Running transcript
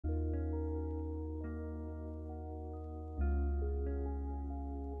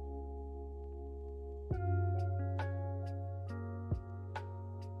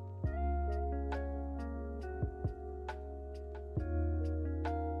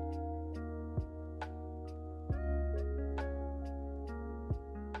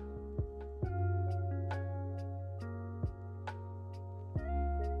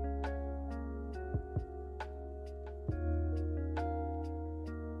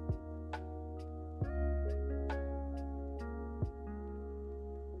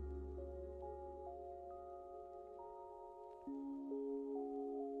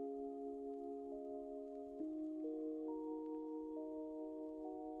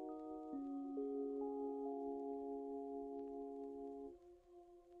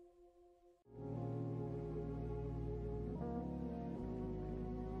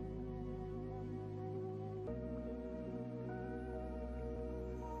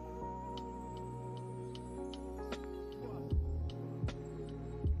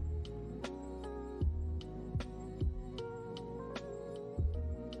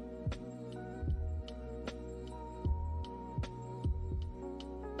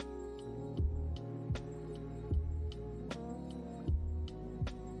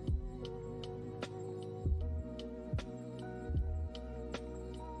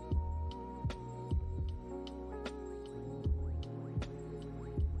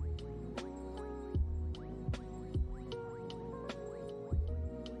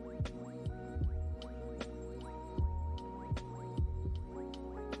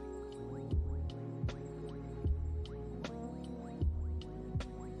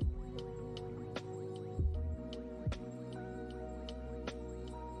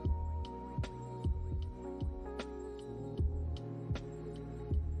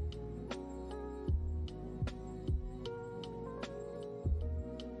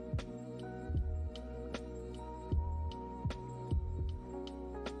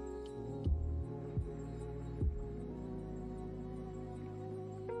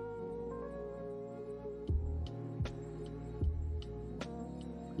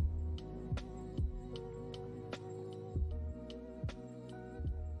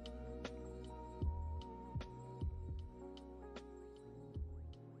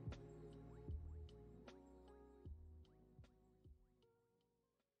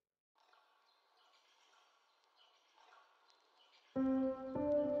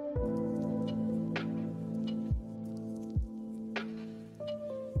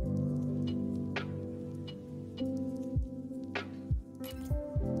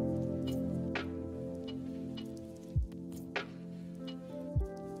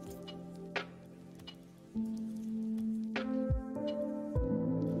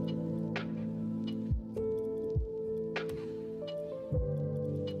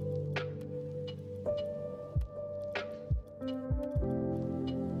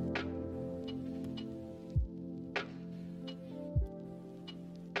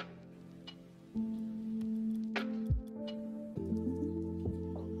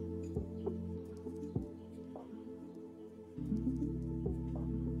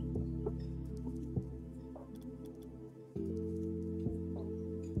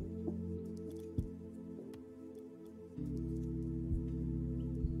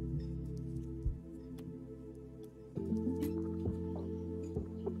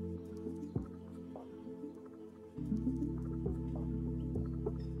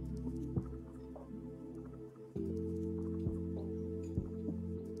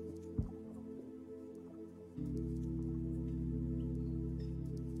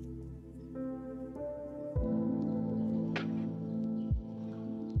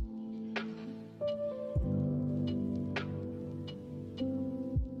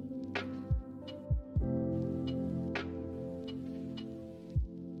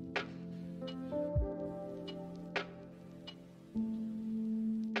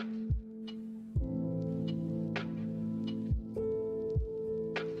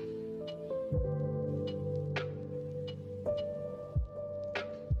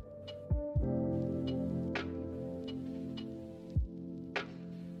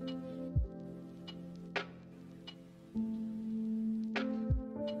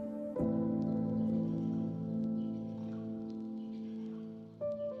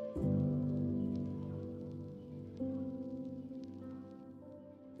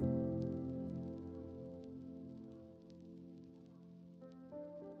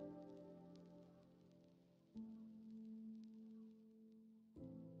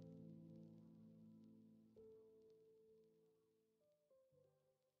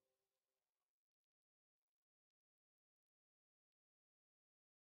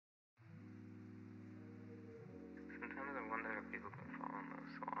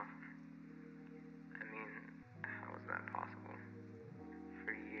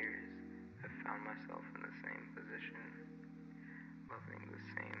becoming the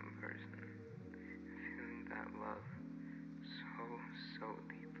same person, feeling that love so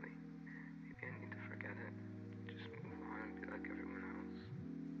deeply. Maybe I need to forget it, just move on and be like everyone else.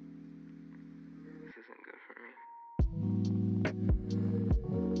 This isn't good for me.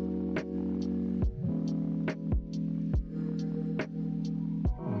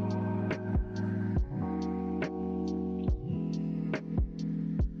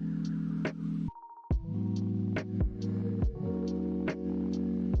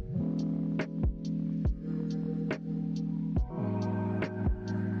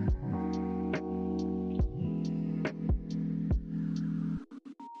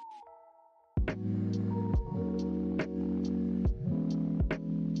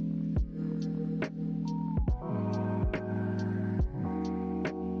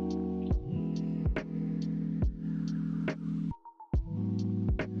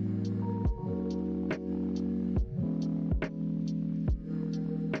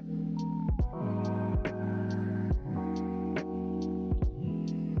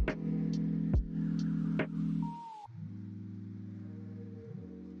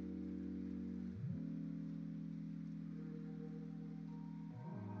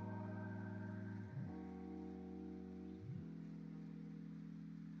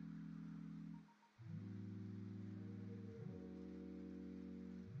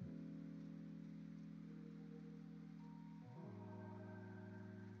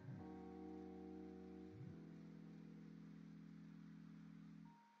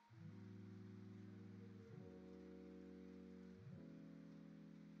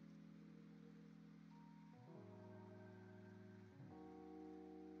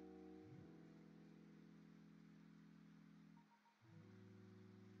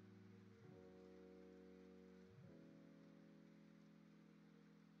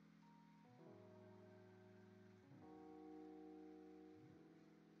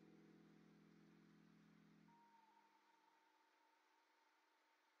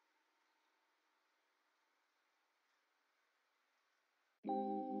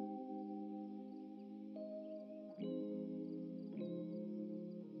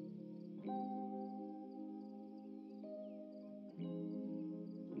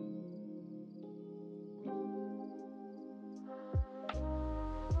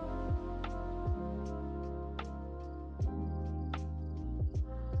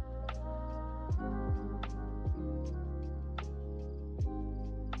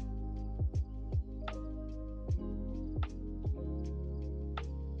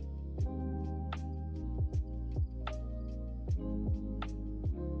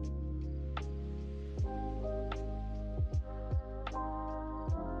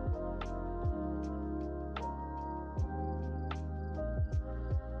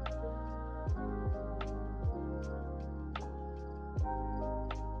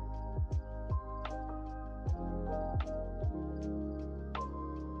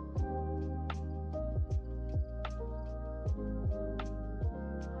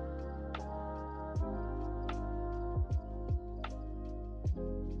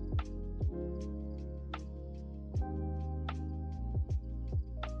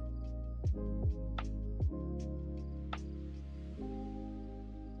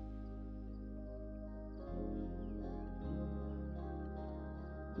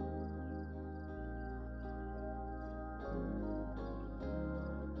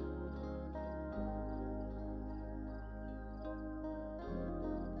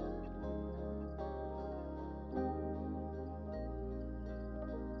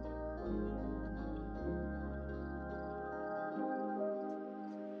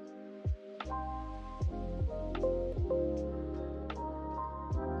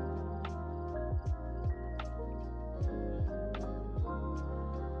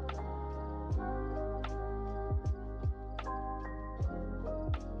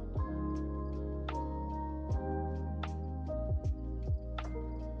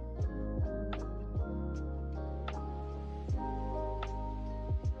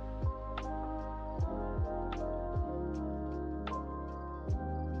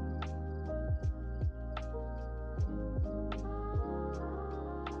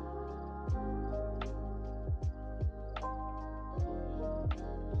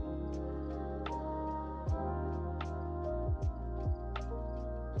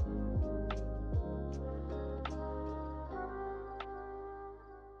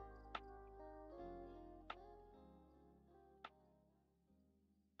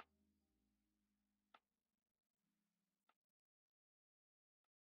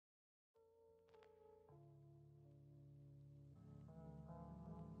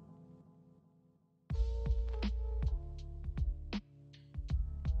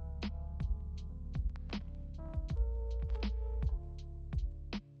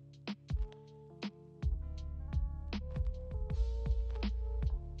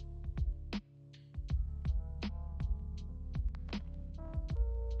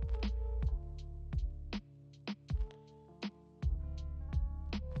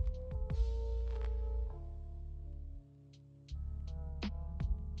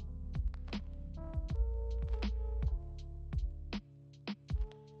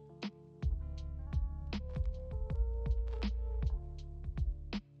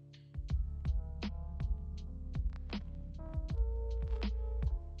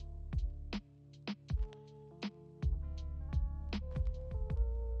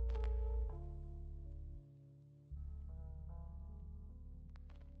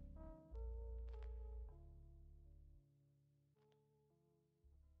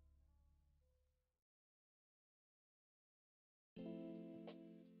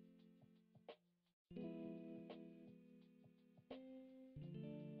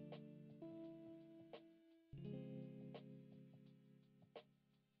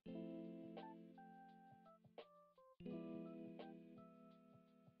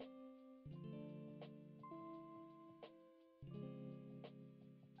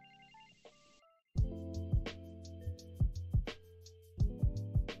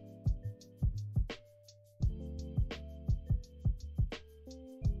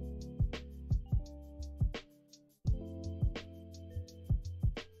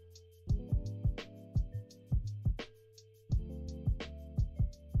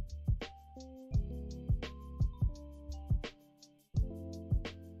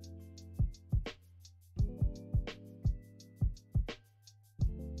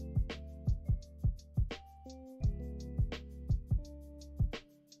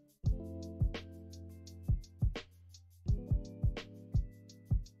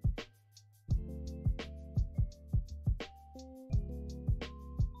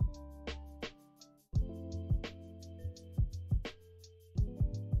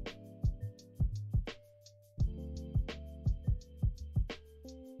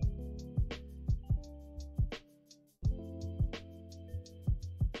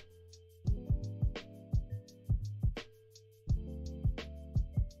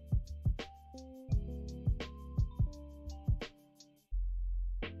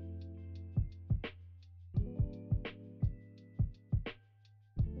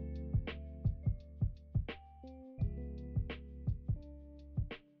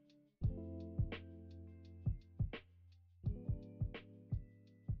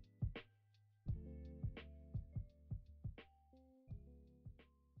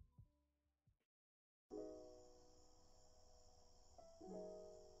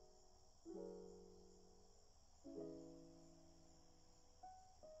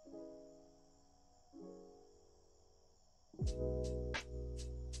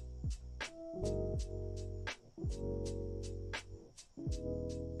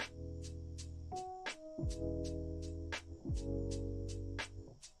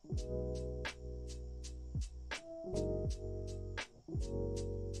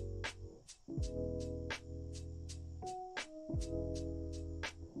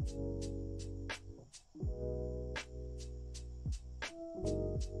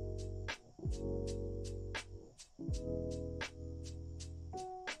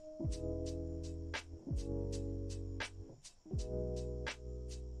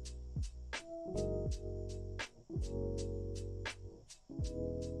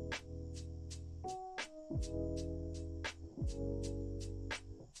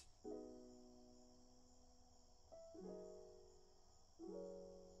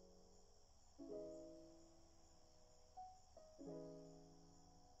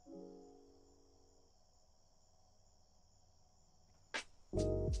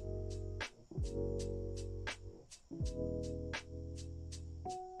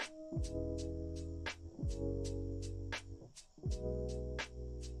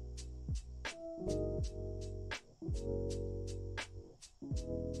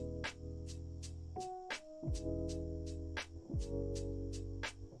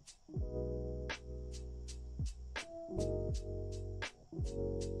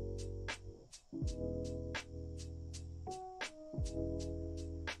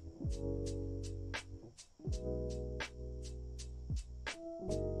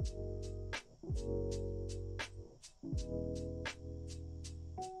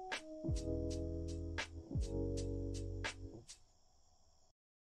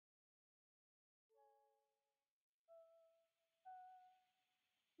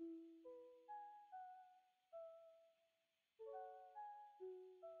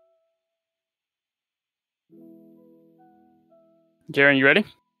 Jaron, you ready?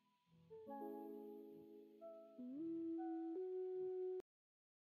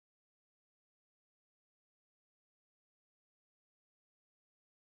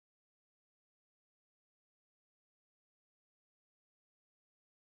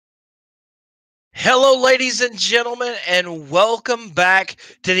 Hello, ladies and gentlemen, and welcome back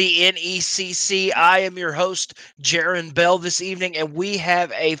to the NECC. I am your host, Jaron Bell, this evening, and we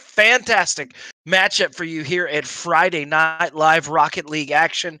have a fantastic matchup for you here at Friday Night Live Rocket League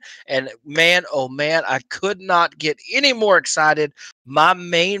action. And man, oh man, I could not get any more excited. My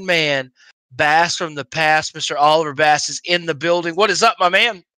main man, Bass from the past, Mr. Oliver Bass, is in the building. What is up, my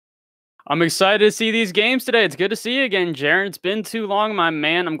man? I'm excited to see these games today. It's good to see you again, Jaron. It's been too long, my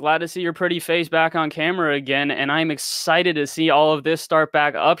man. I'm glad to see your pretty face back on camera again, and I'm excited to see all of this start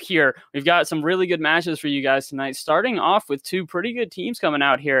back up here. We've got some really good matches for you guys tonight, starting off with two pretty good teams coming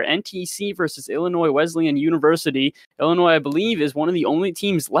out here. NTC versus Illinois Wesleyan University. Illinois, I believe, is one of the only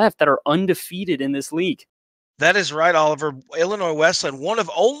teams left that are undefeated in this league. That is right, Oliver. Illinois Wesleyan, one of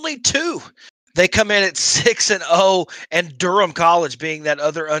only two. They come in at 6-0, and Durham College being that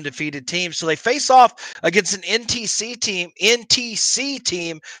other undefeated team. So they face off against an NTC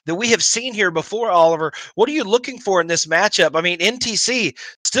team that we have seen here before, Oliver. What are you looking for in this matchup? I mean, NTC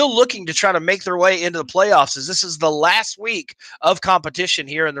still looking to try to make their way into the playoffs, as this is the last week of competition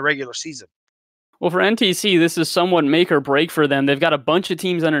here in the regular season. Well, for NTC, this is somewhat make or break for them. They've got a bunch of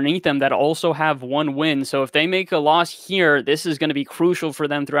teams underneath them that also have one win. So if they make a loss here, this is going to be crucial for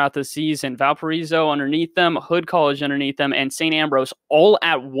them throughout the season. Valparaiso underneath them, Hood College underneath them, and St. Ambrose all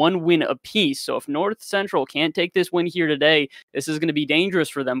at one win apiece. So if Northcentral can't take this win here today, this is going to be dangerous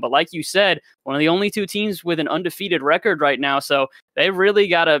for them. But like you said, one of the only two teams with an undefeated record right now. So they've really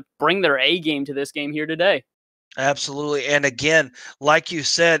got to bring their A game to this game here today. Absolutely. And again, like you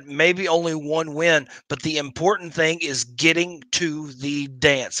said, maybe only one win, but the important thing is getting to the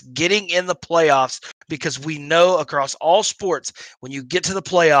dance, getting in the playoffs, because we know across all sports, when you get to the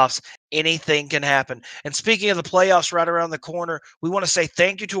playoffs, anything can happen. And speaking of the playoffs right around the corner, we want to say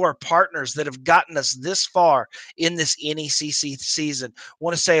thank you to our partners that have gotten us this far in this NECC season. I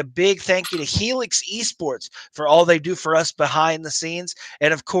want to say a big thank you to Helix Esports for all they do for us behind the scenes.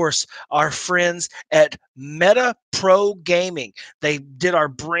 And of course, our friends at Meta Pro Gaming. They did our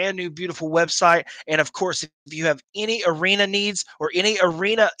brand new beautiful website. And of course, if you have any arena needs or any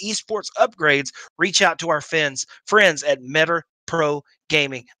arena esports upgrades, reach out to our friends at Meta Pro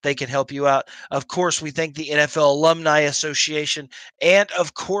Gaming. They can help you out. Of course, we thank the NFL Alumni Association and,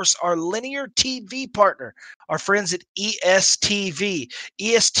 of course, our linear TV partner, our friends at ESTV.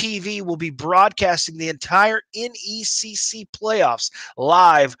 ESTV will be broadcasting the entire NECC playoffs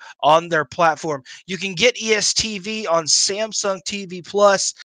live on their platform. You can get ESTV on Samsung TV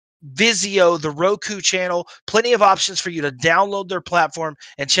Plus, Vizio, the Roku channel, plenty of options for you to download their platform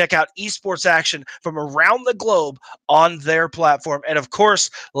and check out esports action from around the globe on their platform. And of course,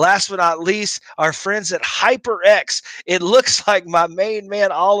 last but not least, our friends at HyperX. It looks like my main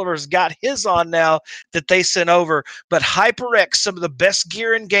man Oliver's got his on now that they sent over, but HyperX, some of the best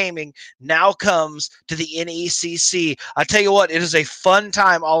gear in gaming, now comes to the NECC. I tell you what, it is a fun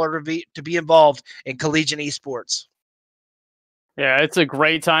time, Oliver, to be involved in collegiate esports. Yeah, it's a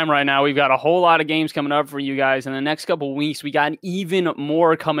great time right now. We've got a whole lot of games coming up for you guys. In the next couple of weeks, we got even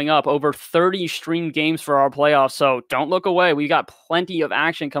more coming up. Over 30 streamed games for our playoffs. So don't look away. We got plenty of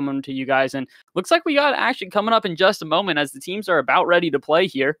action coming to you guys. And looks like we got action coming up in just a moment as the teams are about ready to play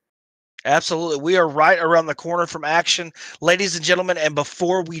here. Absolutely. We are right around the corner from action, ladies and gentlemen. And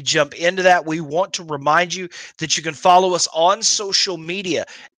before we jump into that, we want to remind you that you can follow us on social media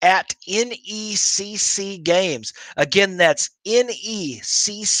at NECC Games. Again, that's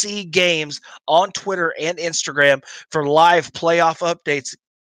NECC Games on Twitter and Instagram for live playoff updates,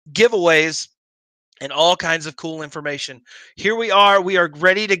 giveaways, and all kinds of cool information. Here we are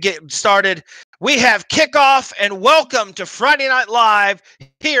ready to get started. We have kickoff, and welcome to Friday Night Live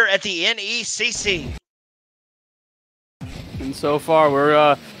here at the NECC. And so far,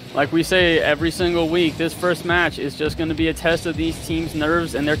 we're, like we say every single week, this first match is just going to be a test of these teams'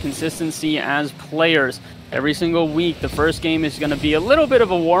 nerves and their consistency as players. Every single week, the first game is going to be a little bit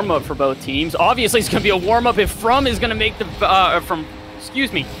of a warm-up for both teams. Obviously, it's going to be a warm-up if From is going to make the,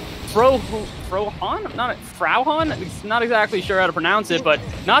 Frauhan? He's not exactly sure how to pronounce it, but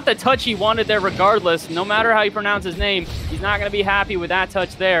not the touch he wanted there regardless. No matter how you pronounce his name, he's not going to be happy with that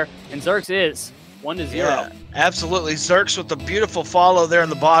touch there. And Zerx is 1-0. Yeah, absolutely. Zerx with the beautiful follow there in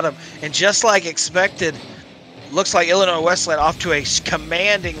the bottom. And just like expected, looks like Illinois Wesleyan off to a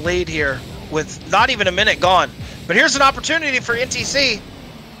commanding lead here with not even a minute gone. But here's an opportunity for NTC.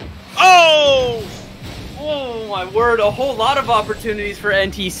 Oh! Oh my word, a whole lot of opportunities for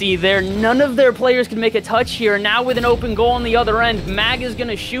NTC there. None of their players can make a touch here. Now with an open goal on the other end, Mag is going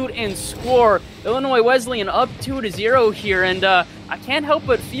to shoot and score. Illinois Wesleyan up 2-0 here, and I can't help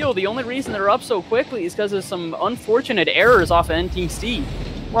but feel the only reason they're up so quickly is because of some unfortunate errors off of NTC.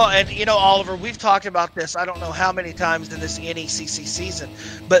 Well, and you know, Oliver, we've talked about this I don't know how many times in this NECC season,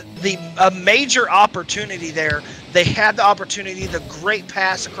 but a major opportunity there. They had the opportunity, the great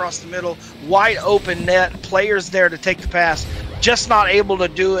pass across the middle, wide open net, players there to take the pass, just not able to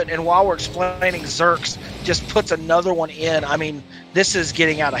do it. And while we're explaining, Zerx just puts another one in. I mean, this is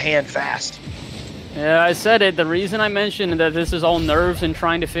getting out of hand fast. Yeah, I said it. The reason I mentioned that this is all nerves and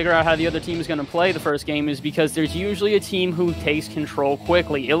trying to figure out how the other team is going to play the first game is because there's usually a team who takes control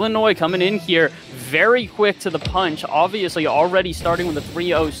quickly. Illinois coming in here very quick to the punch, obviously already starting with a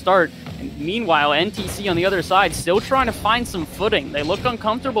 3-0 start. And meanwhile, NTC on the other side still trying to find some footing. They look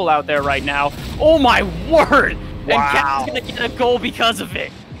uncomfortable out there right now. Oh my word! Wow. And Cat's going to get a goal because of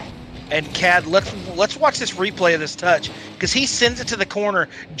it. And Cad, let's watch this replay of this touch, because he sends it to the corner,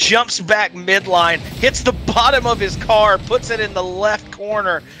 jumps back midline, hits the bottom of his car, puts it in the left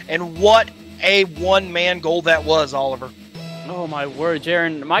corner, and what a one-man goal that was, Oliver. Oh my word,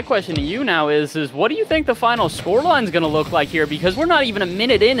 Jaron. My question to you now is what do you think the final scoreline is going to look like here? Because we're not even a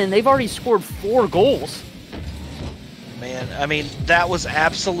minute in, and they've already scored 4 goals. Man, I mean, that was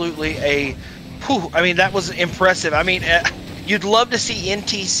absolutely that was impressive. I mean, you'd love to see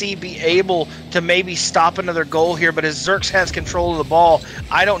NTC be able to maybe stop another goal here, but as Zerx has control of the ball,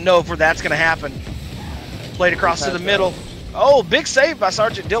 I don't know if that's going to happen. Played across to the middle. Oh, big save by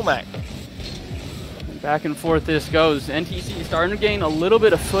Sergeant Dilmac. Back and forth this goes. NTC is starting to gain a little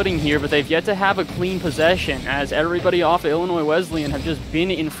bit of footing here, but they've yet to have a clean possession as everybody off of Illinois Wesleyan have just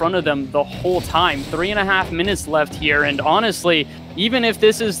been in front of them the whole time. 3.5 minutes left here, and honestly, even if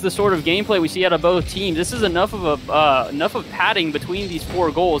this is the sort of gameplay we see out of both teams, this is enough of padding between these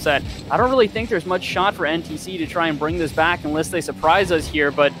 4 goals that I don't really think there's much shot for NTC to try and bring this back unless they surprise us here,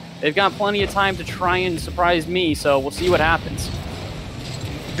 but they've got plenty of time to try and surprise me, so we'll see what happens.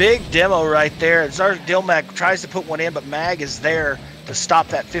 Big demo right there. Sergeant Dilmac tries to put one in, but Mag is there to stop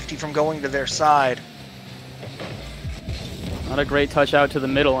that 50 from going to their side. Not a great touch out to the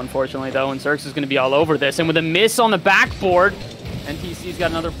middle, unfortunately, though, and Zerx is going to be all over this. And with a miss on the backboard, NTC's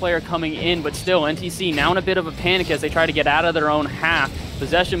got another player coming in, but still, NTC now in a bit of a panic as they try to get out of their own half.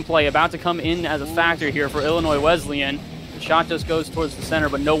 Possession play about to come in as a factor here for Illinois Wesleyan. The shot just goes towards the center,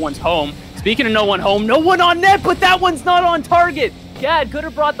 but no one's home. Speaking of no one home, no one on net, but that one's not on target. Gad could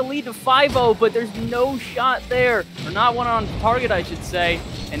have brought the lead to 5-0, but there's no shot there. Or not one on target, I should say.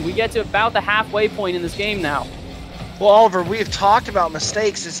 And we get to about the halfway point in this game now. Well, Oliver, we have talked about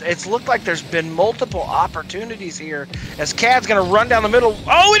mistakes. It's looked like there's been multiple opportunities here as Cad's going to run down the middle.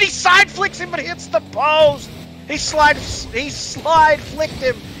 Oh, and he side flicks him, but hits the post. He slide flicked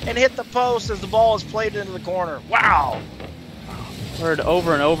him and hit the post as the ball is played into the corner. Wow. Heard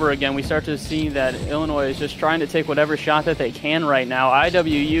over and over again, we start to see that Illinois is just trying to take whatever shot that they can right now.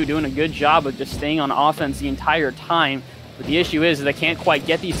 IWU doing a good job of just staying on offense the entire time. But the issue is they can't quite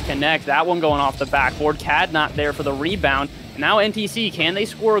get these connect. That one going off the backboard. Cad not there for the rebound. And now NTC, can they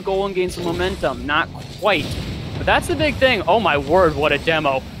score a goal and gain some momentum? Not quite. But that's the big thing. Oh my word, what a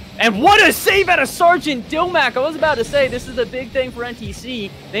demo. And what a save out of Sergeant Dilmack. I was about to say, this is the big thing for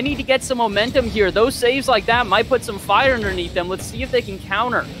NTC. They need to get some momentum here. Those saves like that might put some fire underneath them. Let's see if they can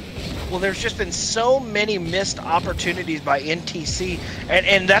counter. Well, there's just been so many missed opportunities by NTC.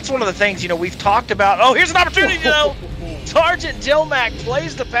 And that's one of the things, you know, we've talked about. Oh, here's an opportunity, you know. Sergeant Dilmack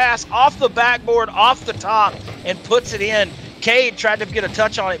plays the pass off the backboard, off the top, and puts it in. Cade tried to get a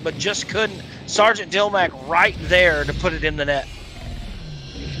touch on it, but just couldn't. Sergeant Dilmack right there to put it in the net.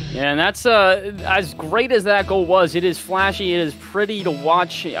 Yeah, and that's as great as that goal was. It is flashy. It is pretty to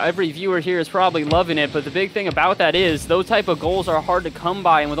watch. Every viewer here is probably loving it. But the big thing about that is those type of goals are hard to come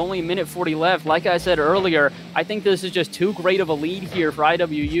by. And with only a minute 40 left, like I said earlier, I think this is just too great of a lead here for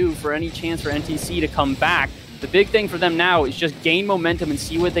IWU for any chance for NTC to come back. The big thing for them now is just gain momentum and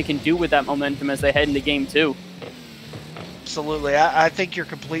see what they can do with that momentum as they head into game 2. Absolutely. I think you're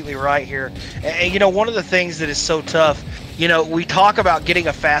completely right here. And, you know, one of the things that is so tough, you know, we talk about getting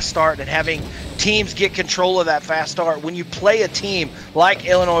a fast start and having teams get control of that fast start. When you play a team like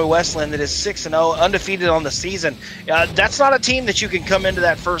Illinois Wesleyan that is 6-0, undefeated on the season, that's not a team that you can come into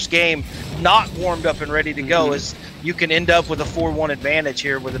that first game not warmed up and ready to go, as you can end up with a 4-1 advantage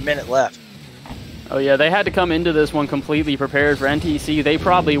here with a minute left. Oh yeah, they had to come into this one completely prepared for NTC. They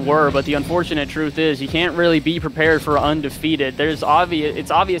probably were, but the unfortunate truth is you can't really be prepared for undefeated. It's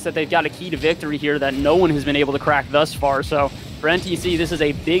obvious that they've got a key to victory here that no one has been able to crack thus far. So for NTC, this is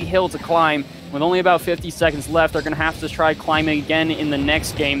a big hill to climb. With only about 50 seconds left, they're going to have to try climbing again in the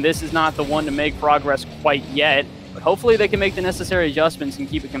next game. This is not the one to make progress quite yet, but hopefully they can make the necessary adjustments and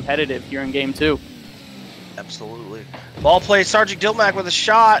keep it competitive here in game 2. Absolutely. Ball played, Sergeant Dilmack with a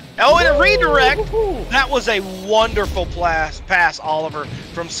shot. Oh, and a redirect. That was a wonderful pass, Oliver,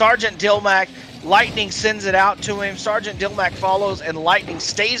 from Sergeant Dilmack. Lightning sends it out to him. Sergeant Dilmack follows, and Lightning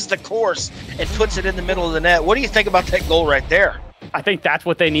stays the course and puts it in the middle of the net. What do you think about that goal right there? I think that's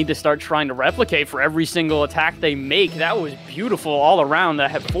what they need to start trying to replicate for every single attack they make. That was beautiful all around.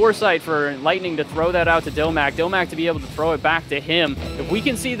 That had foresight for Lightning to throw that out to Dilmack. Dilmack to be able to throw it back to him. If we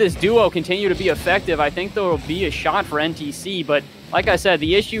can see this duo continue to be effective, I think there will be a shot for NTC. But like I said,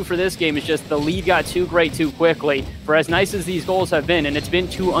 the issue for this game is just the lead got too great too quickly. For as nice as these goals have been, and it's been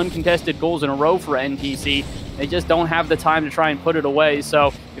 2 uncontested goals in a row for NTC, they just don't have the time to try and put it away.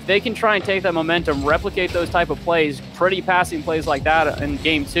 So if they can try and take that momentum, replicate those type of plays, pretty passing plays like that in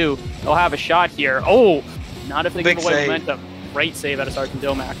game 2, they'll have a shot here. Oh, not if they give away momentum. Great save out of Sergeant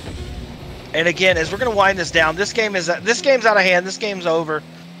Dilmack. And again, as we're going to wind this down, this game's out of hand. This game's over.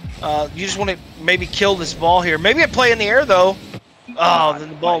 You just want to maybe kill this ball here. Maybe a play in the air, though. Oh, then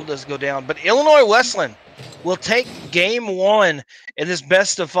the ball does go down. But Illinois Wesleyan will take game 1 in this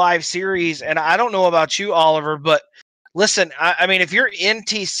best-of-5 series. And I don't know about you, Oliver, but listen, I mean, if you're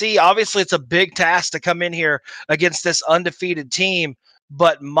NTC, obviously it's a big task to come in here against this undefeated team.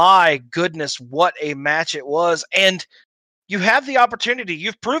 But my goodness, what a match it was. And you have the opportunity.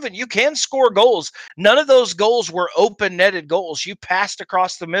 You've proven you can score goals. None of those goals were open-netted goals. You passed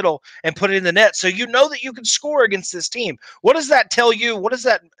across the middle and put it in the net. So you know that you can score against this team. What does that tell you? What does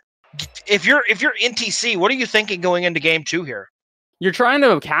that – if you're NTC, what are you thinking going into game 2 here? You're trying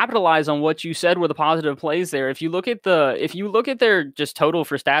to capitalize on what you said with the positive plays there. If you look at their just total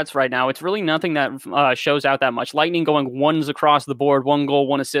for stats right now, it's really nothing that shows out that much. Lightning going 1s across the board, 1 goal,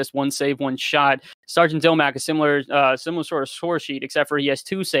 1 assist, 1 save, 1 shot. Sergeant Dilmack, a similar sort of score sheet, except for he has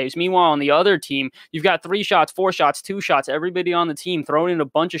 2 saves. Meanwhile, on the other team, you've got 3 shots, 4 shots, 2 shots. Everybody on the team throwing in a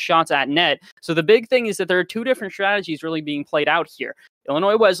bunch of shots at net. So the big thing is that there are 2 different strategies really being played out here.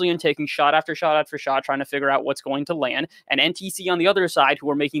 Illinois Wesleyan taking shot after shot after shot, trying to figure out what's going to land, and NTC on the other side, who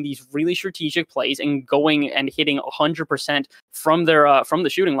are making these really strategic plays and going and hitting 100% from their from the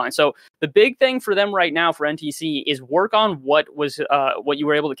shooting line. So the big thing for them right now for NTC is work on what you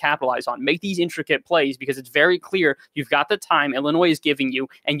were able to capitalize on. Make these intricate plays, because it's very clear you've got the time Illinois is giving you,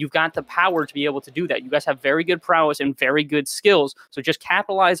 and you've got the power to be able to do that. You guys have very good prowess and very good skills. So just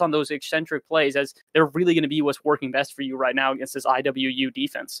capitalize on those eccentric plays, as they're really going to be what's working best for you right now against this IWU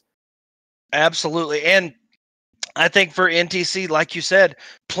defense. Absolutely. And I think for NTC, like you said,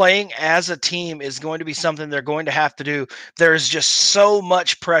 playing as a team is going to be something they're going to have to do. There is just so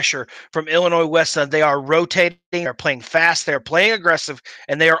much pressure from Illinois Wesleyan. They are rotating, they're playing fast, they're playing aggressive,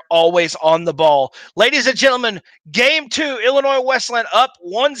 and they are always on the ball. Ladies and gentlemen, game 2, Illinois Wesleyan up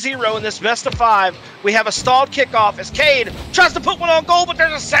 1-0 in this best of 5. We have a stalled kickoff as Cade tries to put one on goal, but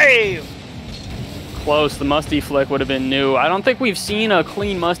there's a save. Close. The musty flick would have been new. I don't think we've seen a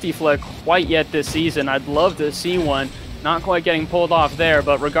clean musty flick quite yet this season. I'd love to see one. Not quite getting pulled off there,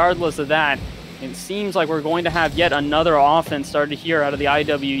 but regardless of that, it seems like we're going to have yet another offense started here out of the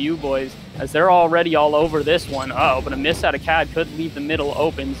IWU boys, as they're already all over this one. Uh-oh, but a miss out of CAD could leave the middle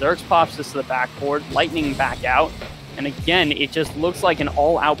open. Zerx pops this to the backboard, Lightning back out. And again, it just looks like an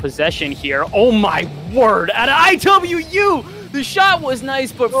all-out possession here. Oh my word, out of IWU! The shot was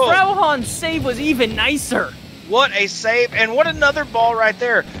nice, but Frauhan's save was even nicer. What a save, and what another ball right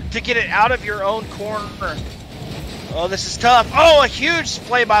there to get it out of your own corner. Oh, this is tough. Oh, a huge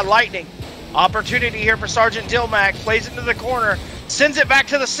play by Lightning. Opportunity here for Sergeant Dilmack. Plays it into the corner, sends it back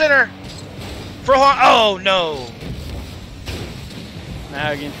to the center. Frauhan, oh no.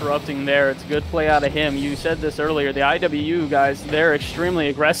 Mag interrupting there. It's a good play out of him. You said this earlier. The IWU guys, they're extremely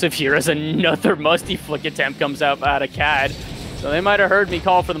aggressive here as another musty flick attempt comes out of CAD. So they might have heard me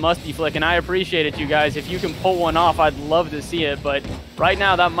call for the musty flick, and I appreciate it, you guys. If you can pull one off, I'd love to see it. But right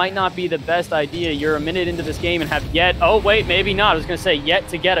now, that might not be the best idea. You're a minute into this game and have yet... Oh, wait, maybe not. I was going to say yet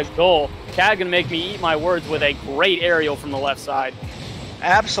to get a goal. CAD going to make me eat my words with a great aerial from the left side.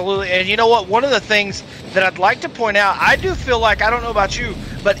 Absolutely. And you know what? One of the things that I'd like to point out, I do feel like, I don't know about you,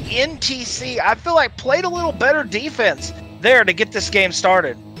 but NTC, I feel like played a little better defense there to get this game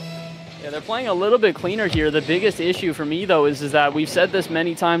started. Yeah, they're playing a little bit cleaner here. The biggest issue for me, though, is that we've said this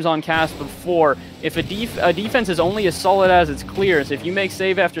many times on cast before. If a defense is only as solid as its clears, if you make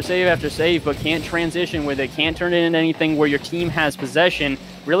save after save after save but can't transition with it, can't turn it into anything where your team has possession,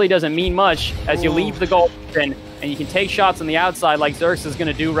 really doesn't mean much as you leave the goal open and you can take shots on the outside like Zerx is going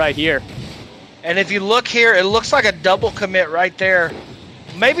to do right here. And if you look here, it looks like a double commit right there.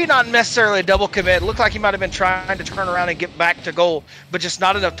 Maybe not necessarily a double commit. It looked like he might have been trying to turn around and get back to goal, but just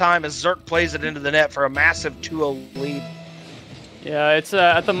not enough time as Zerk plays it into the net for a massive 2-0 lead. Yeah, it's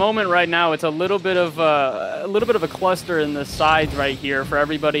at the moment right now, it's a little bit of a cluster in the sides right here for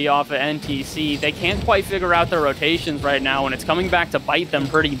everybody off of NTC. They can't quite figure out their rotations right now, and it's coming back to bite them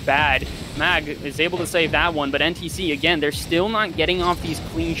pretty bad. Mag is able to save that one, but NTC, again, they're still not getting off these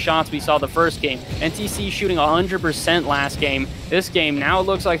clean shots we saw the first game. NTC shooting 100% last game. This game, now it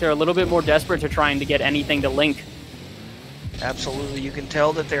looks like they're a little bit more desperate to trying to get anything to link. Absolutely. You can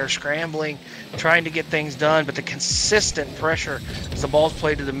tell that they're scrambling, trying to get things done, but the consistent pressure as the ball's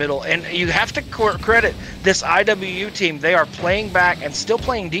played to the middle. And you have to credit this IWU team. They are playing back and still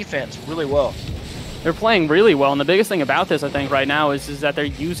playing defense really well. They're playing really well, and the biggest thing about this, I think, right now is that they're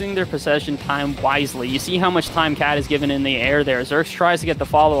using their possession time wisely. You see how much time CAD is given in the air there. Zerx tries to get the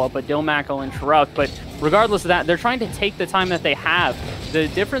follow-up, but Dilmack will interrupt. But regardless of that, they're trying to take the time that they have. The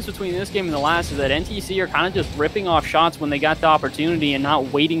difference between this game and the last is that NTC are kind of just ripping off shots when they got the opportunity and not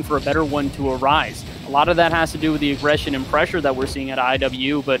waiting for a better one to arise. A lot of that has to do with the aggression and pressure that we're seeing at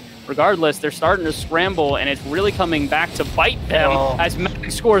IWU, but regardless, they're starting to scramble, and it's really coming back to bite them as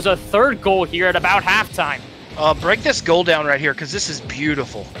Mac scores a third goal here at about halftime. Break this goal down right here, because this is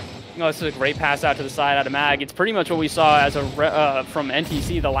beautiful. Oh, this is a great pass out to the side out of Mag. It's pretty much what we saw as from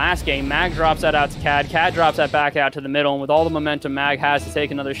NTC the last game. Mag drops that out to CAD. CAD drops that back out to the middle, and with all the momentum Mag has to take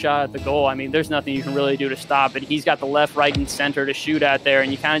another shot at the goal, I mean, there's nothing you can really do to stop it. He's got the left, right, and center to shoot at there,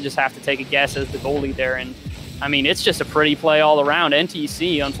 and you kind of just have to take a guess as the goalie there. And I mean, it's just a pretty play all around.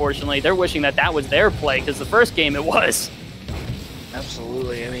 NTC, unfortunately, they're wishing that that was their play, because the first game it was.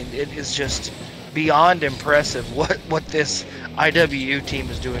 Absolutely. I mean, it is just beyond impressive what this IWU team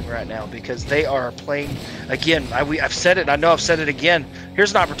is doing right now, because they are playing, again, I've said it, I know I've said it again,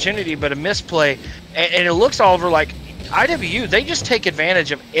 here's an opportunity, but a misplay, and it looks all over like IWU, they just take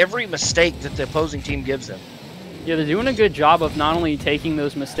advantage of every mistake that the opposing team gives them. Yeah, they're doing a good job of not only taking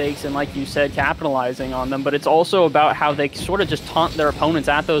those mistakes and, like you said, capitalizing on them, but it's also about how they sort of just taunt their opponents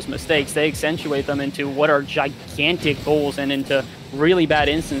at those mistakes. They accentuate them into what are gigantic goals and into really bad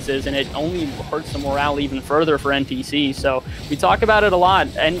instances, and it only hurts the morale even further for NTC. So we talk about it a lot.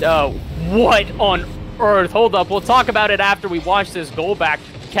 And what on earth? Hold up. We'll talk about it after we watch this goal back.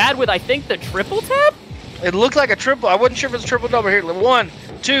 CAD with, I think, the triple tap? It looked like a triple. I wasn't sure if it was a triple double here. 1,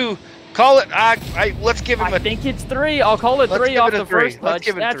 2... Call it. Let's give him I think it's 3. I'll call it 3 off the first touch.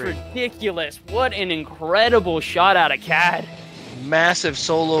 That's 3. ridiculous. What an incredible shot out of CAD. Massive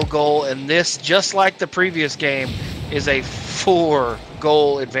solo goal, and this, just like the previous game, is a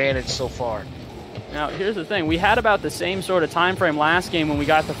 4-goal advantage so far. Now, here's the thing. We had about the same sort of time frame last game when we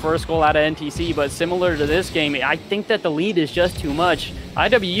got the first goal out of NTC, but similar to this game, I think that the lead is just too much.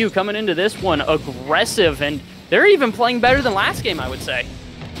 IWU coming into this one aggressive, and they're even playing better than last game, I would say.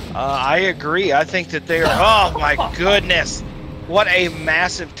 I agree. I think that they are... Oh, my goodness. What a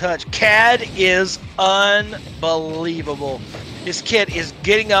massive touch. CAD is unbelievable. This kid is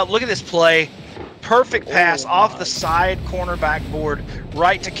getting up. Look at this play. Perfect pass off the side corner backboard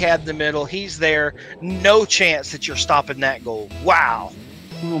right to CAD in the middle. He's there. No chance that you're stopping that goal. Wow.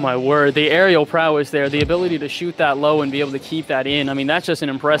 Oh, my word. The aerial prowess there, the ability to shoot that low and be able to keep that in. I mean, that's just an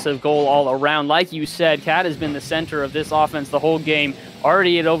impressive goal all around. Like you said, CAD has been the center of this offense the whole game.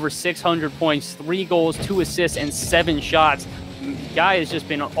 Already at over 600 points, 3 goals, 2 assists, and 7 shots. Guy has just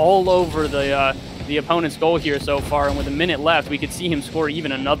been all over the opponent's goal here so far, and with a minute left, we could see him score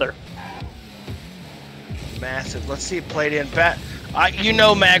even another. Massive. Let's see it played in. You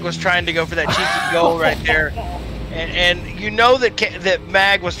know Mag was trying to go for that cheeky goal right there. And you know that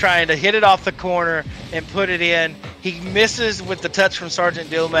Mag was trying to hit it off the corner and put it in. He misses with the touch from Sergeant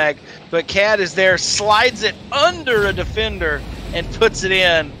Dilmag, but CAD is there, slides it under a defender, and puts it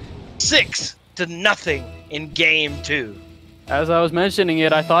in. 6-0 in game 2. As I was mentioning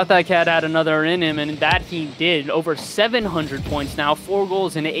it, I thought that CAD had another in him, and that he did. Over 700 points now, 4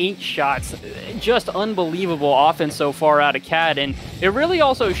 goals and 8 shots. Just unbelievable offense so far out of CAD, and it really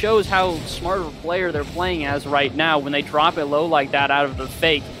also shows how smart of a player they're playing as right now when they drop it low like that out of the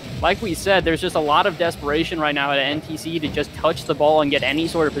fake. Like we said, there's just a lot of desperation right now at NTC to just touch the ball and get any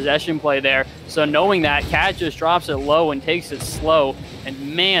sort of possession play there. So knowing that, CAD just drops it low and takes it slow.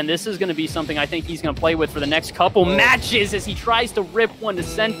 And man, this is going to be something I think he's going to play with for the next couple matches as he tries to rip one to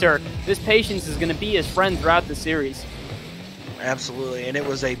center. This patience is going to be his friend throughout the series. Absolutely, and it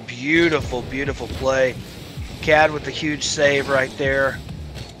was a beautiful, beautiful play. CAD with the huge save right there.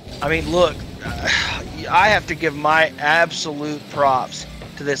 I mean, look, I have to give my absolute props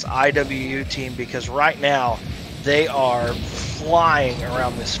to this IWU team because right now they are flying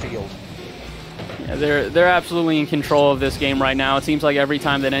around this field. Yeah, they're absolutely in control of this game right now. It seems like every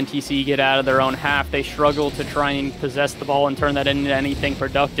time that NTC get out of their own half, they struggle to try and possess the ball and turn that into anything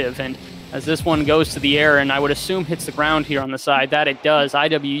productive. And as this one goes to the air, and I would assume hits the ground here on the side, that it does,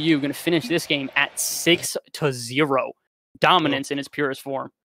 IWU going to finish this game at 6-0. Dominance in its purest form.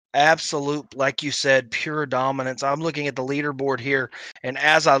 Absolute, like you said, pure dominance. I'm looking at the leaderboard here, and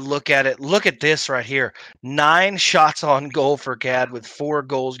as I look at it, look at this right here. 9 shots on goal for CAD with 4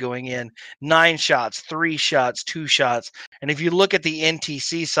 goals going in. 9 shots, 3 shots, 2 shots. And if you look at the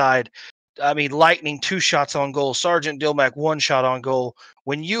NTC side, I mean, Lightning 2 shots on goal. Sergeant Dilmac 1 shot on goal.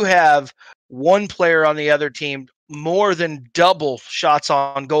 When you have one player on the other team more than double shots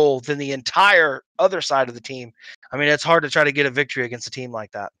on goal than the entire other side of the team, I mean, it's hard to try to get a victory against a team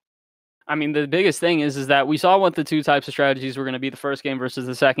like that. I mean, the biggest thing is that we saw what the 2 types of strategies were going to be the first game versus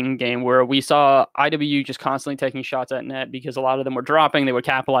the second game, where we saw IWU just constantly taking shots at net because a lot of them were dropping. They were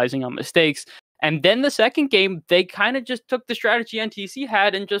capitalizing on mistakes. And then the second game, they kind of just took the strategy NTC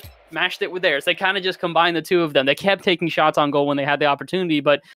had and just mashed it with theirs. They kind of just combined the 2 of them. They kept taking shots on goal when they had the opportunity,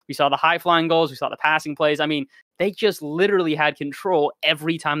 but we saw the high-flying goals. We saw the passing plays. I mean, they just literally had control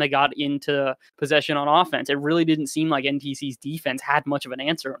every time they got into possession on offense. It really didn't seem like NTC's defense had much of an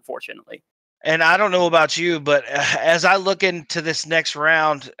answer, unfortunately. And I don't know about you, but as I look into this next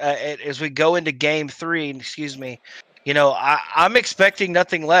round, as we go into game 3, you know, I'm expecting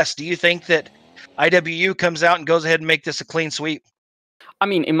nothing less. Do you think that IWU comes out and goes ahead and make this a clean sweep? I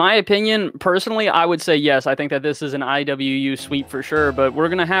mean, in my opinion, personally, I would say yes. I think that this is an IWU sweep for sure, but we're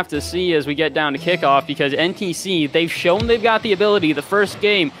going to have to see as we get down to kickoff because NTC, they've shown they've got the ability. The first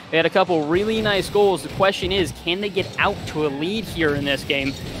game, they had a couple really nice goals. The question is, can they get out to a lead here in this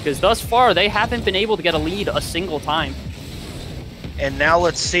game? Because thus far, they haven't been able to get a lead a single time. And now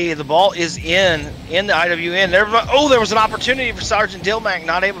let's see. The ball is in the IWU end. There was an opportunity for Sergeant Dilmac,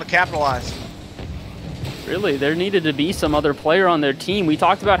 not able to capitalize. Really, there needed to be some other player on their team. We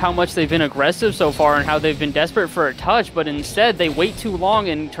talked about how much they've been aggressive so far and how they've been desperate for a touch, but instead they wait too long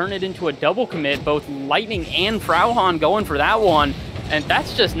and turn it into a double commit, both Lightning and Frauhan going for that one. And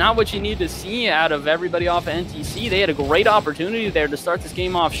that's just not what you need to see out of everybody off of NTC. They had a great opportunity there to start this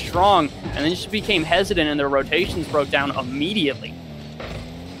game off strong, and then just became hesitant and their rotations broke down immediately.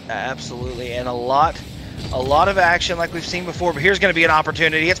 Absolutely, and a lot of action like we've seen before, but here's going to be an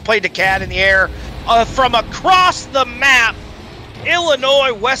opportunity. It's played to CAD in the air from across the map.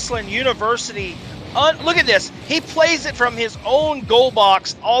 Illinois Wesleyan University. Look at this. He plays it from his own goal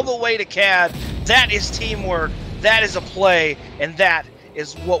box all the way to CAD. That is teamwork. That is a play, and that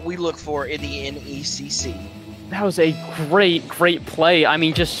is what we look for in the NECC. That was a great play. I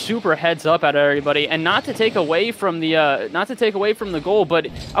mean, just super heads up at everybody, and not to take away from the goal, but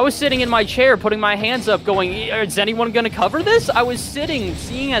I was sitting in my chair, putting my hands up, going, "Is anyone going to cover this?" I was sitting,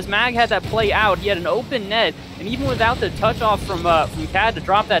 seeing as Mag had that play out. He had an open net, and even without the touch off from Cad to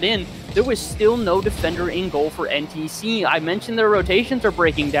drop that in, there was still no defender in goal for NTC. I mentioned their rotations are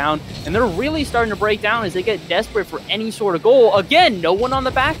breaking down, and they're really starting to break down as they get desperate for any sort of goal. Again, no one on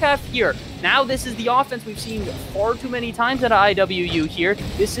the back half here. Now this is the offense we've seen far too many times at IWU here.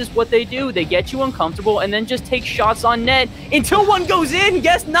 This is what they do. They get you uncomfortable and then just take shots on net until one goes in.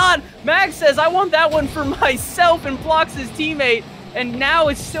 Guess not. Mag says, "I want that one for myself," and blocks his teammate. And now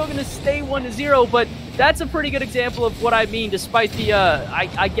it's still going to stay 1-0, but that's a pretty good example of what I mean, despite the,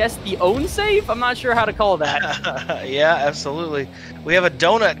 I guess, the own save? I'm not sure how to call that. Yeah, absolutely. We have a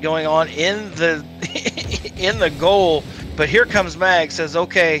donut going on in the in the goal, but here comes Mag, says,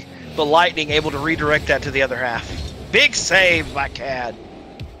 okay, the Lightning able to redirect that to the other half. Big save by Cad.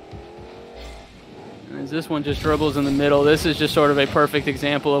 As this one just dribbles in the middle, this is just sort of a perfect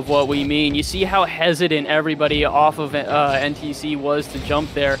example of what we mean. You see how hesitant everybody off of NTC was to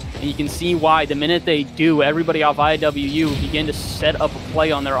jump there, and you can see why. The minute they do, everybody off IWU begin to set up a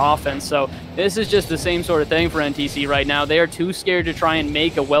play on their offense. So this is just the same sort of thing for NTC right now. They are too scared to try and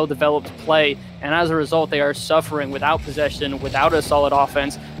make a well-developed play, and as a result, they are suffering without possession, without a solid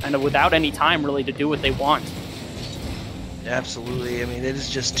offense, and without any time really to do what they want. Absolutely. I mean, it is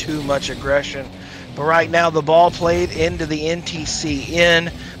just too much aggression. But right now, the ball played into the NTC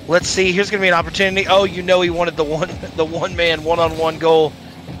end. Let's see. Here's going to be an opportunity. Oh, you know he wanted the one-man, one-on-one goal.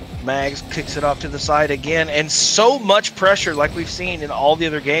 Mags kicks it off to the side again. And so much pressure like we've seen in all the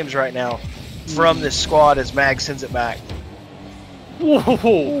other games right now from this squad as Mags sends it back.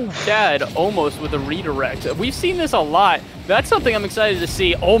 Whoa, Chad almost with a redirect. We've seen this a lot. That's something I'm excited to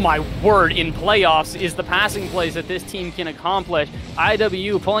see. Oh my word, in playoffs is the passing plays that this team can accomplish.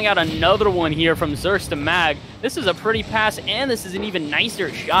 IWU pulling out another one here from Zerks to Mag. This is a pretty pass, and this is an even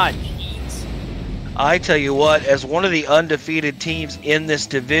nicer shot. Jeez. I tell you what, as one of the undefeated teams in this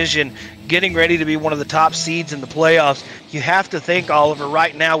division, getting ready to be one of the top seeds in the playoffs, you have to think, Oliver,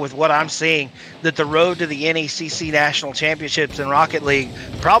 right now with what I'm seeing, that the road to the NECC National Championships and Rocket League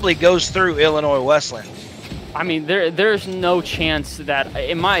probably goes through Illinois Wesleyan. I mean, there's no chance that,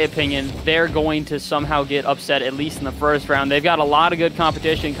 in my opinion, they're going to somehow get upset, at least in the first round. They've got a lot of good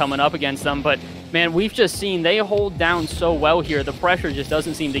competition coming up against them, but man, we've just seen they hold down so well here. The pressure just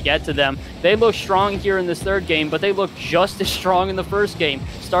doesn't seem to get to them. They look strong here in this third game, but they look just as strong in the first game,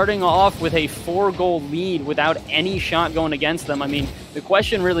 starting off with a 4-goal lead without any shot going against them. I mean, the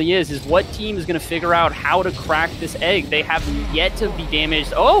question really is what team is going to figure out how to crack this egg? They have yet to be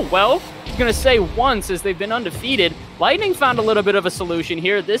damaged. Oh, well, I was going to say once, as they've been undefeated. Lightning found a little bit of a solution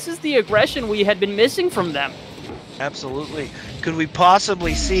here. This is the aggression we had been missing from them. Absolutely. Could we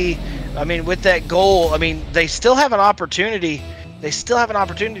possibly see, I mean, with that goal, I mean, they still have an opportunity. They still have an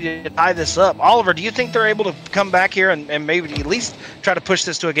opportunity to tie this up. Oliver, do you think they're able to come back here and maybe at least try to push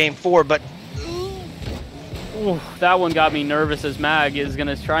this to a game 4? But ooh, that one got me nervous as Mag is going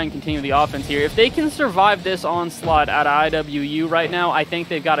to try and continue the offense here. If they can survive this onslaught out of IWU right now, I think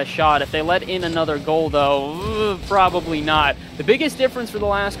they've got a shot. If they let in another goal, though, probably not. The biggest difference for the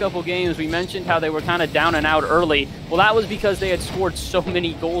last couple games, we mentioned how they were kind of down and out early. Well, that was because they had scored so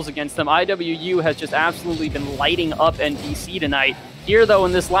many goals against them. IWU has just absolutely been lighting up NTC tonight. Here, though,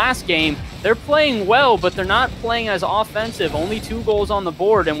 in this last game, they're playing well, but they're not playing as offensive. Only 2 goals on the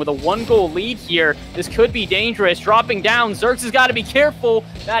board, and with a 1-goal lead here, this could be dangerous. Dropping down, Zerks has got to be careful.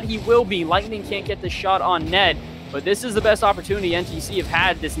 That he will be. Lightning can't get the shot on net, but this is the best opportunity NTC have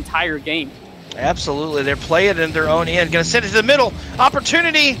had this entire game. Absolutely. They're playing in their own end. Going to send it to the middle.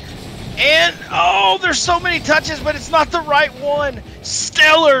 Opportunity. And, oh, there's so many touches, but it's not the right one.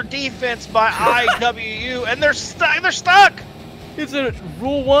 Stellar defense by IWU, and they're stuck. It's a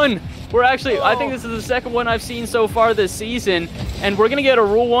Rule 1. We're actually, I think this is the second one I've seen so far this season, and we're going to get a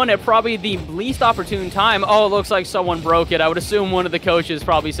Rule 1 at probably the least opportune time. Oh, it looks like someone broke it. I would assume one of the coaches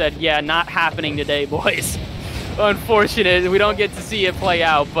probably said, yeah, not happening today, boys. Unfortunate, we don't get to see it play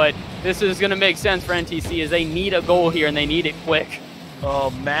out, but this is going to make sense for NTC as they need a goal here, and they need it quick. Oh,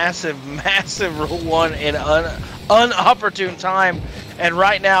 massive Rule 1 in unopportune time. And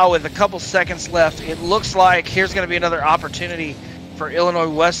right now, with a couple seconds left, it looks like here's going to be another opportunity for Illinois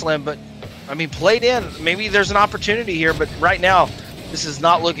Wesleyan. But, I mean, played in. Maybe there's an opportunity here, but right now, this is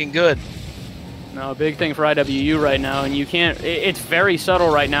not looking good. No, big thing for IWU right now, and you can't, it's very subtle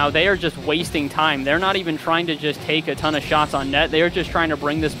right now. They are just wasting time. They're not even trying to just take a ton of shots on net. They are just trying to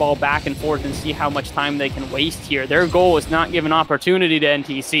bring this ball back and forth and see how much time they can waste here. Their goal is not give an opportunity to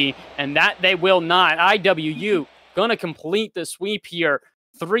NTC, and that they will not. IWU gonna complete the sweep here.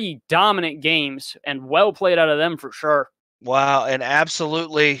 3 dominant games, and well played out of them for sure. Wow, and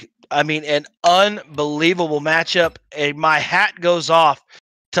absolutely, I mean, an unbelievable matchup. And my hat goes off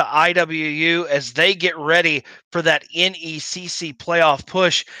to IWU as they get ready for that NECC playoff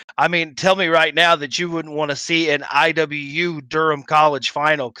push. I mean, tell me right now that you wouldn't want to see an IWU Durham College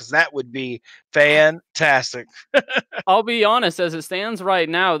final, because that would be fantastic. I'll be honest, as it stands right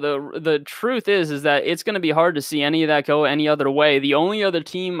now, the truth is that it's going to be hard to see any of that go any other way. The only other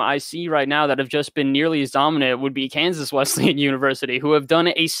team I see right now that have just been nearly as dominant would be Kansas Wesleyan University, who have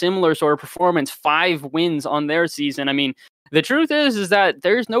done a similar sort of performance, 5 wins on their season. I mean, the truth is that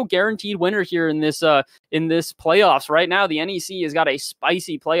there's no guaranteed winner here in this playoffs. Right now, the NEC has got a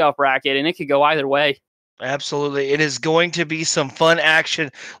spicy playoff bracket, and it could go either way. Absolutely. It is going to be some fun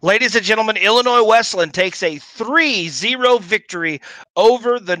action. Ladies and gentlemen, Illinois Wesleyan takes a 3-0 victory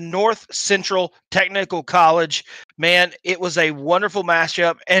over the Northcentral Technical College. Man, it was a wonderful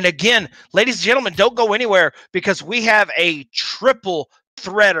matchup. And again, ladies and gentlemen, don't go anywhere, because we have a triple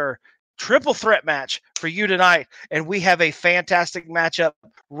threat match for you tonight, and we have a fantastic matchup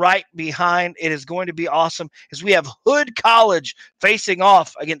right behind. It is going to be awesome, as we have Hood College facing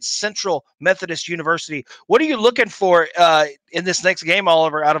off against Central Methodist University. What are you looking for in this next game,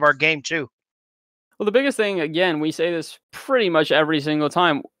 Oliver, out of our game 2? Well, the biggest thing, again, we say this pretty much every single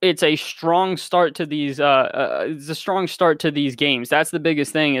time. It's a strong start to these. It's a strong start to these games. That's the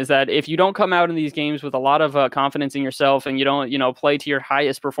biggest thing. Is that if you don't come out in these games with a lot of confidence in yourself, and you don't, play to your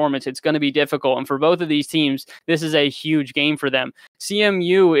highest performance, it's going to be difficult. And for both of these teams, this is a huge game for them.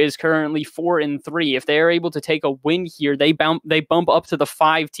 CMU is currently 4-3. If they are able to take a win here, they bump up to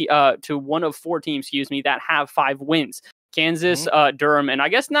the to one of 4 teams, that have 5 wins. Kansas, Durham, and I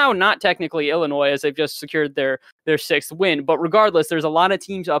guess now not technically Illinois, as they've just secured their 6th win. But regardless, there's a lot of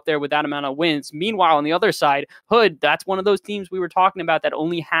teams up there with that amount of wins. Meanwhile, on the other side, Hood, that's one of those teams we were talking about that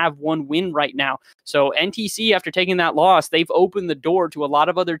only have 1 win right now. So NTC, after taking that loss, they've opened the door to a lot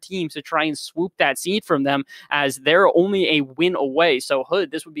of other teams to try and swoop that seed from them, as they're only a win away. So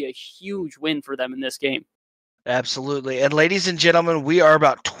Hood, this would be a huge win for them in this game. Absolutely. And ladies and gentlemen, we are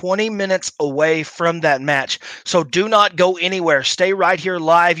about 20 minutes away from that match. So do not go anywhere. Stay right here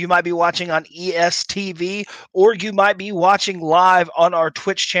live. You might be watching on ESTV, or you might be watching live on our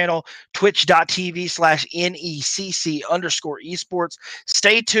Twitch channel, twitch.tv/NECC_esports.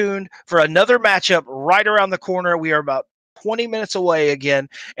 Stay tuned for another matchup right around the corner. We are about 20 minutes away again,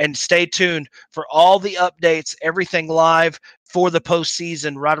 and stay tuned for all the updates, everything live for the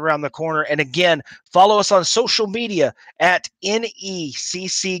postseason right around the corner. And again, follow us on social media at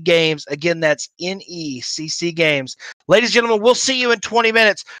NECC Games. Again, that's NECC Games. Ladies and gentlemen, we'll see you in 20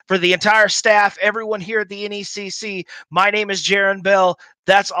 minutes. For the entire staff, everyone here at the NECC, my name is Jaron Bell.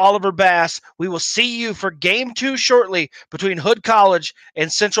 That's Oliver Bass. We will see you for game 2 shortly between Hood College and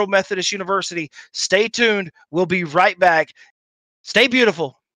Central Methodist University. Stay tuned. We'll be right back. Stay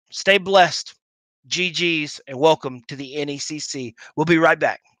beautiful. Stay blessed. GG's, and welcome to the NECC. We'll be right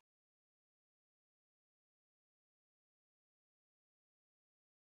back.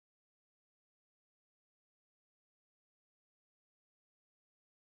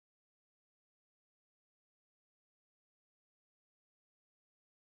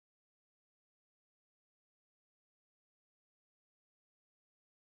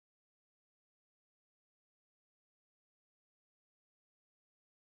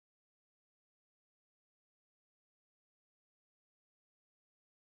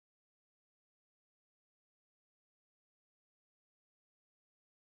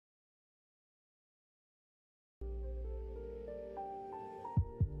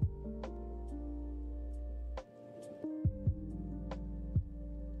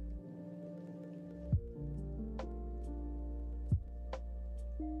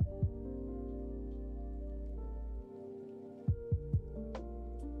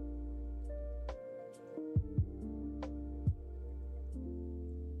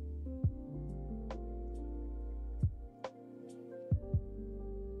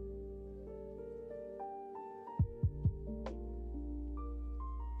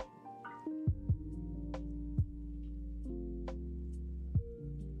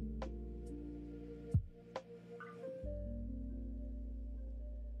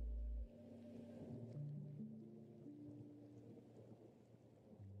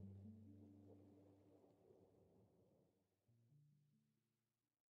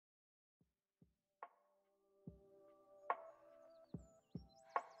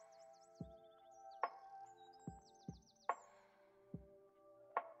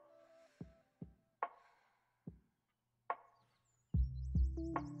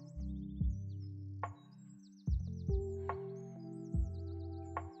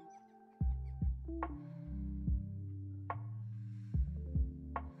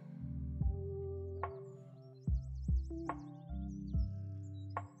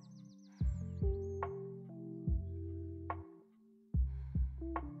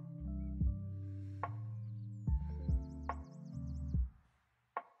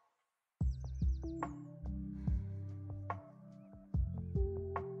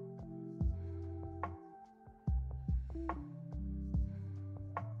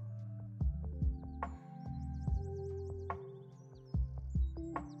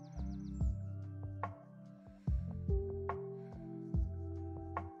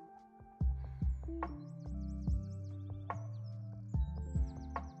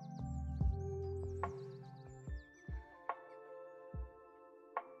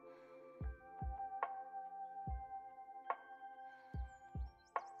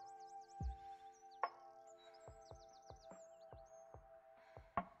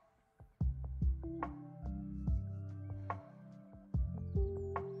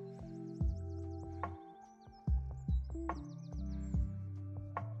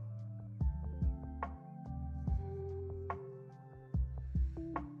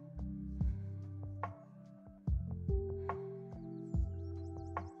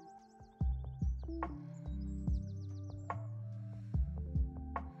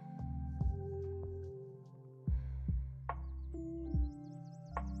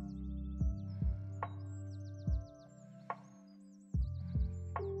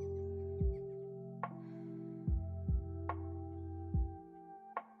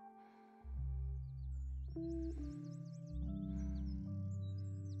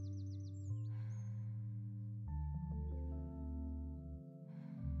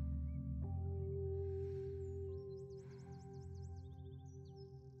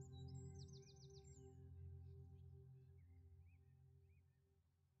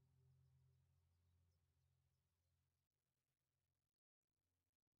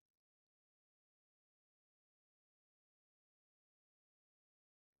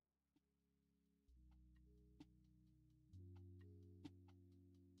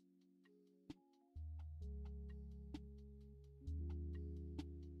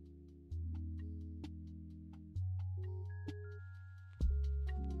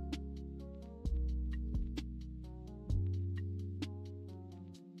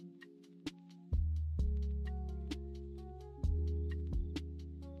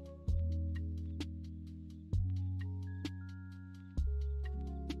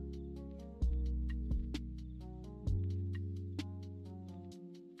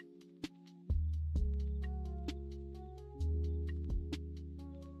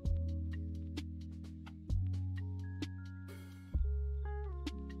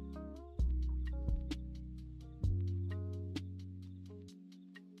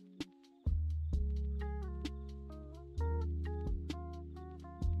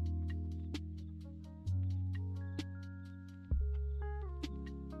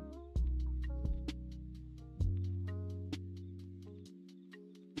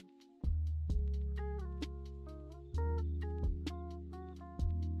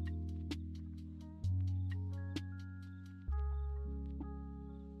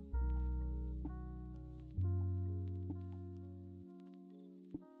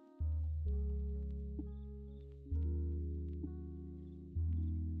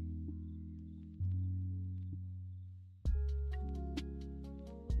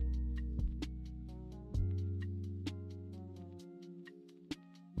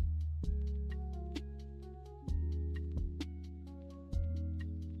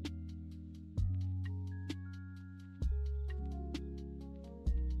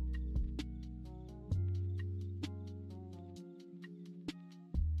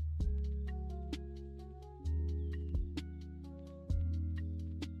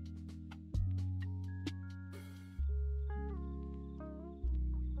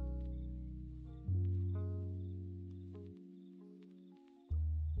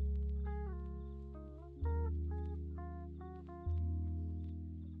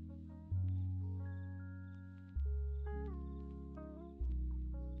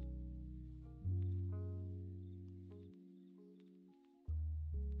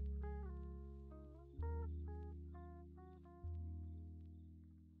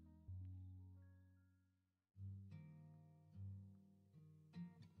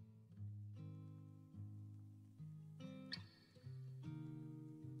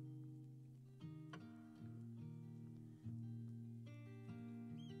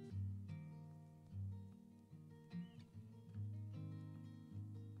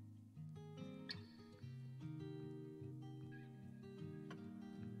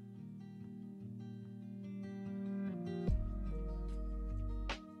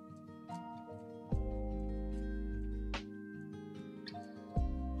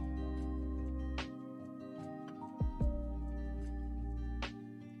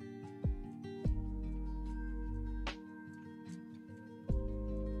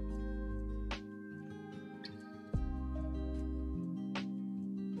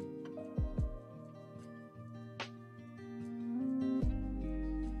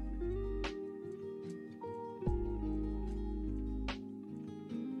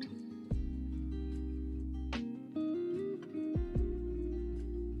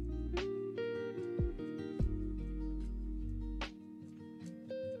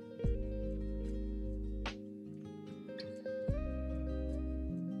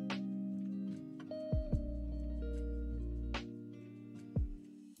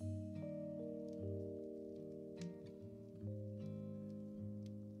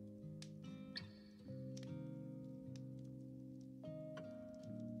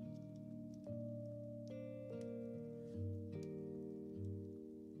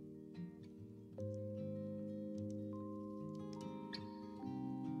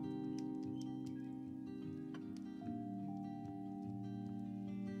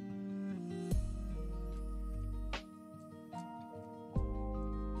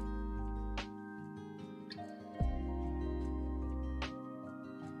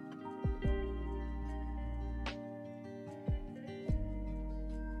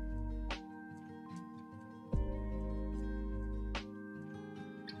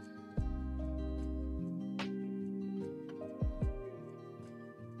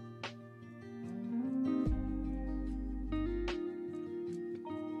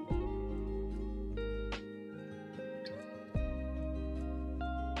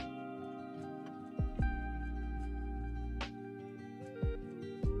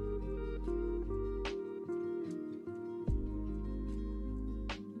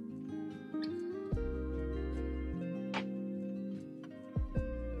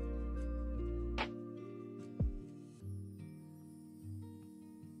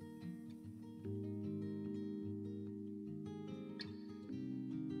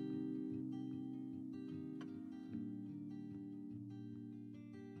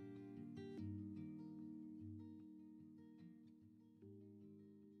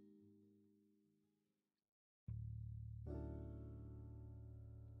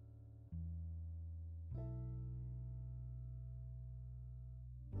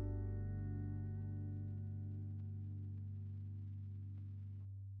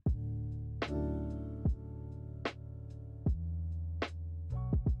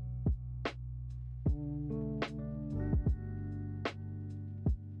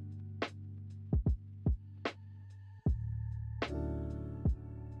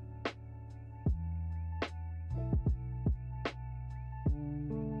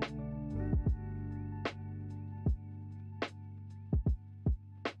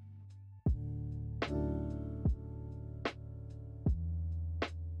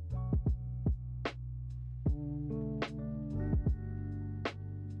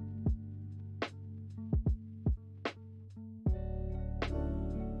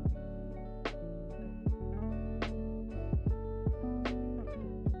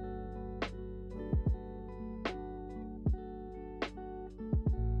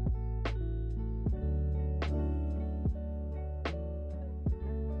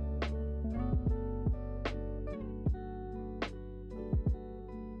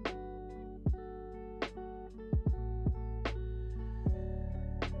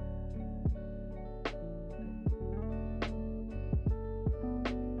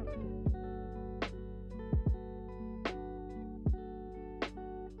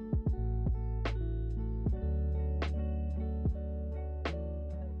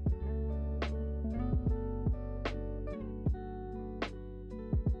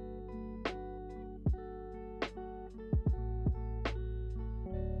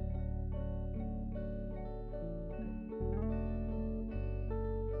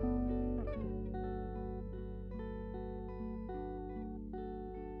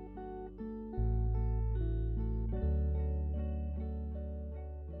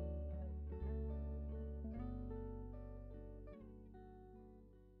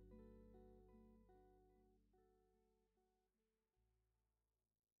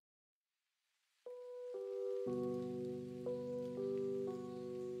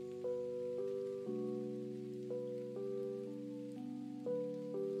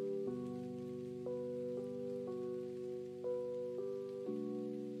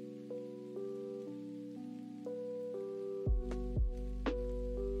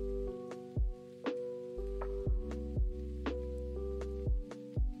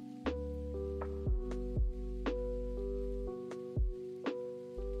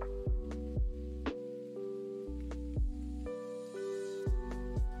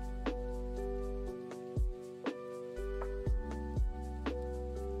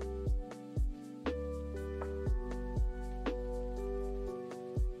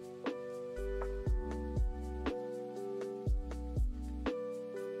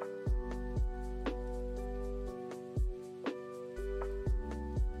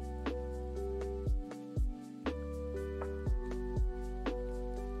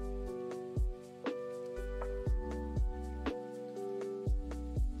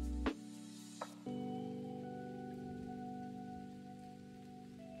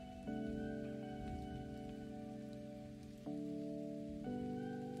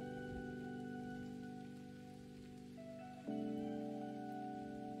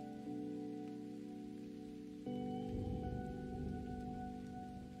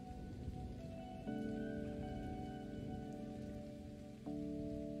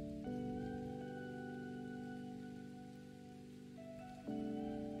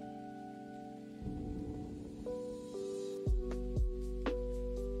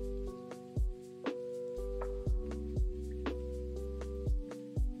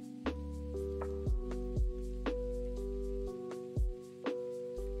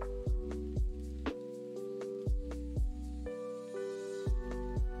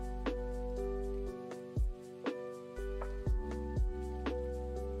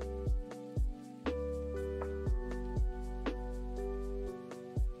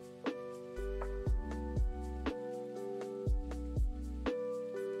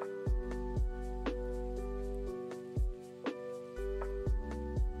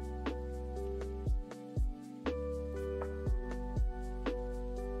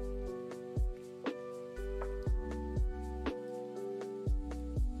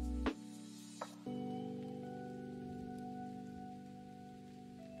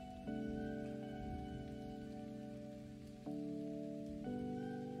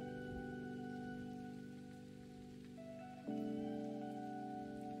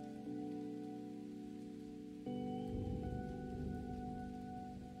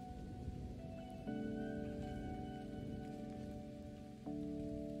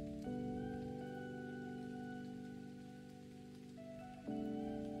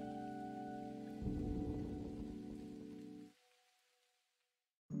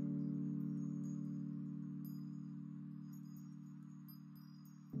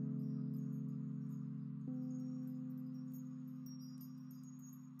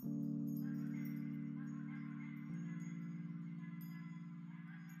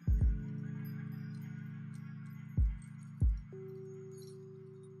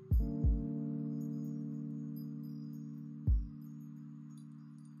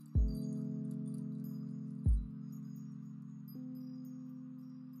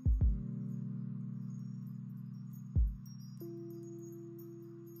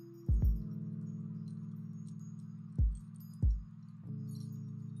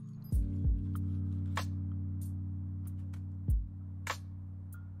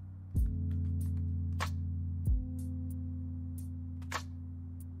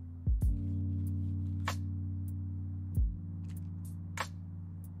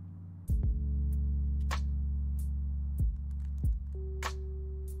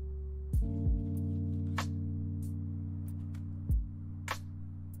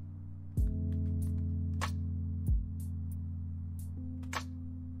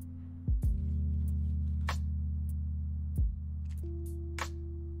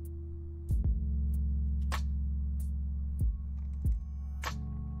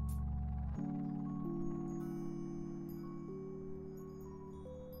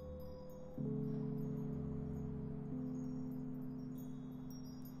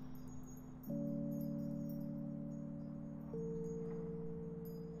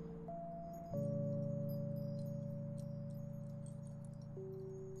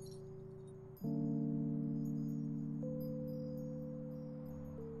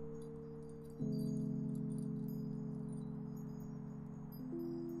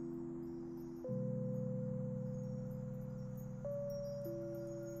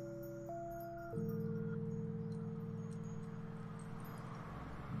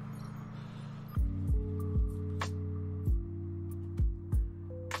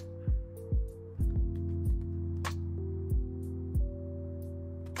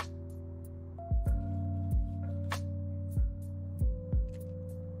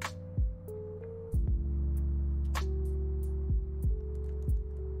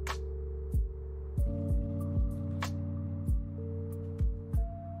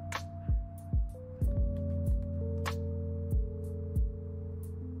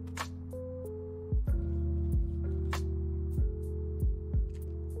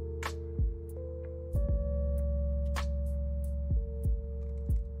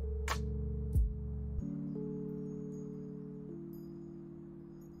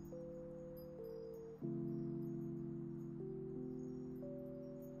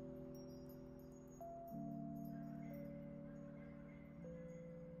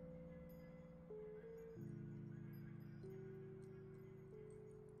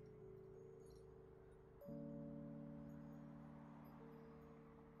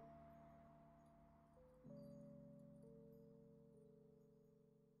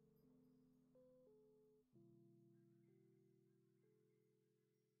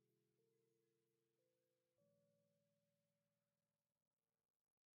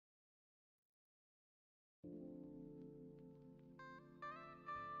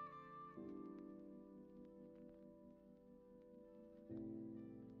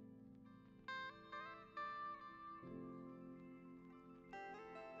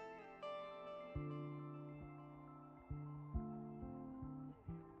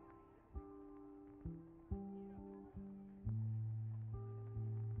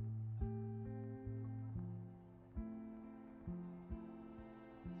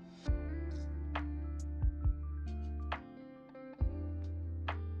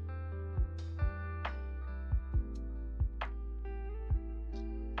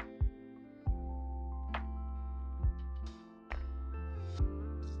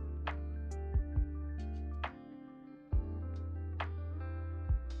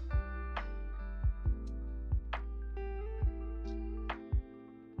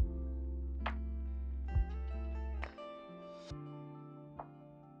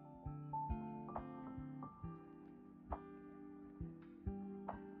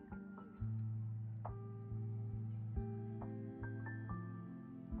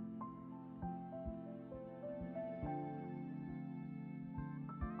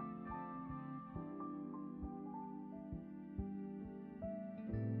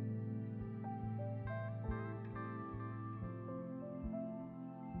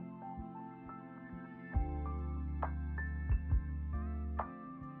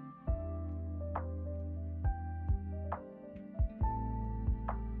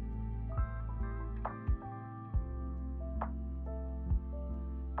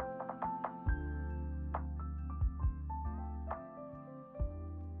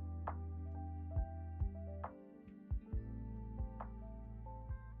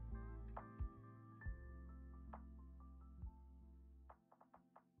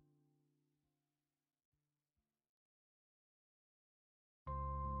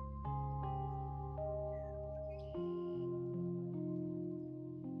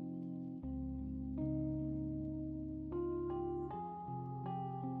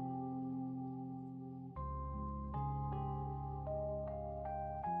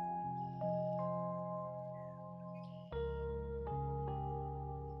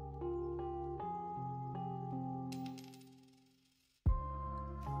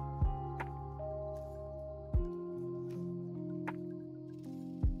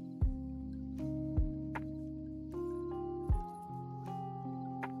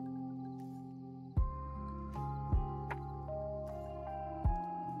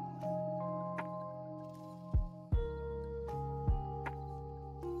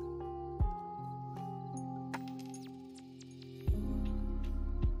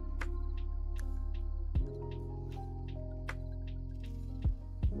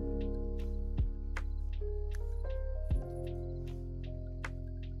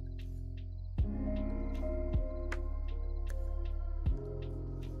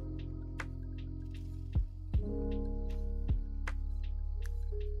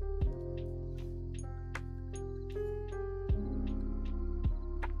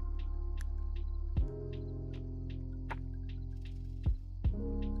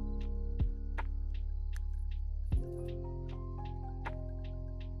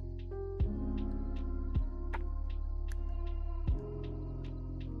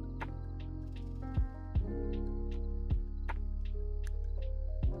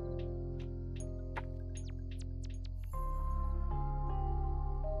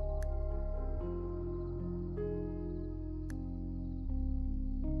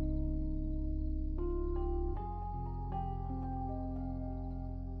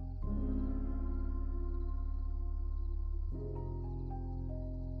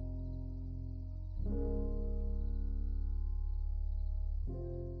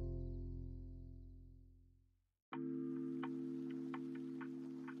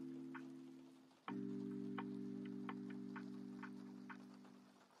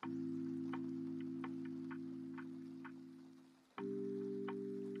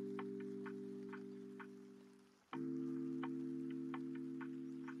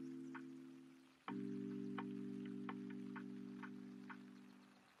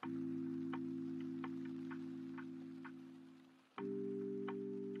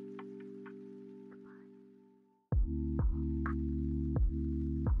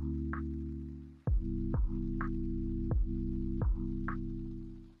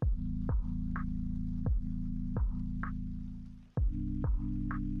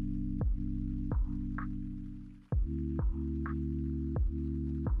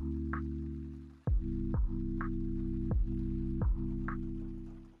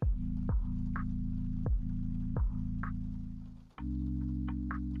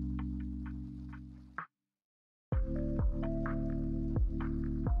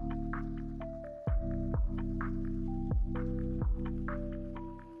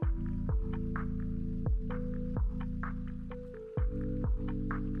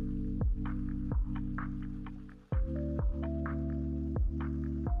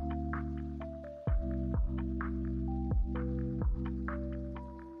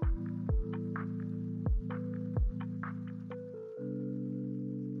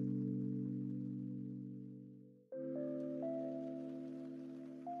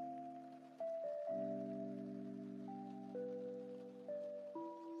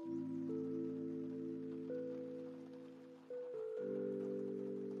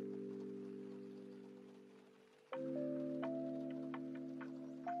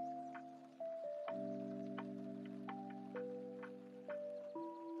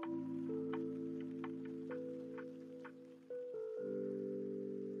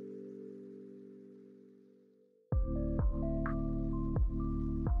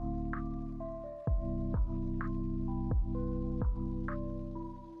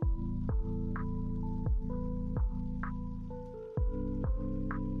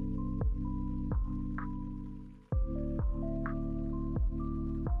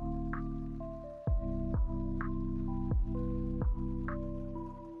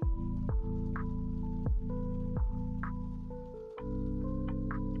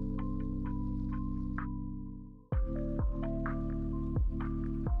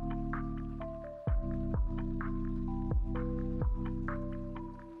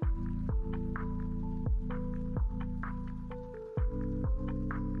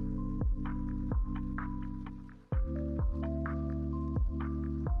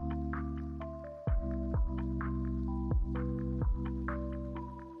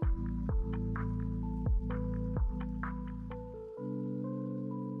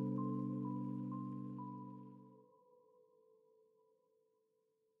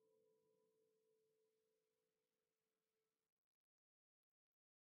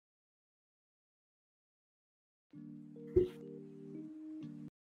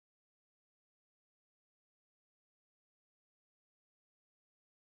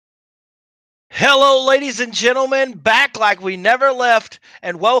 Hello, ladies and gentlemen, back like we never left,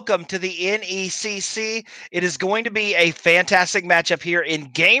 and welcome to the NECC. It is going to be a fantastic matchup here in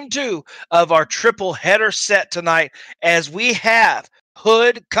Game 2 of our triple header set tonight, as we have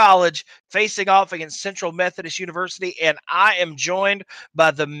Hood College facing off against Central Methodist University, and I am joined by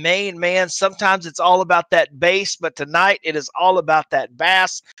the main man. Sometimes it's all about that bass, but tonight it is all about that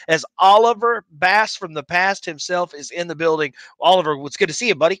bass, as Oliver Bass from the past himself is in the building. Oliver, it's good to see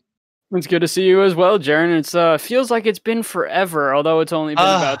you, buddy. It's good to see you as well, Jaron. It's feels like it's been forever, although it's only been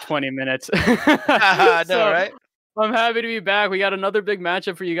about 20 minutes. I know, right? I'm happy to be back. We got another big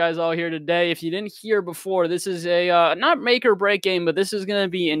matchup for you guys all here today. If you didn't hear before, this is a not make or break game, but this is going to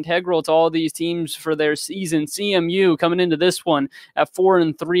be integral to all these teams for their season. CMU coming into this one at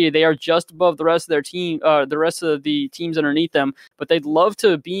 4-3. They are just above the rest of their team, the rest of the teams underneath them, but they'd love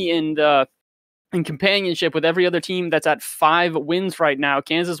to be in companionship with every other team that's at 5 wins right now.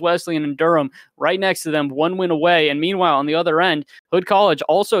 Kansas Wesleyan and Durham right next to them, 1 win away. And meanwhile, on the other end, Hood College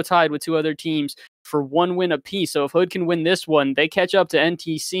also tied with 2 other teams for 1 win apiece. So if Hood can win this one, they catch up to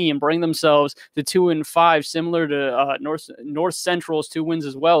NTC and bring themselves to 2-5, similar to North Central's 2 wins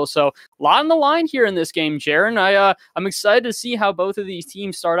as well. So a lot on the line here in this game, Jaron. I'm excited to see how both of these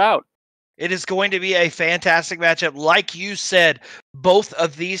teams start out. It is going to be a fantastic matchup. Like you said, both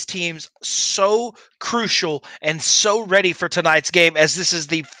of these teams so crucial and so ready for tonight's game, as this is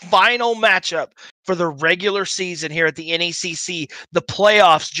the final matchup for the regular season here at the NECC. The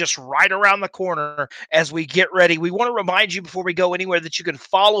playoffs just right around the corner as we get ready. We want to remind you before we go anywhere that you can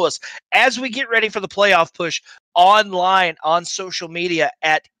follow us as we get ready for the playoff push online on social media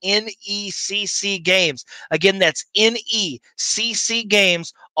at NECC Games. Again, that's NECC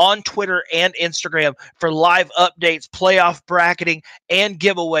Games on Twitter and Instagram for live updates, playoff bracketing, and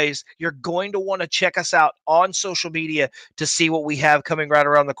giveaways. You're going to want to check us out on social media to see what we have coming right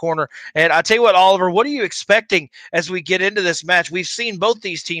around the corner. And I tell you what, Oliver, what are you expecting as we get into this match? We've seen both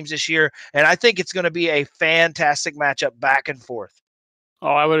these teams this year, and I think it's going to be a fantastic matchup back and forth. Oh,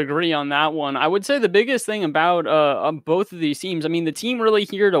 I would agree on that one. I would say the biggest thing about both of these teams, I mean, the team really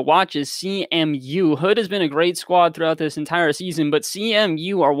here to watch is CMU. Hood has been a great squad throughout this entire season, but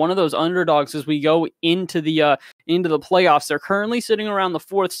CMU are one of those underdogs as we go into the playoffs. They're currently sitting around the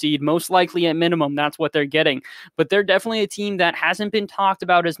 4th seed, most likely at minimum. That's what they're getting. But they're definitely a team that hasn't been talked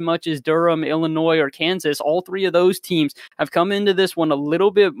about as much as Durham, Illinois, or Kansas. All 3 of those teams have come into this one a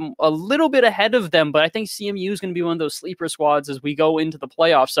little bit ahead of them, but I think CMU is going to be one of those sleeper squads as we go into the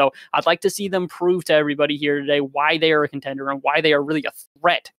playoffs. So I'd like to see them prove to everybody here today why they are a contender and why they are really a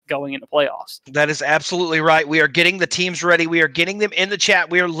threat going into playoffs. That is absolutely right. We are getting the teams ready. We are getting them in the chat.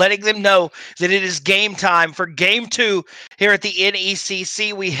 We are letting them know that it is game time for Game 2 here at the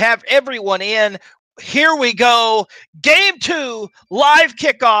NECC. We have everyone in. Here we go. Game 2, live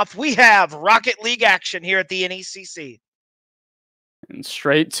kickoff. We have Rocket League action here at the NECC. And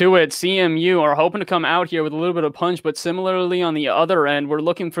straight to it, CMU are hoping to come out here with a little bit of punch, but similarly on the other end, we're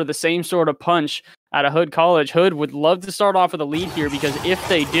looking for the same sort of punch out of Hood College. Hood would love to start off with a lead here, because if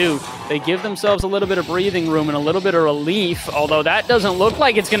they do, they give themselves a little bit of breathing room and a little bit of relief, although that doesn't look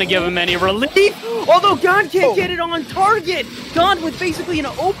like it's going to give them any relief. Although God can't get it on target. God with basically an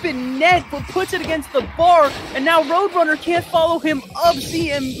open net, but puts it against the bar, and now Roadrunner can't follow him up.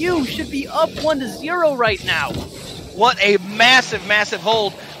 CMU should be up 1-0 right now. What a massive, massive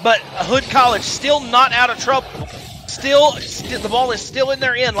hold, but Hood College still not out of trouble. Still, the ball is still in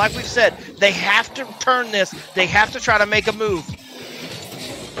their end. Like we've said, they have to turn this. They have to try to make a move.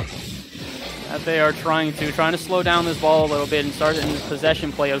 They are trying to slow down this ball a little bit and start in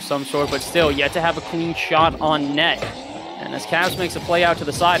possession play of some sort, but still yet to have a clean shot on net. And as Cavs makes a play out to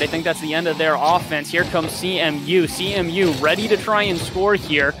the side, I think that's the end of their offense. Here comes CMU. CMU ready to try and score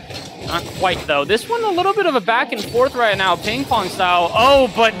here. Not quite, though. This one a little bit of a back and forth right now, ping pong style.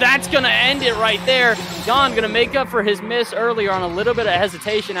 Oh, but that's going to end it right there. John going to make up for his miss earlier on a little bit of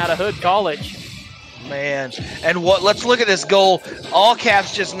hesitation out of Hood College. Man, and let's look at this goal. All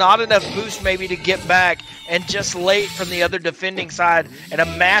Caps, just not enough boost maybe to get back, and just late from the other defending side, and a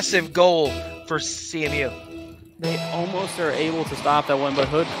massive goal for CMU. They almost are able to stop that one, but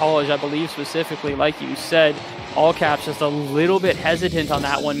Hood College, I believe specifically, like you said, All Caps just a little bit hesitant on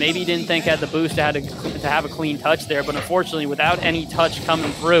that one. Maybe didn't think had the boost to have a clean touch there, but unfortunately, without any touch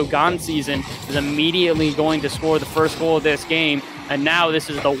coming through, Gone Season is immediately going to score the first goal of this game, and now this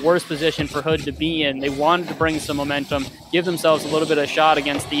is the worst position for Hood to be in. They wanted to bring some momentum, give themselves a little bit of shot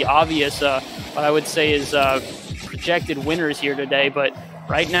against the obvious, what I would say is projected winners here today, but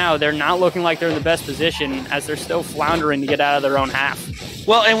right now they're not looking like they're in the best position as they're still floundering to get out of their own half.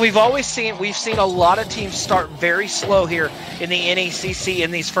 Well, and we've seen a lot of teams start very slow here in the NECC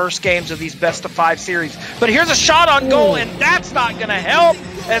in these first games of these best-of-5 series. But here's a shot on goal, and that's not going to help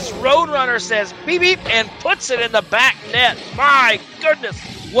as Roadrunner says beep beep and puts it in the back net. My goodness,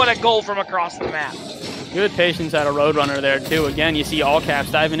 what a goal from across the map. Good patience out of Roadrunner there, too. Again, you see All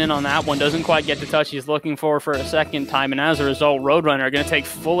Caps diving in on that one. Doesn't quite get the touch he's looking for a second time. And as a result, Roadrunner going to take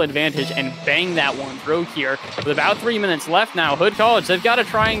full advantage and bang that one through here. With about 3 minutes left now, Hood College, they've got to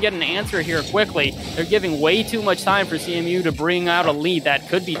try and get an answer here quickly. They're giving way too much time for CMU to bring out a lead. That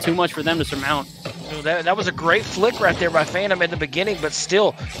could be too much for them to surmount. That was a great flick right there by Phantom in the beginning, but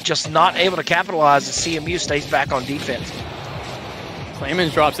still just not able to capitalize as CMU stays back on defense.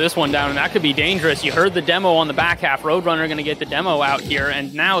 Clemens drops this one down, and that could be dangerous. You heard the demo on the back half. Roadrunner going to get the demo out here,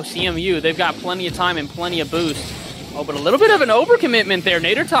 and now CMU, they've got plenty of time and plenty of boost. Oh, but a little bit of an overcommitment there.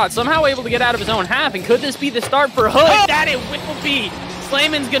 Nadertot somehow able to get out of his own half, and could this be the start for Hood? Oh! That it will be.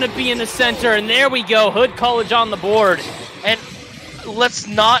 Slayman's going to be in the center, and there we go. Hood College on the board. And let's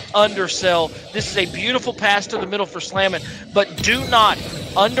not undersell. This is a beautiful pass to the middle for Slammin', but do not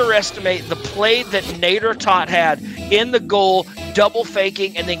underestimate the play that Nadertot had in the goal, double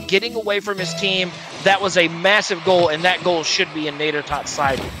faking and then getting away from his team. That was a massive goal, and that goal should be in Nadertot's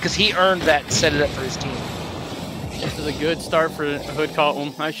side because he earned that and set it up for his team. This is a good start for Hood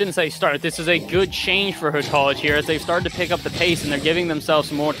College. Well, I shouldn't say start. This is a good change for Hood College here as they've started to pick up the pace and they're giving themselves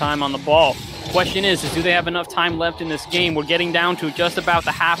some more time on the ball. Question is do they have enough time left in this game? We're getting down to just about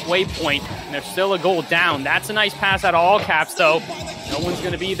the halfway point, and there's still a goal down. That's a nice pass out of All Caps, though. No one's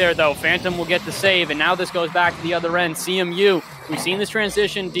going to be there, though. Phantom will get the save, and now this goes back to the other end. CMU, we've seen this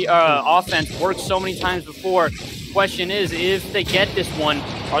transition offense work so many times before. Question is, if they get this one,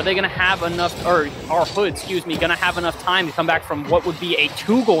 are they going to have enough, or Hood, excuse me, going to have enough time to come back from what would be a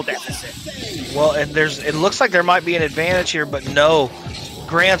 2-goal deficit? Well, and it looks like there might be an advantage here, but no.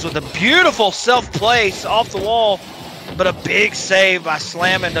 Grands with a beautiful self-place off the wall, but a big save by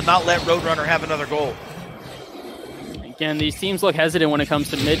Slammin' to not let Roadrunner have another goal. Again, these teams look hesitant when it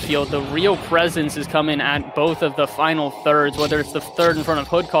comes to midfield. The real presence is coming at both of the final thirds, whether it's the third in front of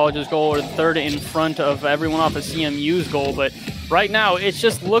Hood College's goal or the third in front of everyone off of CMU's goal. But right now, it's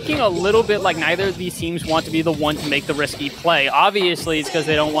just looking a little bit like neither of these teams want to be the one to make the risky play. Obviously, it's because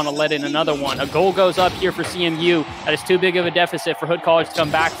they don't want to let in another one. A goal goes up here for CMU. That is too big of a deficit for Hood College to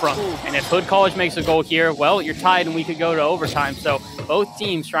come back from. And if Hood College makes a goal here, well, you're tied and we could go to overtime. So both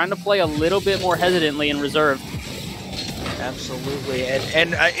teams trying to play a little bit more hesitantly in reserve. Absolutely,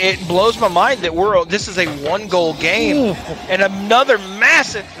 and it blows my mind that this is a 1-goal game. And another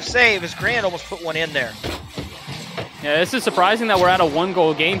massive save as Grant almost put one in there. Yeah, this is surprising that we're at a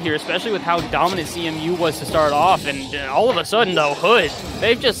 1-goal game here, especially with how dominant CMU was to start off. And all of a sudden, though, Hood,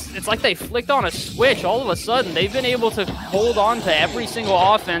 it's like they flicked on a switch. All of a sudden, they've been able to hold on to every single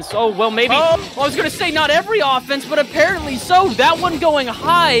offense. Oh, well, maybe, I was going to say not every offense, but apparently so. That one going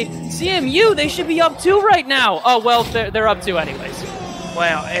high. CMU, they should be up 2 right now. Oh, well, they're up 2 anyways.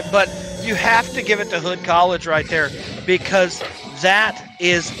 Wow, but you have to give it to Hood College right there because that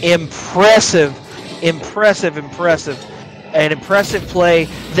is impressive. Impressive. An impressive play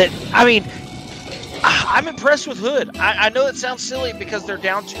that, I mean, I'm impressed with Hood. I know it sounds silly because they're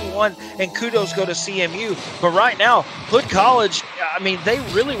down 2-1 and kudos go to CMU. But right now, Hood College, I mean, they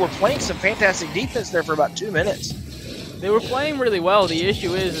really were playing some fantastic defense there for about 2 minutes. They were playing really well. The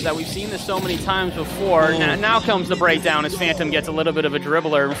issue is that we've seen this so many times before. Now comes the breakdown as Phantom gets a little bit of a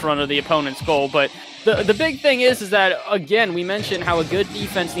dribbler in front of the opponent's goal. But the big thing is that, again, we mentioned how a good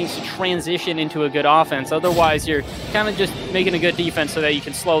defense needs to transition into a good offense. Otherwise, you're kind of just making a good defense so that you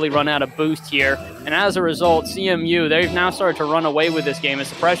can slowly run out of boost here. And as a result, CMU, they've now started to run away with this game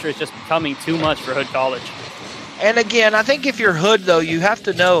as the pressure is just becoming too much for Hood College. And again, I think if you're Hood, though, you have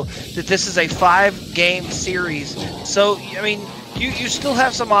to know that this is a 5-game series. So, I mean, you still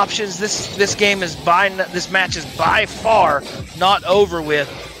have some options. This match is by far not over with,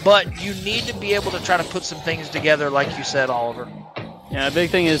 but you need to be able to try to put some things together, like you said, Oliver. Yeah, the big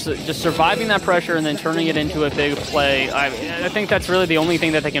thing is just surviving that pressure and then turning it into a big play. I think that's really the only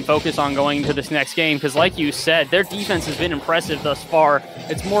thing that they can focus on going into this next game because, like you said, their defense has been impressive thus far.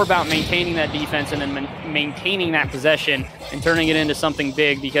 It's more about maintaining that defense and then maintaining that possession and turning it into something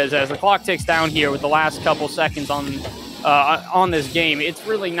big because as the clock ticks down here with the last couple seconds on on this game, it's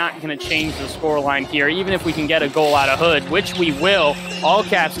really not going to change the scoreline here, even if we can get a goal out of Hood, which we will. All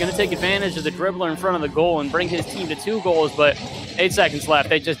Caps going to take advantage of the dribbler in front of the goal and bring his team to 2 goals, but 8 seconds left.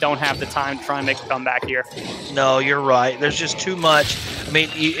 They just don't have the time to try and make a comeback here. No, you're right. There's just too much. I mean,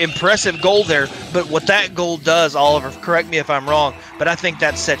 impressive goal there, but what that goal does, Oliver, correct me if I'm wrong, but I think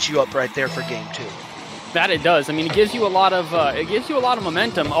that sets you up right there for game 2. That it does. I mean, it gives you a lot of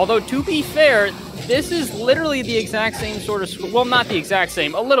momentum. Although, to be fair, this is literally the exact same sort of well, not the exact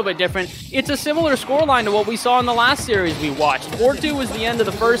same, a little bit different. It's a similar scoreline to what we saw in the last series we watched. 4-2 was the end of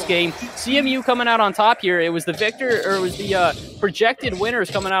the first game. CMU coming out on top here. It was the projected winners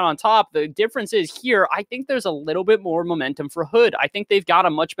coming out on top. The difference is here, I think there's a little bit more momentum for Hood. I think they've got a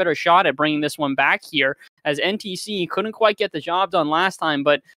much better shot at bringing this one back here, as NTC couldn't quite get the job done last time,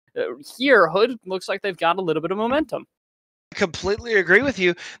 but here, Hood looks like they've got a little bit of momentum. I completely agree with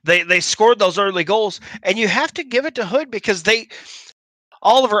you. They scored those early goals, and you have to give it to Hood because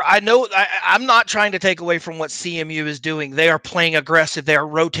Oliver, I know I'm not trying to take away from what CMU is doing. They are playing aggressive. They are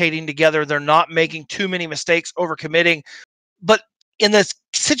rotating together. They're not making too many mistakes, overcommitting. But in the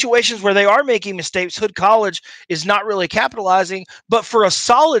situations where they are making mistakes, Hood College is not really capitalizing. But for a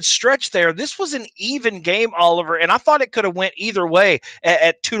solid stretch there, this was an even game, Oliver, and I thought it could have went either way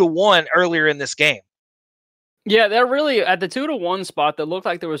at 2-1 earlier in this game. Yeah, they're really at the 2-1 spot. That looked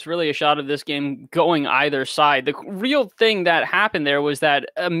like there was really a shot of this game going either side. The real thing that happened there was that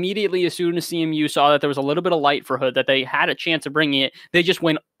immediately, as soon as CMU saw that there was a little bit of light for Hood, that they had a chance of bringing it, they just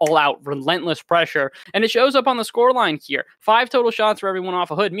went all out, relentless pressure. And it shows up on the scoreline here. 5 total shots for everyone off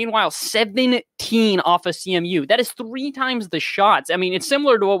of Hood. Meanwhile, 17 off of CMU. That is 3 times the shots. I mean, it's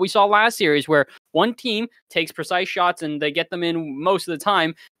similar to what we saw last series, where one team takes precise shots and they get them in most of the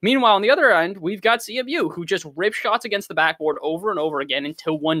time. Meanwhile, on the other end, we've got CMU, who just rip shots against the backboard over and over again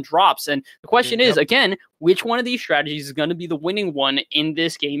until one drops. And the question is, again, which one of these strategies is going to be the winning one in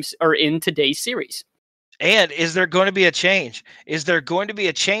this game or in today's series? And is there going to be a change? Is there going to be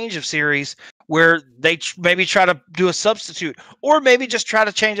a change of series where they maybe try to do a substitute, or maybe just try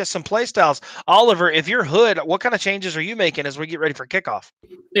to change up some play styles? Oliver, if you're Hood, what kind of changes are you making as we get ready for kickoff?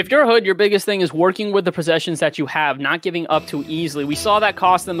 If you're Hood, your biggest thing is working with the possessions that you have, not giving up too easily. We saw that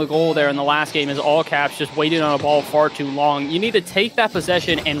cost them the goal there in the last game, as All Caps just waited on a ball far too long. You need to take that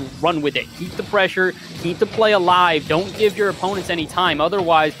possession and run with it. Keep the pressure, keep the play alive. Don't give your opponents any time.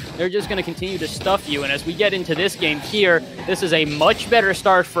 Otherwise, they're just going to continue to stuff you. And as we get into this game here, this is a much better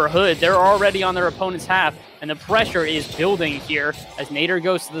start for Hood. They're already on their opponent's half, and the pressure is building here as Nader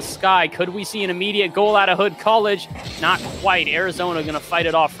goes to the sky. Could we see an immediate goal out of Hood College? Not quite. Arizona going to fight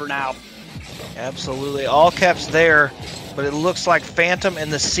it off for now. Absolutely. All Caps there, but it looks like Phantom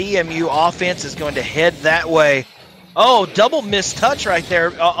and the CMU offense is going to head that way. Oh, double missed touch right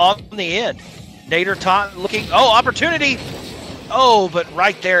there on the end. Nader Tot looking. Oh, opportunity. Oh, but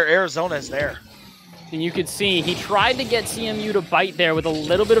right there, Arizona is there. And you could see he tried to get CMU to bite there with a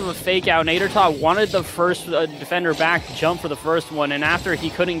little bit of a fake out. Nader Tot wanted the first defender back to jump for the first one, and after he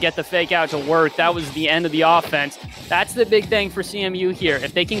couldn't get the fake out to work, that was the end of the offense. That's the big thing for CMU here.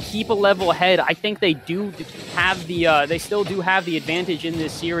 If they can keep a level head, I think they do have they still do have the advantage in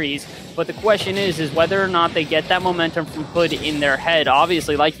this series. But the question is whether or not they get that momentum from Hood in their head.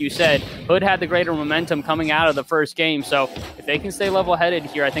 Obviously, like you said, Hood had the greater momentum coming out of the first game. So if they can stay level-headed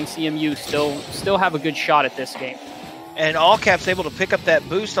here, I think CMU still have a good shot at this game. And All Caps able to pick up that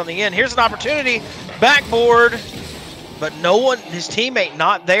boost on the end. Here's an opportunity. Backboard. But no one, his teammate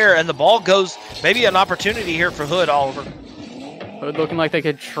not there. And the ball goes, maybe an opportunity here for Hood, Oliver. Hood looking like they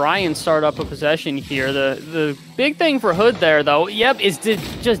could try and start up a possession here. The big thing for Hood there, though, is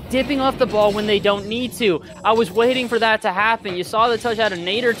just dipping off the ball when they don't need to. I was waiting for that to happen. You saw the touch out of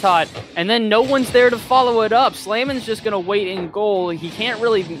Nader Tot, and then no one's there to follow it up. Slammon's just going to wait in goal. He can't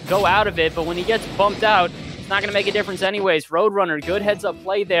really go out of it, but when he gets bumped out, it's not going to make a difference anyways. Roadrunner, good heads-up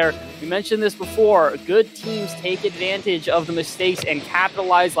play there. We mentioned this before. Good teams take advantage of the mistakes and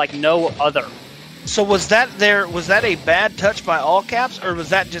capitalize like no other. So was that a bad touch by All Caps, or was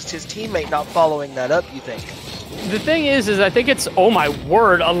that just his teammate not following that up, you think? The thing is I think it's, oh my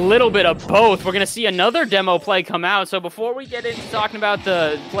word, a little bit of both. We're going to see another demo play come out. So before we get into talking about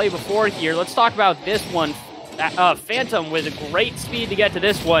the play before here, let's talk about this one. Phantom with a great speed to get to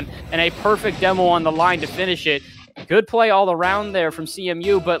this one and a perfect demo on the line to finish it. Good play all around there from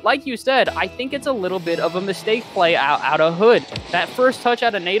CMU, but like you said, I think it's a little bit of a mistake play out of Hood. That first touch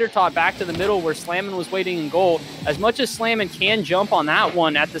out of Nader Tot back to the middle where Slammin was waiting in goal, as much as Slammin can jump on that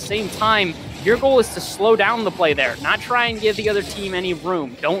one, at the same time, your goal is to slow down the play there, not try and give the other team any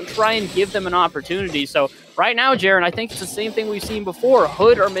room. Don't try and give them an opportunity. So right now, Jaron, I think it's the same thing we've seen before.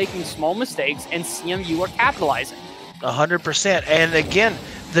 Hood are making small mistakes, and CMU are capitalizing. 100%. And again,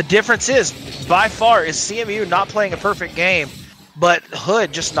 the difference is, by far, is CMU not playing a perfect game, but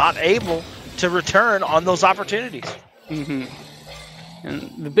Hood just not able to return on those opportunities. Mm-hmm.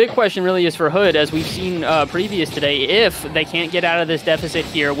 And the big question really is for Hood, as we've seen previous today, if they can't get out of this deficit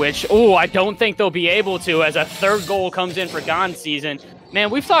here, which, I don't think they'll be able to, as a third goal comes in for Gon season. Man,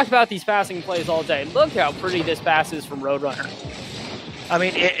 we've talked about these passing plays all day. Look how pretty this pass is from Roadrunner. I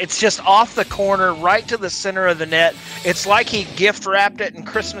mean, it's just off the corner, right to the center of the net. It's like he gift wrapped it and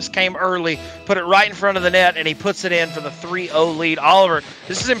Christmas came early, put it right in front of the net, and he puts it in for the 3-0 lead. Oliver,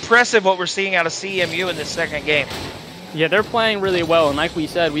 this is impressive what we're seeing out of CMU in this second game. Yeah, they're playing really well, and like we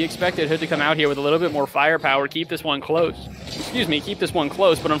said, we expected Hood to come out here with a little bit more firepower, keep this one close.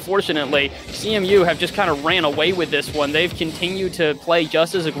 But unfortunately, CMU have just kind of ran away with this one. They've continued to play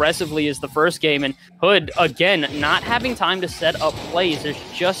just as aggressively as the first game, and Hood, again, not having time to set up plays. There's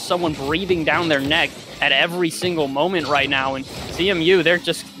just someone breathing down their neck at every single moment right now, and CMU, they're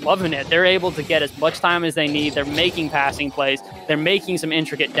just loving it. They're able to get as much time as they need. They're making passing plays. They're making some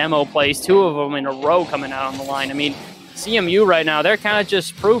intricate demo plays, 2 of them in a row coming out on the line. I mean, CMU right now, they're kind of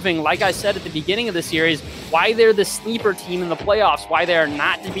just proving, like I said at the beginning of the series, why they're the sleeper team in the playoffs, why they're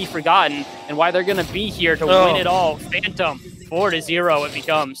not to be forgotten, and why they're going to be here to win it all. Phantom, 4-0 it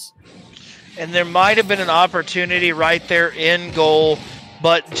becomes. And there might have been an opportunity right there in goal,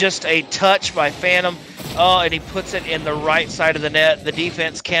 but just a touch by Phantom. And he puts it in the right side of the net. The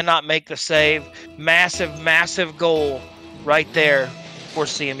defense cannot make the save. Massive, massive goal right there for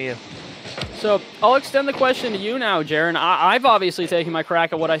CMU. So I'll extend the question to you now, Jaron. I've obviously taken my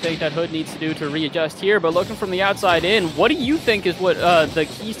crack at what I think that Hood needs to do to readjust here, but looking from the outside in, what do you think is what the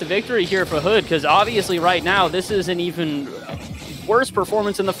keys to victory here for Hood? Because obviously right now, this is an even worse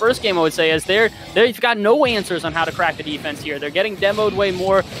performance in the first game, I would say, as they've got no answers on how to crack the defense here. They're getting demoed way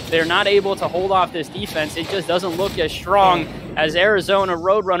more. They're not able to hold off this defense. It just doesn't look as strong as Arizona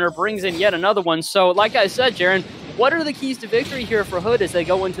Roadrunner brings in yet another one. So like I said, Jaron, what are the keys to victory here for Hood as they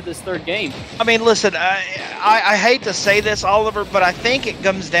go into this third game? I mean, listen, I hate to say this, Oliver, but I think it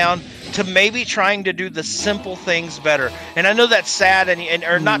comes down to maybe trying to do the simple things better. And I know that's sad,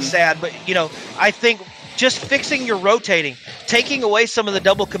 or not sad, but, you know, I think just fixing your rotating, taking away some of the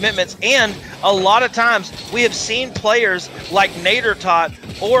double commitments. And a lot of times we have seen players like Nader Tot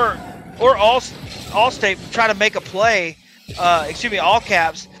or Allstate try to make a play, all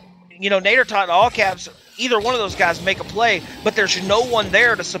caps. You know, Nader Tot and all caps, either one of those guys make a play, but there's no one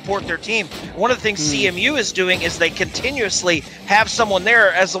there to support their team. One of the things CMU is doing is they continuously have someone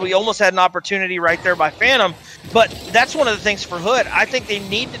there, as we almost had an opportunity right there by Phantom. But that's one of the things for Hood. I think they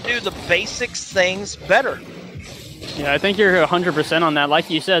need to do the basics things better. Yeah, I think you're 100% on that. Like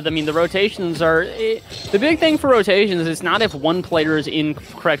you said, I mean, the rotations are... the big thing for rotations is not if one player is in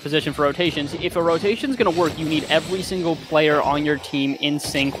correct position for rotations. If a rotation is going to work, you need every single player on your team in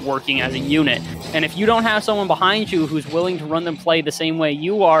sync working as a unit. And if you don't have someone behind you who's willing to run them play the same way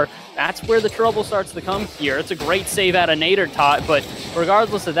you are, that's where the trouble starts to come here. It's a great save out of Nader Tot, but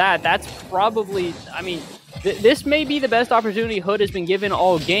regardless of that, that's probably... I mean... This may be the best opportunity Hood has been given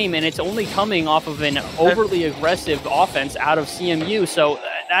all game, and it's only coming off of an overly aggressive offense out of CMU, so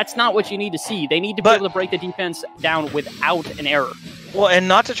that's not what you need to see. They need to be able to break the defense down without an error. Well, and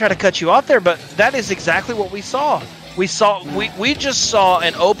not to try to cut you off there, but that is exactly what we saw. We just saw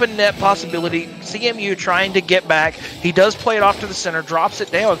an open net possibility, CMU trying to get back. He does play it off to the center, drops it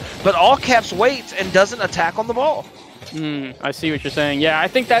down, but all caps waits and doesn't attack on the ball. I see what you're saying. Yeah, I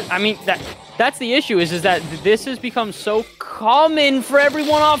think that, I mean, that's the issue is that this has become so common for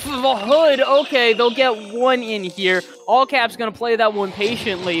everyone off of a Hood. Okay, they'll get one in here. All caps going to play that one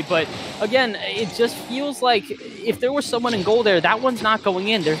patiently, but again, it just feels like if there was someone in goal there, that one's not going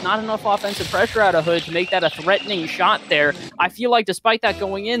in. There's not enough offensive pressure out of Hood to make that a threatening shot there. I feel like despite that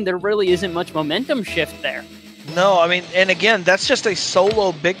going in, there really isn't much momentum shift there. No, I mean, and again, that's just a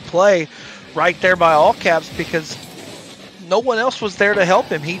solo big play right there by all caps because no one else was there to help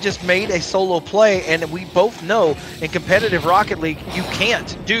him. He just made a solo play, and we both know in competitive Rocket League, you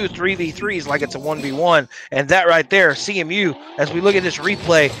can't do 3v3s like it's a 1v1. And that right there, CMU, as we look at this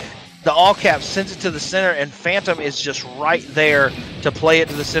replay, the all caps sends it to the center, and Phantom is just right there to play it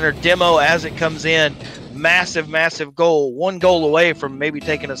to the center. Demo as it comes in. Massive, massive goal. 1 goal away from maybe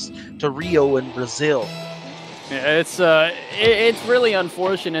taking us to Rio in Brazil. Yeah, it's really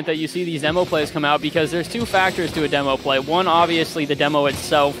unfortunate that you see these demo plays come out because there's 2 factors to a demo play. One, obviously, the demo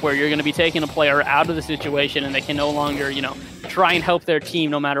itself, where you're going to be taking a player out of the situation and they can no longer, you know, try and help their team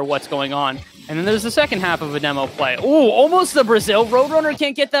no matter what's going on. And then there's the second half of a demo play. Ooh, almost the Brazil. Roadrunner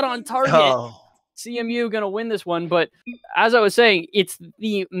can't get that on target. CMU going to win this one. But as I was saying, it's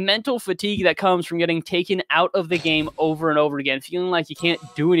the mental fatigue that comes from getting taken out of the game over and over again, feeling like you can't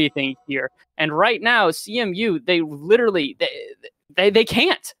do anything here. And right now, CMU, they literally... They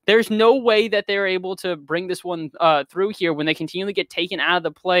can't. There's no way that they're able to bring this one through here when they continually get taken out of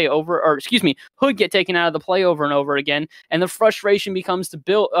the play Hood get taken out of the play over and over again, and the frustration begins to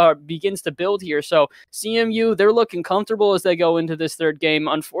build here. So CMU, they're looking comfortable as they go into this third game.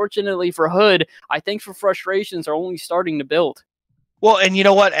 Unfortunately for Hood, I think the frustrations are only starting to build. Well, and you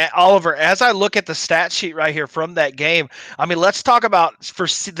know what, Oliver, as I look at the stat sheet right here from that game, I mean, let's talk about for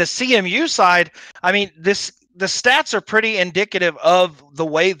the CMU side. I mean, the stats are pretty indicative of the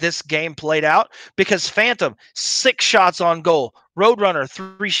way this game played out, because Phantom, 6 shots on goal. Roadrunner,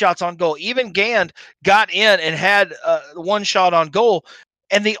 3 shots on goal. Even Gand got in and had 1 shot on goal.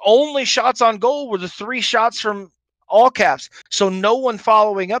 And the only shots on goal were the 3 shots from All Caps. So no one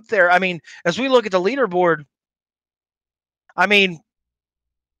following up there. I mean, as we look at the leaderboard, I mean,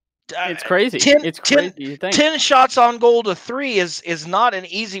 it's crazy. 10 shots on goal to 3 is not an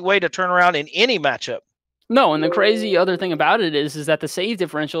easy way to turn around in any matchup. No, and the crazy other thing about it is that the save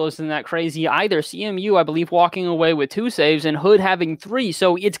differential isn't that crazy either. CMU, I believe, walking away with 2 saves and Hood having 3.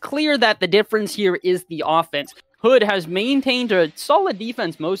 So it's clear that the difference here is the offense. Hood has maintained a solid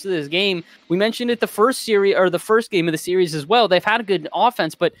defense most of this game. We mentioned it the first game of the series as well. They've had a good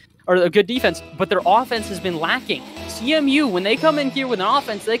offense, or a good defense, but their offense has been lacking. CMU, when they come in here with an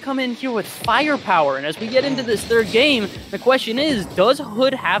offense, they come in here with firepower. And as we get into this third game, the question is, does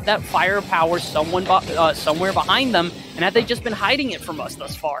Hood have that firepower somewhere behind them? And have they just been hiding it from us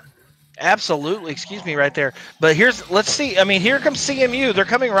thus far? Absolutely. Excuse me right there. But let's see. I mean, here comes CMU. They're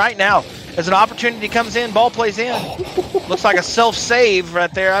coming right now. As an opportunity comes in, ball plays in. Looks like a self-save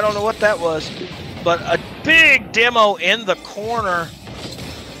right there. I don't know what that was. But a big demo in the corner.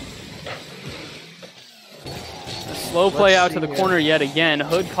 Slow play out to the corner yet again.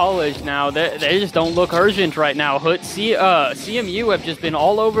 Hood College now, they just don't look urgent right now. CMU have just been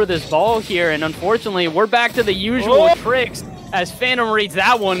all over this ball here, and unfortunately, we're back to the usual tricks as Phantom reads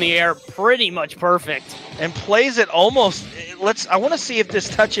that one in the air pretty much perfect. And plays it almost, I want to see if this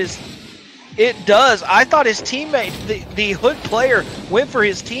touches. It does. I thought his teammate, the Hood player, went for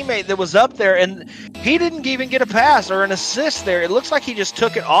his teammate that was up there, and he didn't even get a pass or an assist there. It looks like he just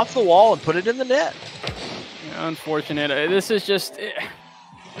took it off the wall and put it in the net. Unfortunate. This is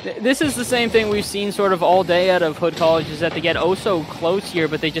the same thing we've seen sort of all day out of Hood College, is that they get oh so close here,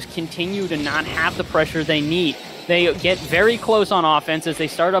 but they just continue to not have the pressure they need. They get very close on offense as they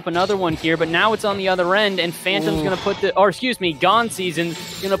start up another one here, but now it's on the other end, and Phantom's going to put Gone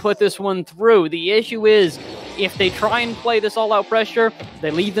Season's going to put this one through. The issue is, if they try and play this all-out pressure,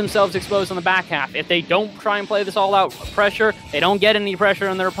 they leave themselves exposed on the back half. If they don't try and play this all-out pressure, they don't get any pressure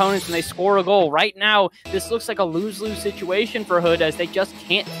on their opponents, and they score a goal. Right now, this looks like a lose-lose situation for Hood, as they just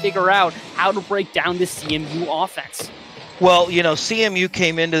can't figure out how to break down this CMU offense. Well, you know, CMU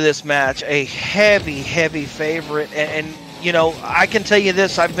came into this match a heavy favorite, and you know, I can tell you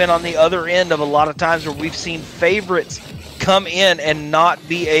this, I've been on the other end of a lot of times where we've seen favorites come in and not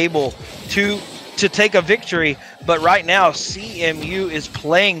be able to take a victory, but right now CMU is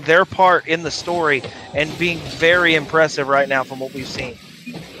playing their part in the story and being very impressive right now from what we've seen.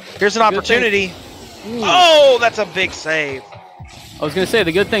 Here's an opportunity. Oh, that's a big save. I was going to say,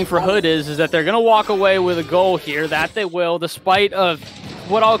 the good thing for Hood is that they're going to walk away with a goal here. That they will, despite of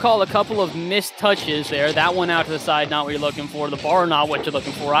what I'll call a couple of missed touches there. That one out to the side, not what you're looking for. The bar, not what you're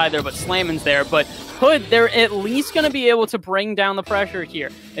looking for either, but slamming's there. But Hood, they're at least going to be able to bring down the pressure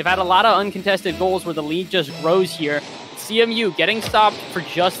here. They've had a lot of uncontested goals where the lead just grows here. CMU getting stopped for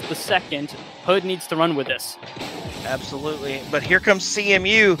just the second. Hood needs to run with this. Absolutely. But here comes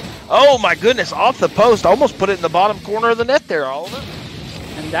CMU. Oh, my goodness. Off the post. Almost put it in the bottom corner of the net there, Oliver.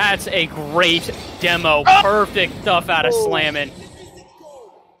 And that's a great demo. Oh! Perfect stuff out of slamming.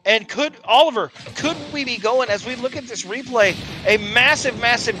 And Oliver, could we be going, as we look at this replay, a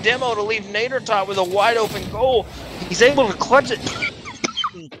massive demo to leave Nadertot with a wide open goal? He's able to clutch it.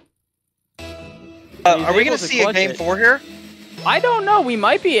 Are we going to see a game 4 here? I don't know. We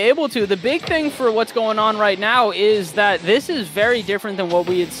might be able to. The big thing for what's going on right now is that this is very different than what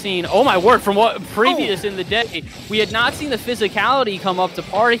we had seen. Oh, my word. From what previous in the day, we had not seen the physicality come up to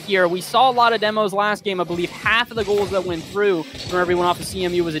par here. We saw a lot of demos last game. I believe half of the goals that went through from everyone off of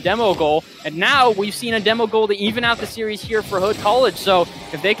CMU was a demo goal. And now we've seen a demo goal to even out the series here for Hood College. So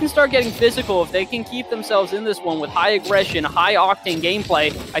if they can start getting physical, if they can keep themselves in this one with high aggression, high octane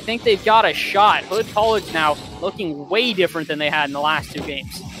gameplay, I think they've got a shot. Hood College now looking way different than they had in the last 2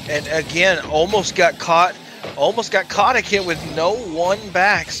 games. And again, almost got caught Almost got caught again with no one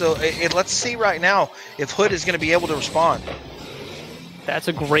back. So let's see right now if Hood is going to be able to respond. That's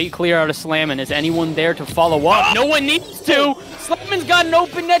a great clear out of Slammin'. Is anyone there to follow up? No one needs to. Slammin's got an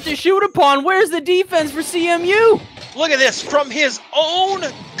open net to shoot upon. Where's the defense for CMU? Look at this. From his own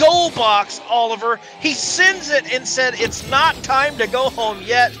goal box, Oliver, he sends it and said, it's not time to go home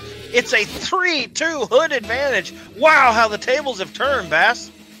yet. It's a 3-2 Hood advantage. Wow, how the tables have turned,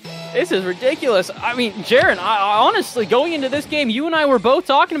 Bass. This is ridiculous. I mean, Jaron, I honestly, going into this game, you and I were both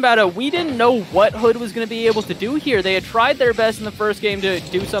talking about it. We didn't know what Hood was going to be able to do here. They had tried their best in the first game to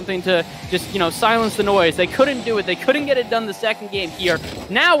do something to just, silence the noise. They couldn't do it. They couldn't get it done the second game here.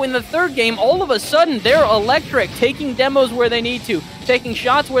 Now, in the third game, all of a sudden, they're electric, taking demos where they need to, taking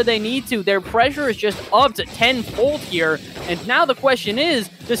shots where they need to. Their pressure is just upped to tenfold here. And now the question is,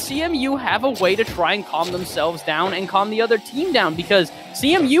 does CMU have a way to try and calm themselves down and calm the other team down? Because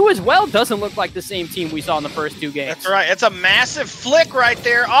CMU as well doesn't look like the same team we saw in the first two games. That's right. It's a massive flick right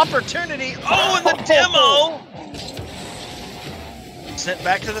there. Opportunity. Oh, and the demo. Sent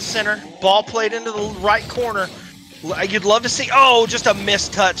back to the center. Ball played into the right corner. You'd love to see. Oh, just a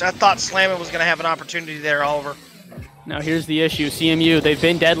missed touch. I thought Slammin' was going to have an opportunity there, Oliver. Now here's the issue. CMU, they've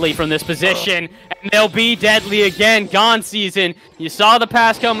been deadly from this position, and they'll be deadly again. Gone season. You saw the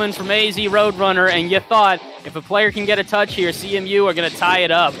pass coming from AZ Roadrunner, and you thought if a player can get a touch here, CMU are going to tie it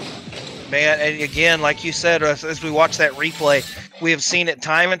up. Man, and again, like you said, as we watch that replay, we have seen it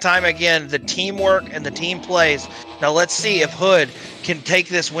time and time again, the teamwork and the team plays. Now let's see if Hood can take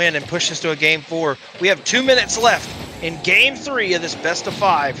this win and push us to a Game 4. We have 2 minutes left in Game 3 of this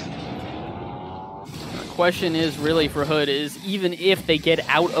best-of-5. Question is really for Hood is even if they get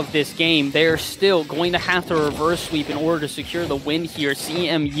out of this game, they're still going to have to reverse sweep in order to secure the win here.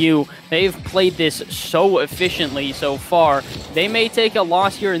 CMU, they've played this so efficiently so far. They may take a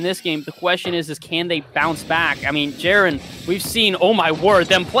loss here in this game. The question is can they bounce back? I mean, Jaron, we've seen, oh my word,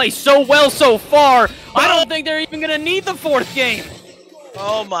 them play so well so far. I don't think they're even going to need the fourth game.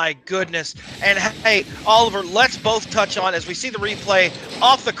 Oh my goodness. And hey, Oliver, let's both touch on, as we see the replay,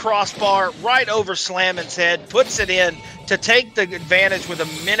 off the crossbar, right over Slammin's head, puts it in to take the advantage with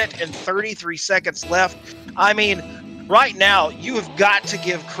 1 minute and 33 seconds left. I mean, right now, you have got to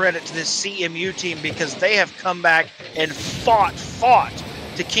give credit to this CMU team because they have come back and fought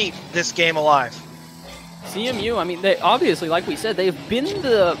to keep this game alive. CMU, I mean, they obviously, like we said, they've been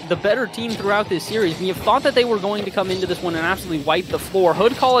the better team throughout this series, and you thought that they were going to come into this one and absolutely wipe the floor.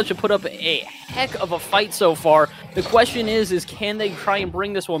 Hood College have put up a heck of a fight so far. The question is can they try and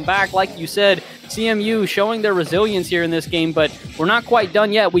bring this one back? Like you said, CMU showing their resilience here in this game, but we're not quite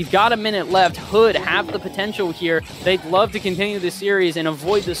done yet. We've got 1 minute left. Hood have the potential here. They'd love to continue this series and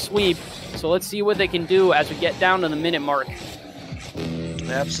avoid the sweep, so let's see what they can do as we get down to the minute mark.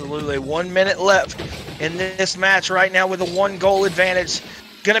 Absolutely. 1 minute left in this match right now with a 1-goal advantage.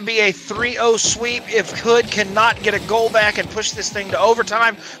 Going to be a 3-0 sweep if Hood cannot get a goal back and push this thing to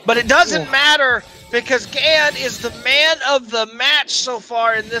overtime. But it doesn't matter because Gan is the man of the match so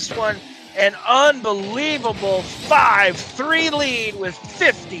far in this one. An unbelievable 5-3 lead with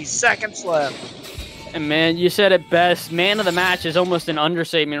 50 seconds left. And man, you said it best. Man of the match is almost an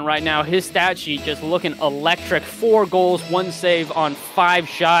understatement right now. His stat sheet just looking electric. 4 goals, 1 save on 5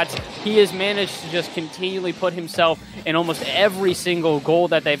 shots. He has managed to just continually put himself in almost every single goal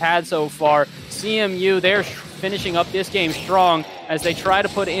that they've had so far. CMU, they're finishing up this game strong as they try to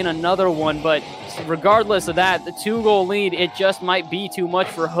put in another one. But regardless of that, the 2-goal lead, it just might be too much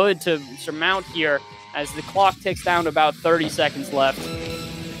for Hood to surmount here as the clock ticks down to about 30 seconds left.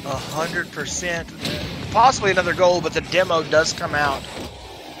 100%. Possibly another goal, but the demo does come out.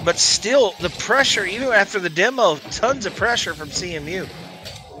 But still, the pressure, even after the demo, tons of pressure from CMU.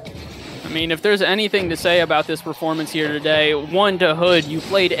 I mean, if there's anything to say about this performance here today, one to Hood, you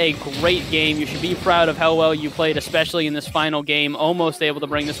played a great game. You should be proud of how well you played, especially in this final game, almost able to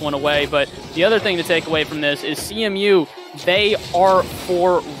bring this one away. But the other thing to take away from this is CMU, they are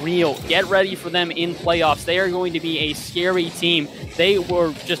for real. Get ready for them in playoffs. They are going to be a scary team. They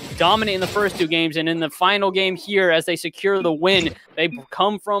were just dominant in the first 2 games, and in the final game here, as they secure the win, they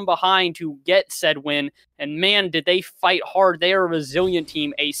come from behind to get said win. And man, did they fight hard. They are a resilient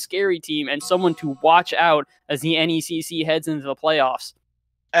team, a scary team, and someone to watch out as the NECC heads into the playoffs.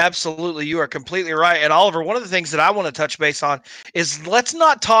 Absolutely, you are completely right. And Oliver, one of the things that I want to touch base on is let's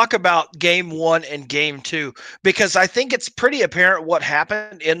not talk about Game 1 and Game 2 because I think it's pretty apparent what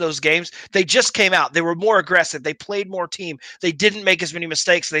happened in those games. They just came out. They were more aggressive. They played more team. They didn't make as many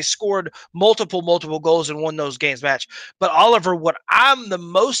mistakes. They scored multiple goals and won those games match. But Oliver, what I'm the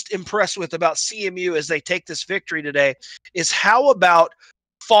most impressed with about CMU as they take this victory today is how about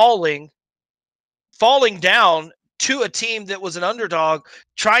falling falling down to a team that was an underdog,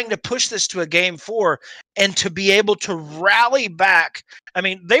 trying to push this to a game 4, and to be able to rally back. I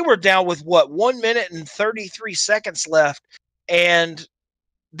mean, they were down with what, 1 minute and 33 seconds left, and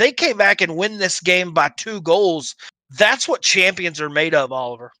they came back and win this game by 2 goals. That's what champions are made of,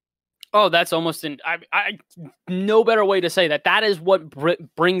 Oliver. Oh, that's almost I no better way to say that. That is what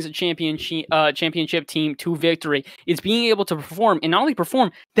brings a championship team to victory. It's being able to perform, and not only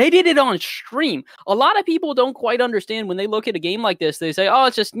perform, they did it on stream. A lot of people don't quite understand when they look at a game like this. They say, "Oh,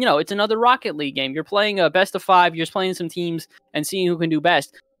 it's just, it's another Rocket League game. You're playing a best of 5. You're just playing some teams and seeing who can do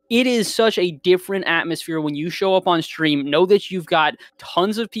best." It is such a different atmosphere when you show up on stream. Know that you've got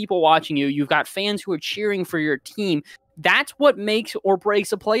tons of people watching you. You've got fans who are cheering for your team. That's what makes or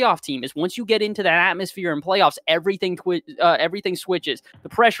breaks a playoff team. Is once you get into that atmosphere in playoffs, everything switches. The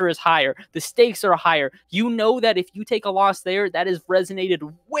pressure is higher. The stakes are higher. You know that if you take a loss there, that has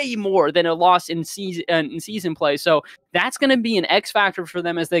resonated way more than a loss in season play. So that's going to be an X factor for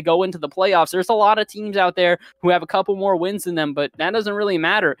them as they go into the playoffs. There's a lot of teams out there who have a couple more wins than them, but that doesn't really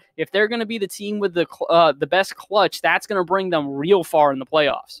matter. If they're going to be the team with the best clutch, that's going to bring them real far in the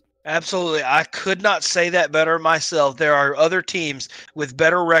playoffs. Absolutely. I could not say that better myself. There are other teams with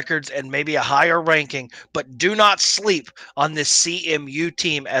better records and maybe a higher ranking, but do not sleep on this CMU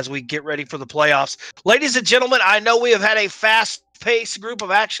team as we get ready for the playoffs. Ladies and gentlemen, I know we have had a fast-paced group of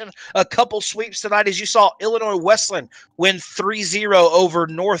action, a couple sweeps tonight. As you saw, Illinois Wesleyan win 3-0 over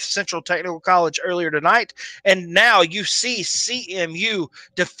Northcentral Technical College earlier tonight. And now you see CMU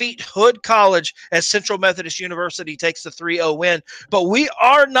defeat Hood College as Central Methodist University takes the 3-0 win. But we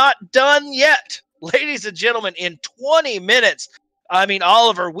are not done yet. Ladies and gentlemen, in 20 minutes,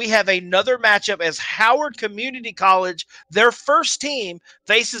 Oliver, we have another matchup as Howard Community College, their first team,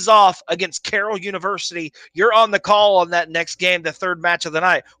 faces off against Carroll University. You're on the call on that next game, the third match of the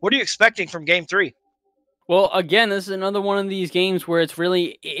night. What are you expecting from game 3? Well, again, this is another one of these games where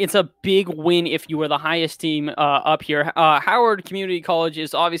it's a big win if you are the highest team up here. Howard Community College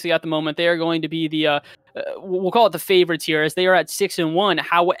is obviously at the moment, they are going to be the we'll call it the favorites here, as they are at 6-1.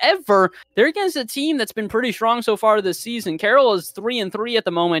 However, they're against a team that's been pretty strong so far this season. Carroll is 3-3 at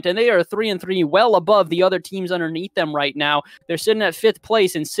the moment, and they are 3-3, well above the other teams underneath them right now. They're sitting at 5th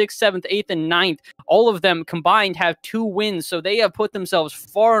place in 6th, 7th, 8th, and 9th. All of them combined have 2 wins, so they have put themselves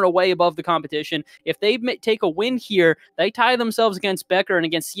far and away above the competition. If they take a win here, they tie themselves against Becker and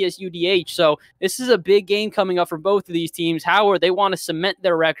against CSUDH. So this is a big game coming up for both of these teams. Howard, they want to cement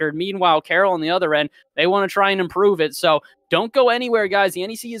their record. Meanwhile, Carroll on the other end, they want to try and improve it. So don't go anywhere, guys. The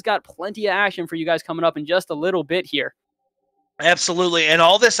NEC has got plenty of action for you guys coming up in just a little bit here. Absolutely. And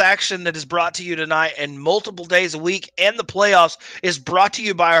all this action that is brought to you tonight and multiple days a week and the playoffs is brought to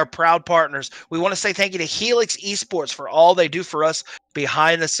you by our proud partners. We want to say thank you to Helix Esports for all they do for us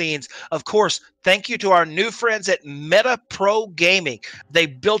behind the scenes. Of course, thank you to our new friends at Meta Pro Gaming. They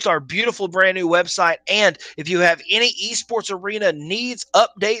built our beautiful brand new website. And if you have any esports arena needs,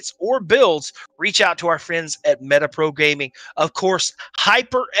 updates, or builds, reach out to our friends at Meta Pro Gaming. Of course,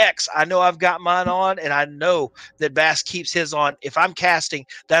 HyperX. I know I've got mine on, and I know that Bass keeps his on. If I'm casting,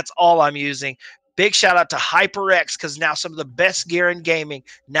 that's all I'm using. Big shout out to HyperX, because now some of the best gear in gaming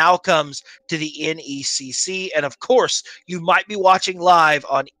now comes to the NECC. And of course, you might be watching live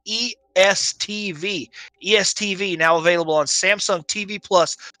on ESTV. ESTV now available on Samsung TV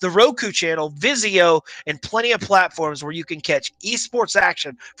Plus, the Roku channel, Vizio, and plenty of platforms where you can catch esports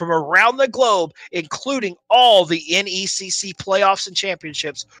action from around the globe, including all the NECC playoffs and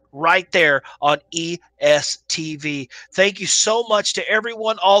championships right there on ESTV. Thank you so much to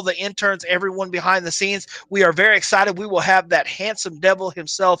everyone, all the interns, everyone behind the scenes. We are very excited. We will have that handsome devil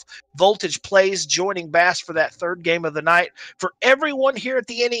himself, Voltage Plays, joining Bass for that third game of the night. For everyone here at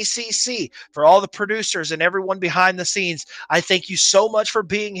the NECC, for all the producers and everyone behind the scenes, I thank you so much for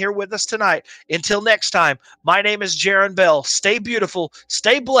being here with us tonight. Until next time, my name is Jaron Bell. Stay beautiful,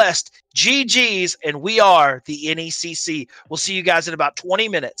 stay blessed, GGs, and we are the NECC. We'll see you guys in about 20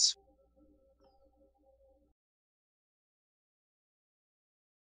 minutes.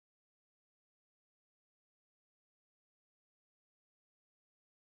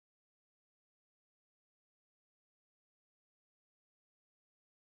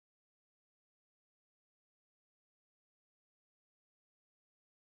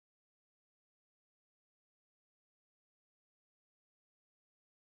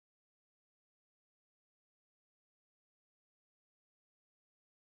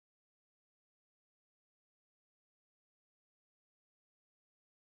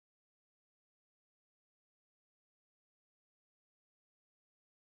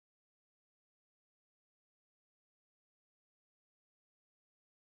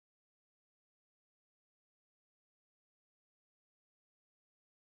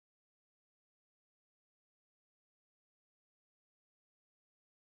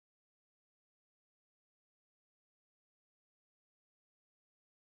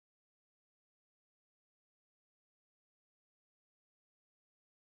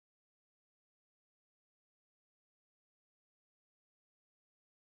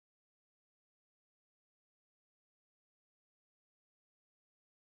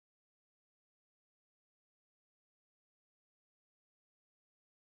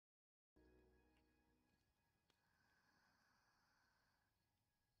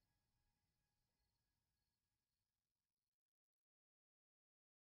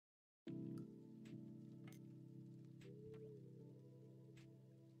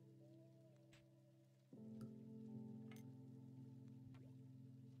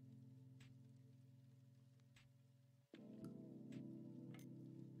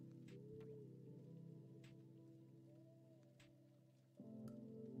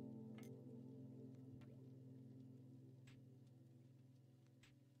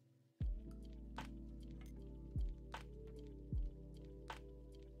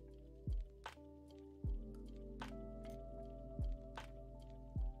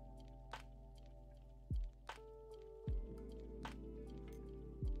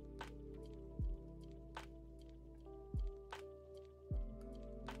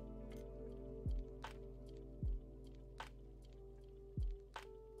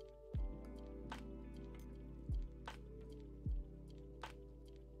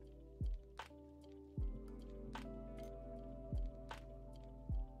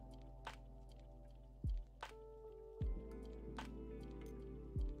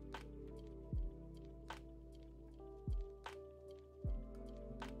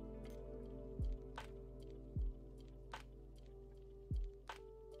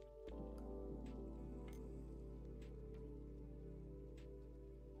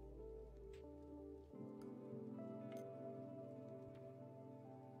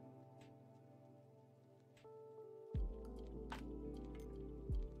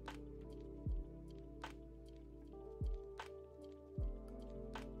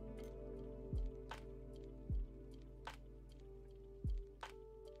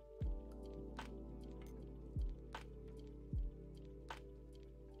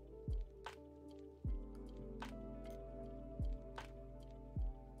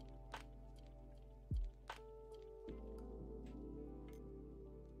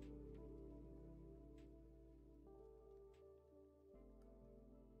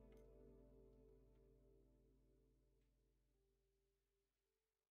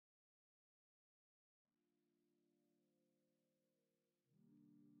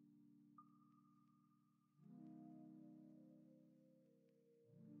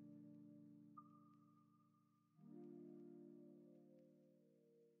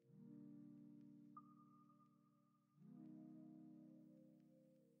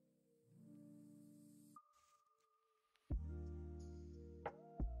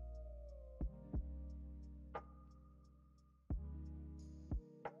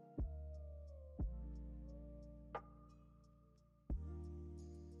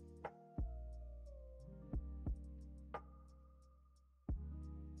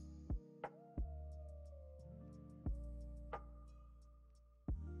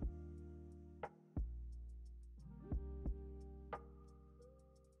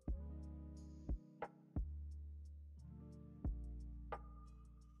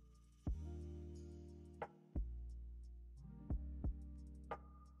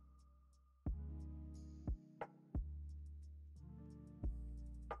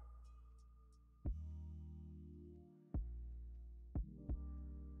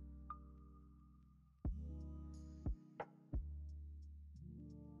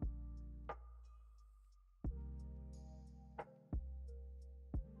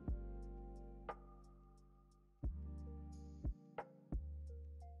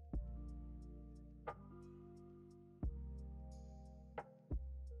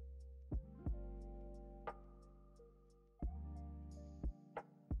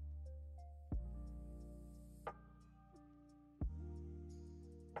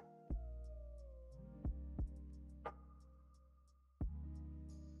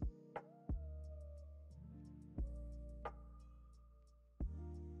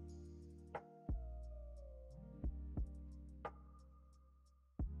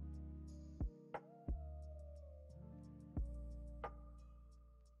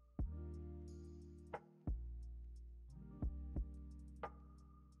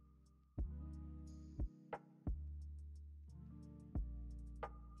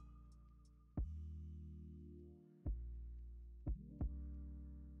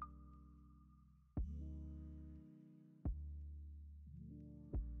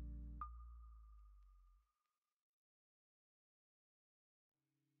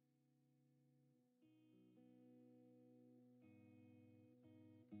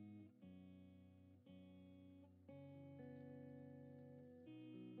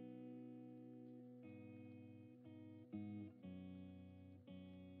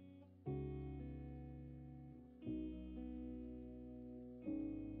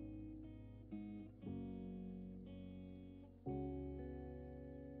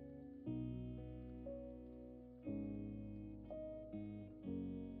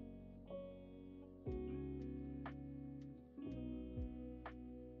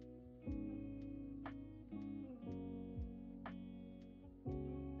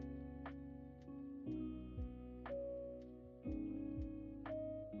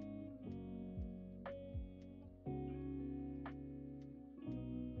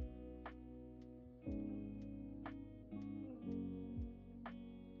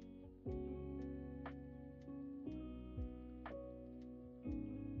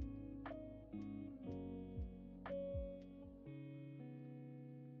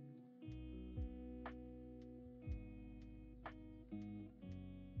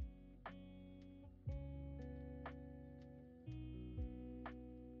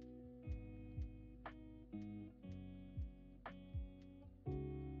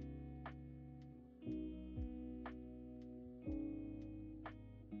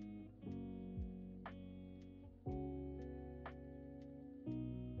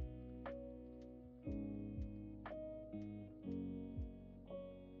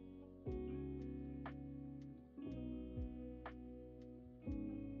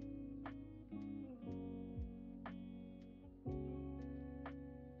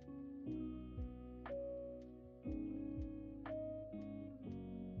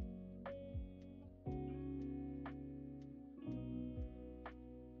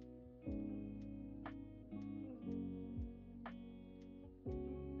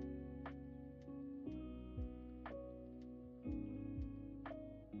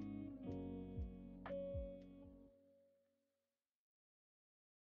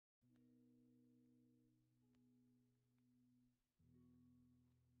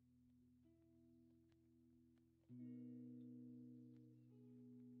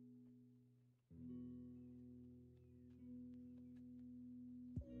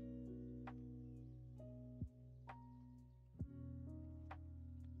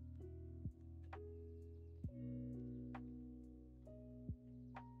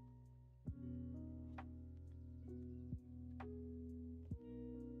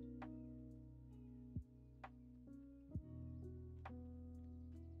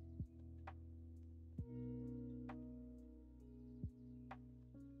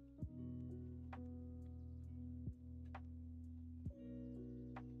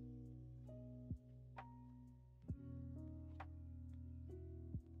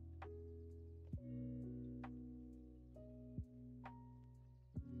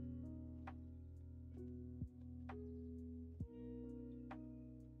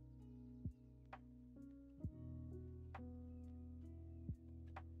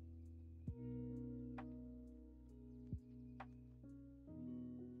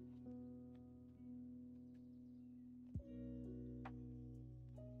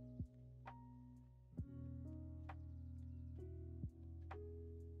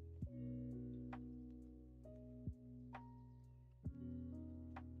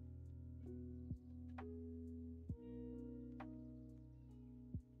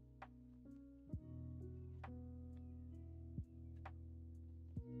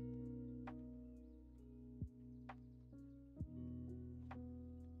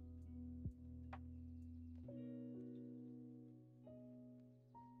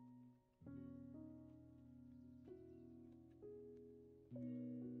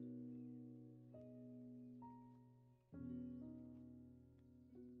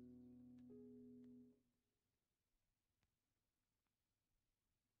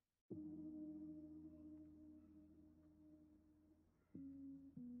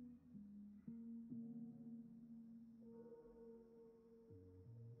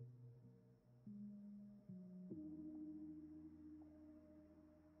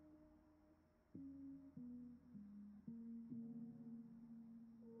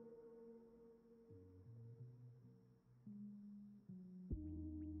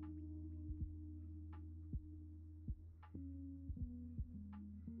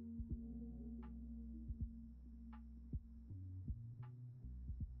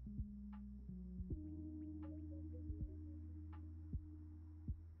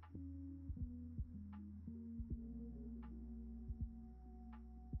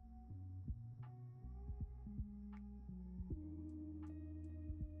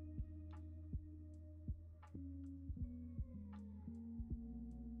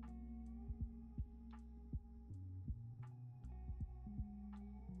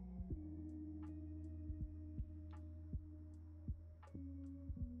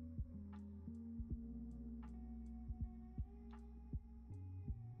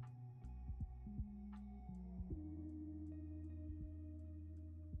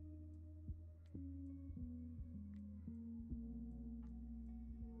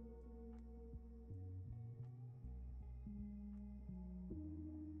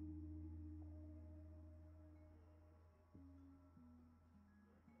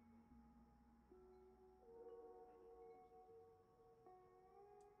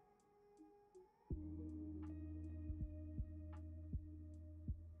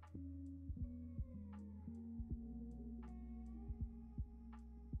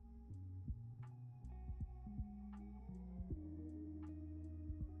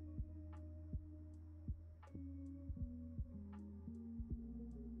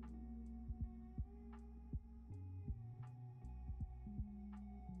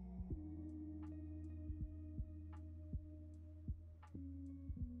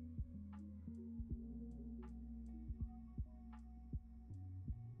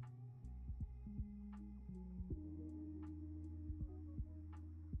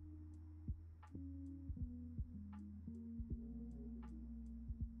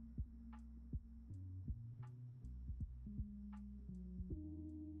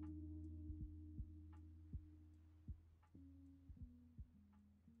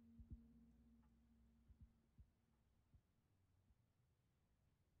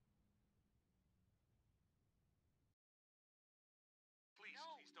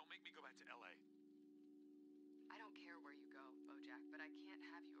 make me go back to LA. I don't care where you go, Bojack, but I can't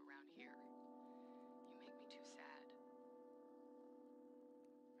have you around here. You make me too sad.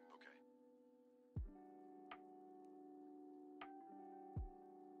 Okay.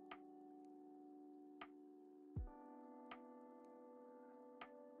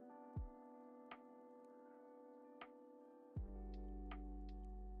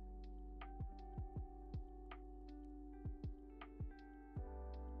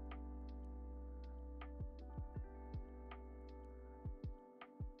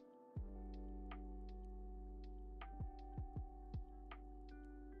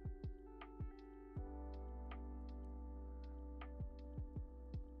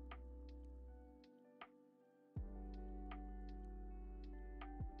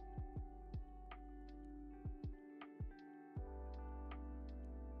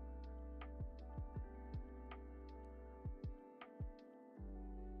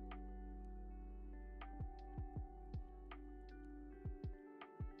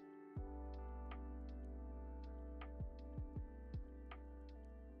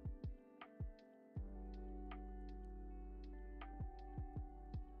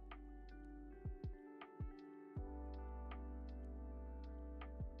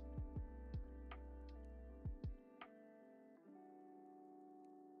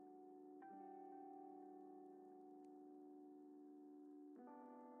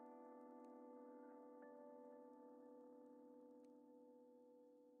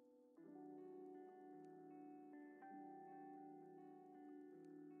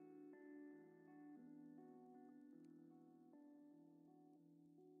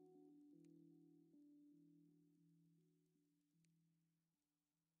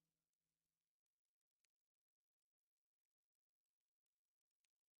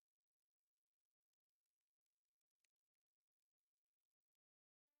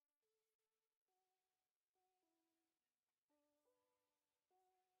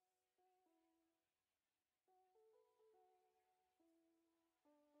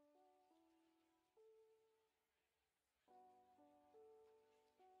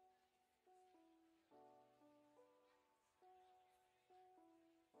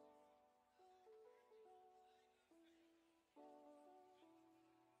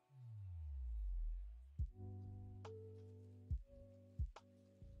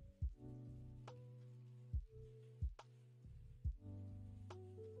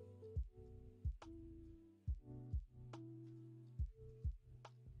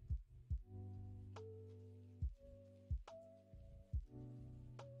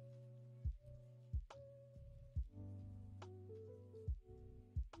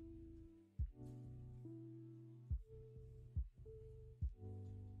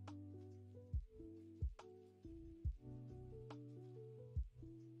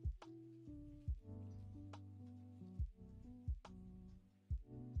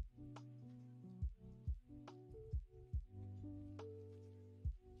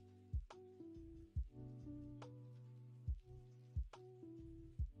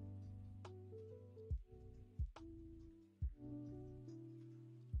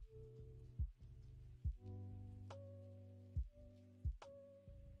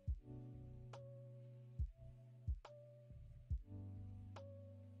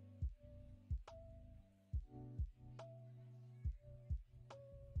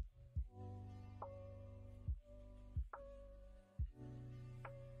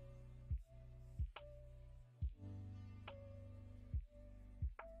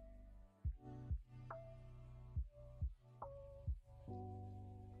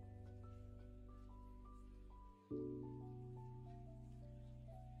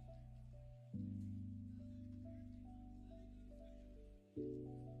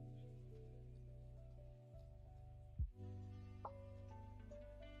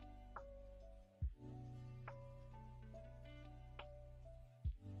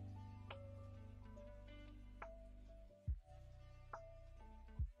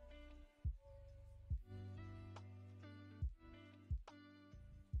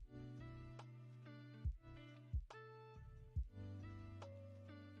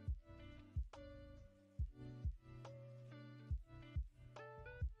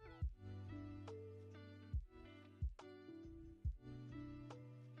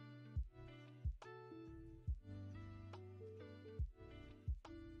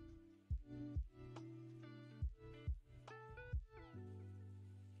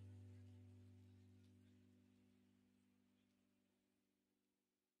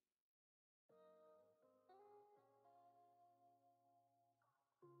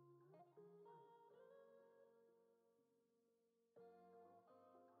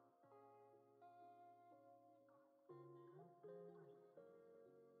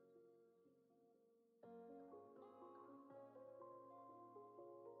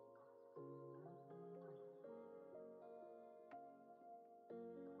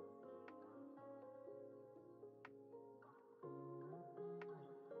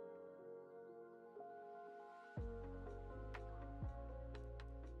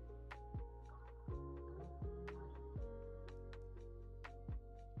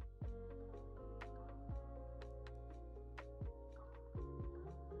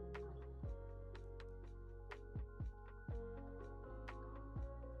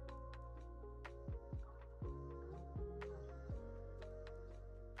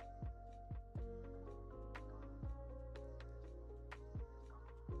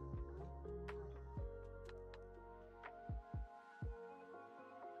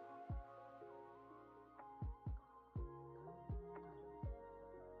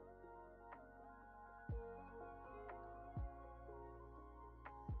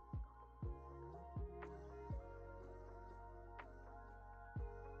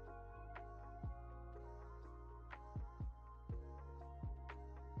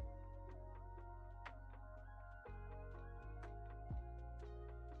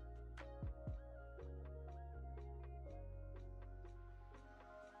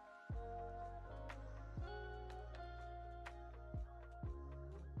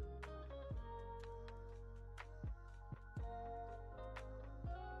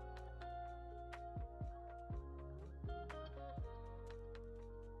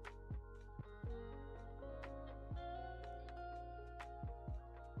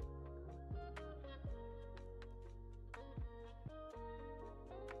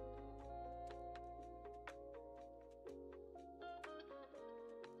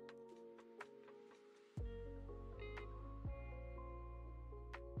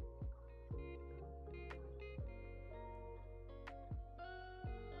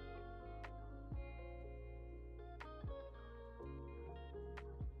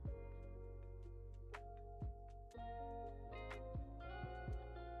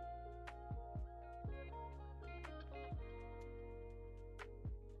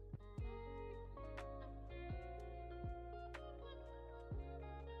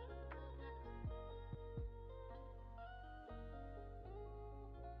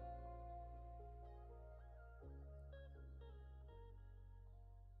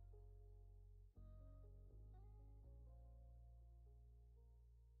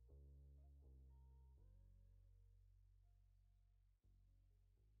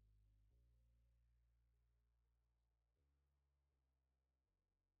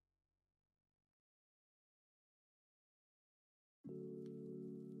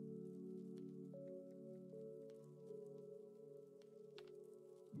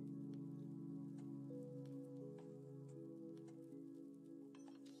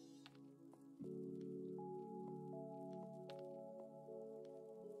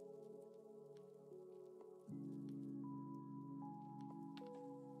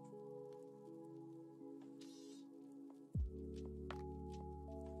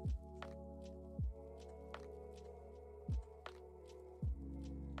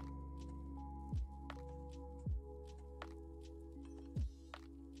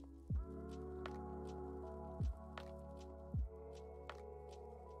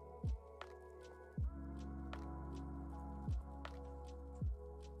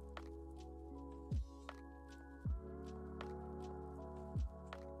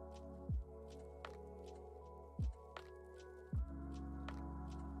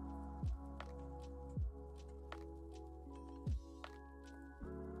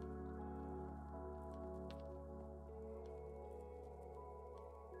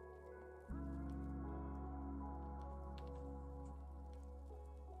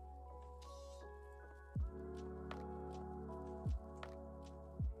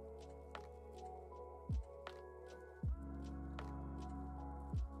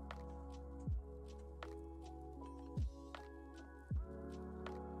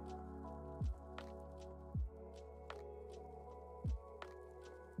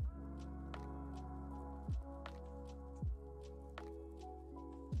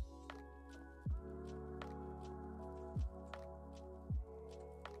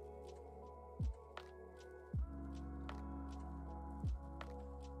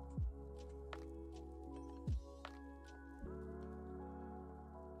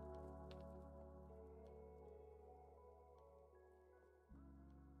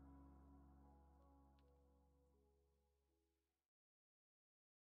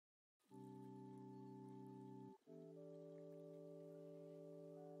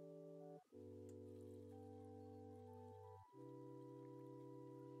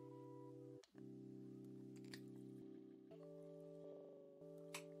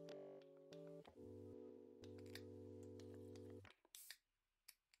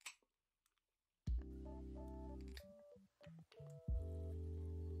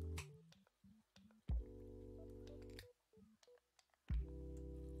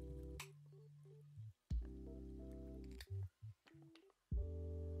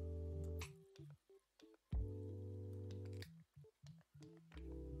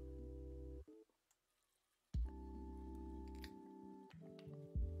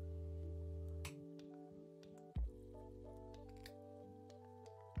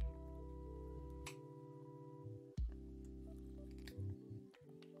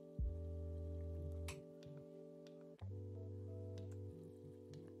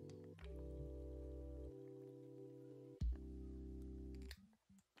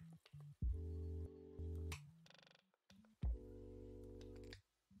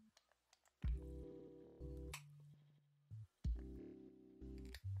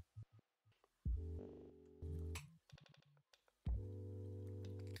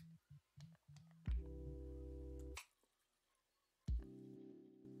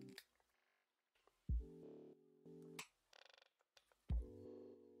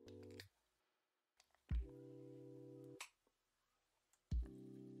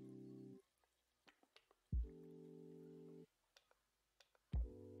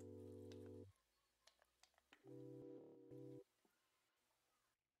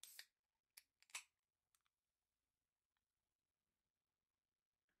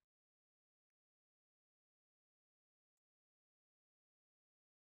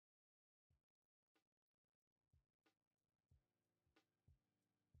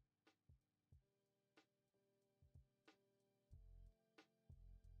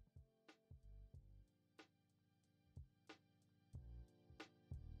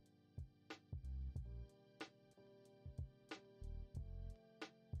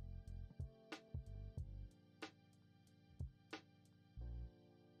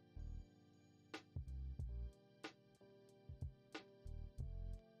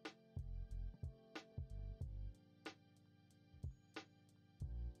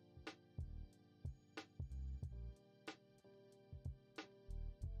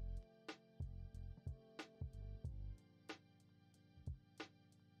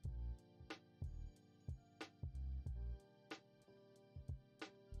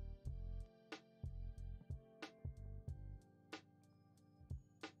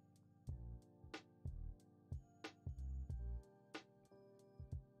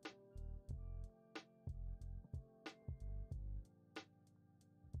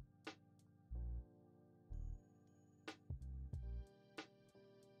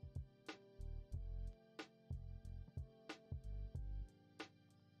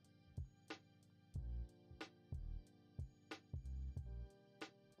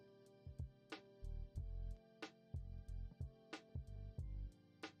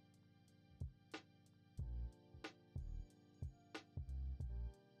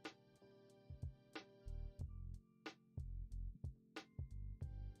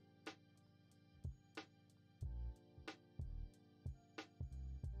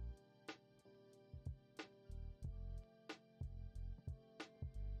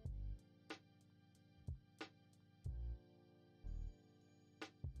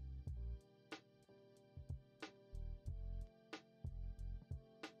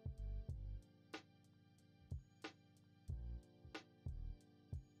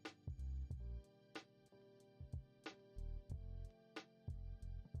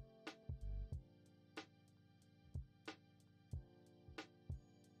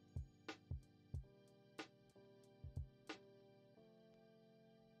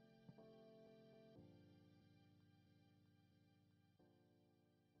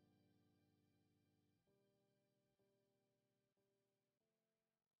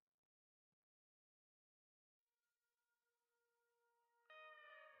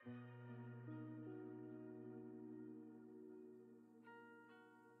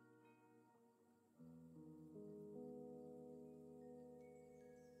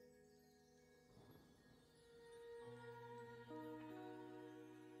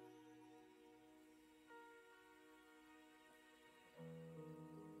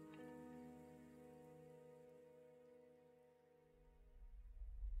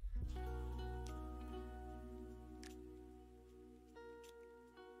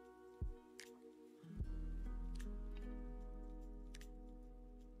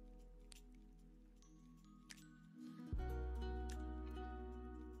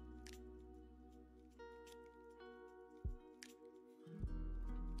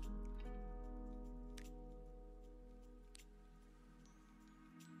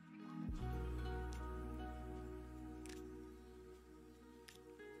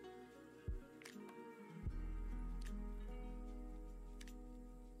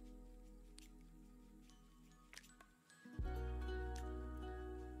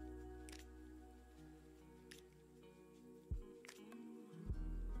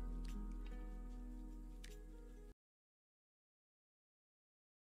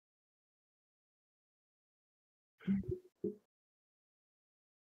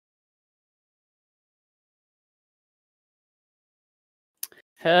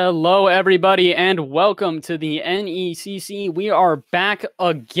 Hello, everybody, and welcome to the NECC. We are back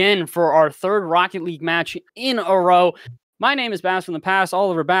again for our third Rocket League match in a row. My name is Bass from the past,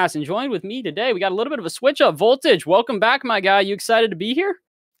 Oliver Bass, and joined with me today, we got a little bit of a switch up. Voltage, welcome back, my guy. You excited to be here?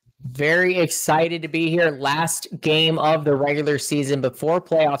 Very excited to be here. Last game of the regular season before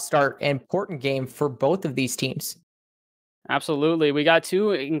playoffs start. Important game for both of these teams. Absolutely. We got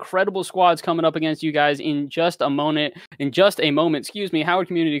two incredible squads coming up against you guys in just a moment. Excuse me. Howard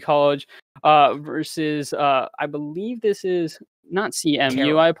Community College versus, I believe this is not CMU.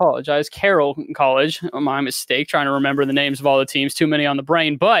 Carroll. I apologize. Carroll College. My mistake. Trying to remember the names of all the teams. Too many on the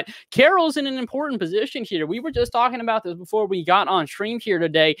brain. But Carroll's in an important position here. We were just talking about this before we got on stream here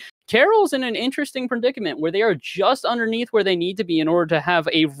today. Carroll's in an interesting predicament where they are just underneath where they need to be in order to have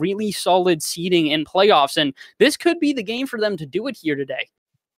a really solid seeding in playoffs. And this could be the game for them to do it here today.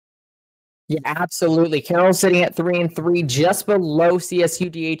 Yeah, absolutely. Carroll's sitting at 3-3, just below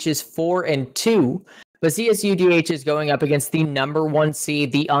CSUDH's 4-2. But CSUDH is going up against the #1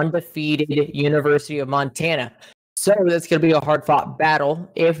 seed, the undefeated University of Montana. So that's going to be a hard-fought battle.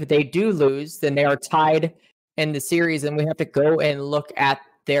 If they do lose, then they are tied in the series, and we have to go and look at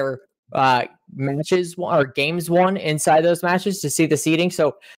their matches or games won inside those matches to see the seeding.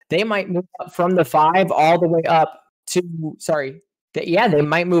 So they might move up from the 5 all the way up to, they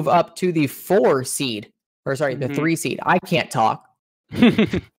might move up to the 4 seed, or the 3 seed. I can't talk.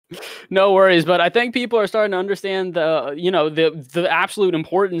 No worries, but I think people are starting to understand the absolute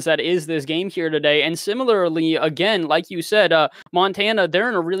importance that is this game here today. And similarly, again, like you said, Montana, they're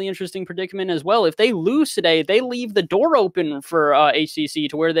in a really interesting predicament as well. If they lose today, they leave the door open for HCC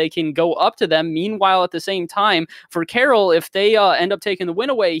to where they can go up to them. Meanwhile, at the same time, for Carroll, if they end up taking the win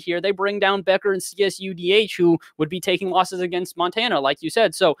away here, they bring down Becker and CSUDH, who would be taking losses against Montana, like you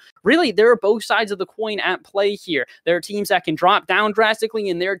said. So really, there are both sides of the coin at play here. There are teams that can drop down drastically,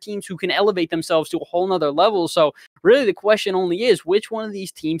 and there are teams who can elevate themselves to a whole nother level. So really the question only is, which one of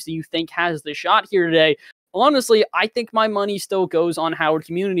these teams do you think has the shot here today? Honestly, I think my money still goes on Howard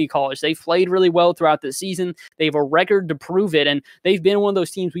Community College. They've played really well throughout the season. They have a record to prove it, and they've been one of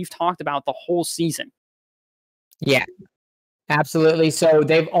those teams we've talked about the whole season. Yeah, absolutely. So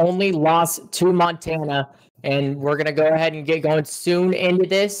they've only lost to Montana, and we're going to go ahead and get going soon into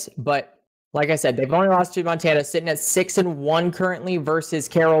this, but like I said, they've only lost to Montana, sitting at 6-1 currently versus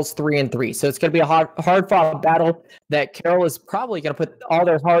Carroll's 3-3. So it's going to be a hard-fought battle that Carroll is probably going to put all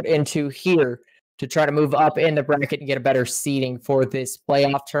their heart into here to try to move up in the bracket and get a better seeding for this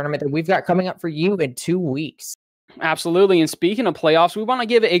playoff tournament that we've got coming up for you in 2 weeks. Absolutely. And speaking of playoffs, we want to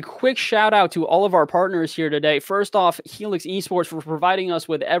give a quick shout out to all of our partners here today. First off, Helix Esports for providing us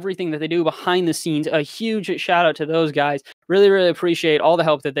with everything that they do behind the scenes. A huge shout out to those guys. Really, really appreciate all the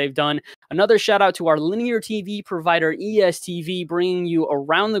help that they've done. Another shout out to our linear TV provider, ESTV, bringing you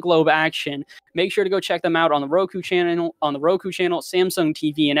around the globe action. Make sure to go check them out on the Roku channel, Samsung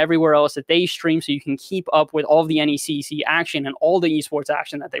TV, and everywhere else that they stream so you can keep up with all of the NECC action and all the esports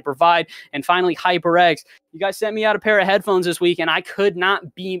action that they provide. And finally, HyperX. You guys sent me out a pair of headphones this week, and I could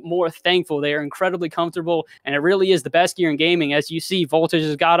not be more thankful. They are incredibly comfortable, and it really is the best gear in gaming. As you see, Voltage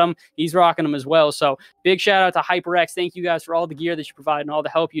has got them. He's rocking them as well. So big shout out to HyperX. Thank you guys for all the gear that you provide and all the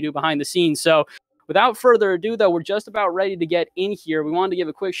help you do behind the scenes. So without further ado, though, we're just about ready to get in here. We wanted to give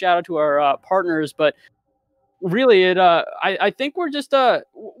a quick shout out to our partners, but really, I think we're just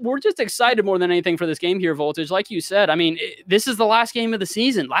excited more than anything for this game here, Voltage. Like you said, I mean, this is the last game of the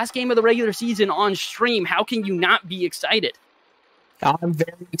season, last game of the regular season on stream. How can you not be excited? I'm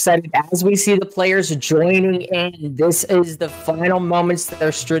very excited as we see the players joining in. This is the final moments.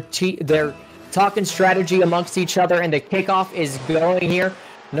 They're talking strategy amongst each other, and the kickoff is going here.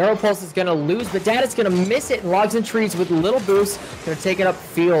 Neuropulse is going to lose, but Dad is going to miss it. Logs and Trees with a little boost. Going to take it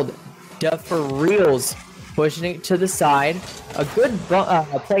upfield. Duff for Reals pushing it to the side. A good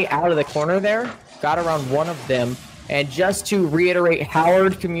play out of the corner there. Got around one of them. And just to reiterate,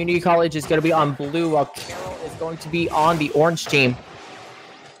 Howard Community College is going to be on blue, while Carroll is going to be on the orange team.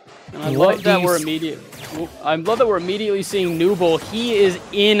 And I love that we're immediately seeing Nooble. He is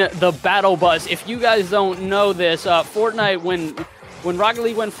in the battle bus. If you guys don't know this, Fortnite, when Rocket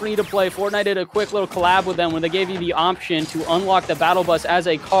League went free to play, Fortnite did a quick little collab with them when they gave you the option to unlock the battle bus as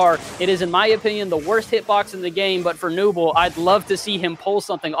a car. It is, in my opinion, the worst hitbox in the game, but for Nooble, I'd love to see him pull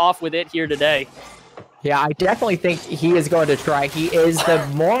something off with it here today. Yeah, I definitely think he is going to try. He is the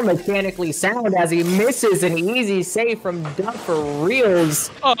more mechanically sound as he misses an easy save from Duff for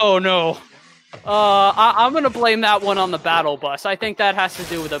Reals. Oh, no. I'm going to blame that one on the battle bus. I think that has to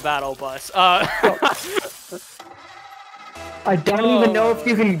do with the battle bus. I don't even know if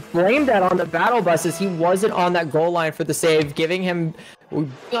you can blame that on the battle buses. He wasn't on that goal line for the save. Giving him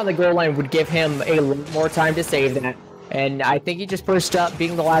being on the goal line would give him a lot more time to save that. And I think he just pushed up,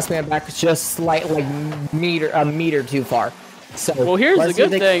 being the last man back, just slightly a meter too far. So well, here's the good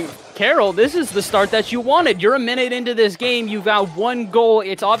thing. Carroll, this is the start that you wanted. You're a minute into this game. You've got one goal.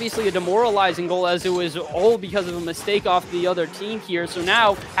 It's obviously a demoralizing goal, as it was all because of a mistake off the other team here. So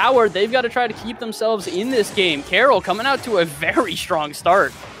now, Howard, they've got to try to keep themselves in this game. Carroll coming out to a very strong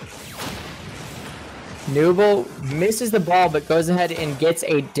start. Nooble misses the ball, but goes ahead and gets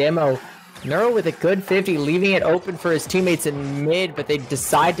a demo. Neuro with a good 50, leaving it open for his teammates in mid, but they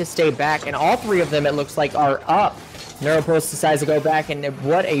decide to stay back, and all three of them, it looks like, are up. Neuropost decides to go back, and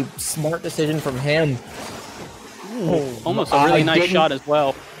what a smart decision from him. Ooh, almost a really nice shot as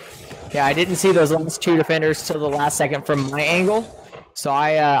well. Yeah, I didn't see those last two defenders till the last second from my angle, so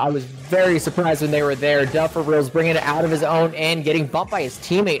I was very surprised when they were there. Duffer Reels bringing it out of his own end, getting bumped by his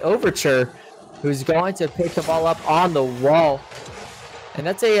teammate Overture, who's going to pick the ball up on the wall. And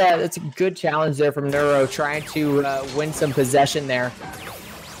that's a good challenge there from Neuro, trying to win some possession there.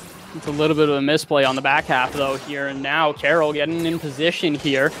 It's a little bit of a misplay on the back half, though, here. And now Carroll getting in position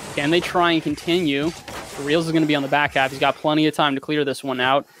here. Can they try and continue? Reels is going to be on the back half. He's got plenty of time to clear this one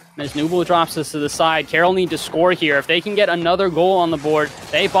out. And as Nooble drops this to the side, Carroll need to score here. If they can get another goal on the board,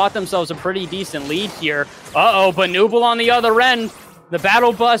 they bought themselves a pretty decent lead here. Uh-oh, but Nooble on the other end. The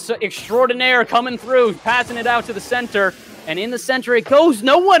battle bus extraordinaire coming through, passing it out to the center. And in the center it goes.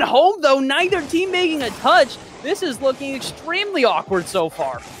 No one home, though. Neither team making a touch. This is looking extremely awkward so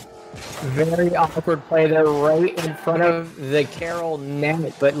far. Very awkward play there right in front of the Carroll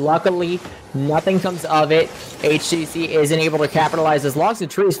net, but luckily nothing comes of it. HCC isn't able to capitalize as Logs and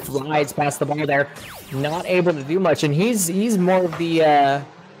Trees flies past the ball there, not able to do much, and he's more of the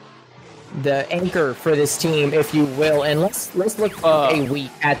anchor for this team, if you will. And let's look a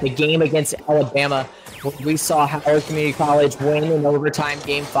week at the game against Alabama. We saw Howard Community College win in overtime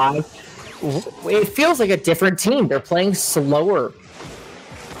game 5. It feels like a different team. They're playing slower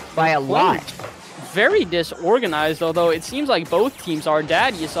by a lot. Very disorganized, although it seems like both teams are.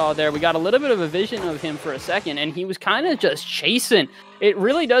 Dad, you saw there, we got a little bit of a vision of him for a second, and he was kind of just chasing. It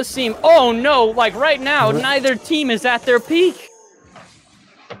really does seem, oh no, like right now, neither team is at their peak.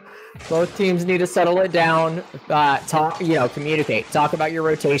 Both teams need to settle it down, communicate, talk about your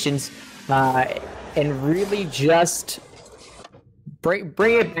rotations, and really just bring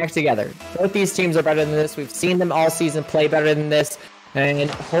it back together. Both these teams are better than this. We've seen them all season play better than this. And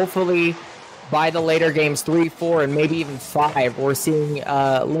hopefully by the later games 3, 4, and maybe even 5, we're seeing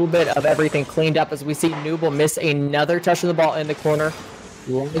a little bit of everything cleaned up as we see Nooble miss another touch of the ball in the corner.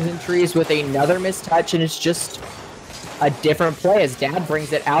 Logs and Trees with another missed touch, and it's just a different play as Dad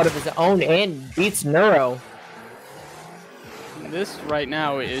brings it out of his own end, beats Neuro. This right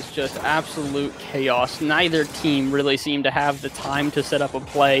now is just absolute chaos. Neither team really seemed to have the time to set up a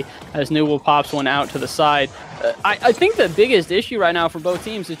play as Nooble pops one out to the side. I think the biggest issue right now for both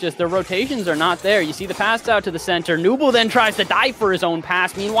teams is just their rotations are not there. You see the pass out to the center. Nooble then tries to dive for his own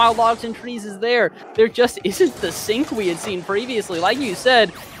pass. Meanwhile, Logs and Trees is there. There just isn't the sync we had seen previously. Like you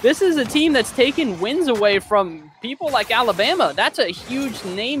said, this is a team that's taken wins away from people like Alabama. That's a huge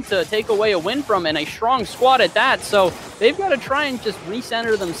name to take away a win from, and a strong squad at that. So they've got to try and just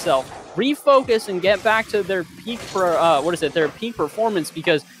recenter themselves, refocus, and get back to their peak their peak performance,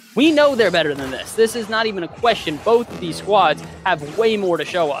 because we know they're better than this. This is not even a question. Both of these squads have way more to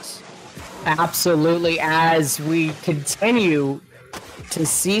show us. Absolutely. As we continue to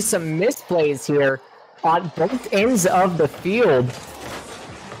see some misplays here on both ends of the field.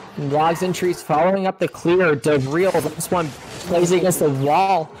 Logs and Trees following up the clear. DeReal, this one plays against the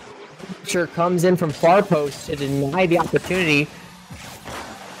wall. Sure comes in from far post to deny the opportunity.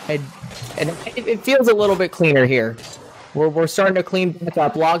 And it feels a little bit cleaner here. We're starting to clean back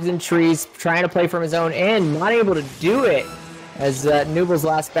up. Logs and Trees trying to play from his own end, not able to do it. As Nooble's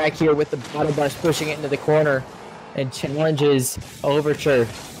last back here with the bottom brush pushing it into the corner and challenges Overture.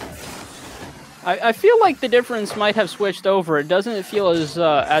 I feel like the difference might have switched over. It doesn't feel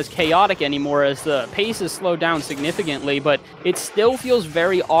as chaotic anymore, as the pace is slowed down significantly, but it still feels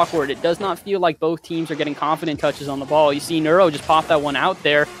very awkward. It does not feel like both teams are getting confident touches on the ball. You see Neuro just pop that one out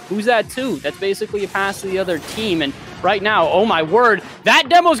there. Who's that to? That's basically a pass to the other team, and right now, oh my word, that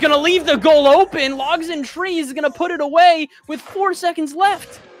demo's going to leave the goal open. Logs and Trees is going to put it away with 4 seconds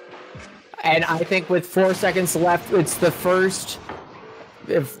left. And I think with 4 seconds left, it's the first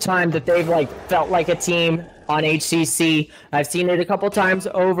time that they've felt like a team on HCC. I've seen it a couple times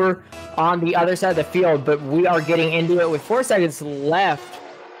over on the other side of the field, but we are getting into it with 4 seconds left.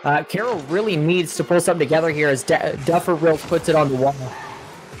 Carroll really needs to pull something together here as Duffer Reels puts it on the wall.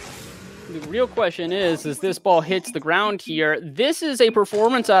 The real question is this ball hits the ground here. This is a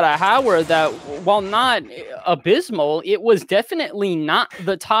performance out of Howard that, while not abysmal, it was definitely not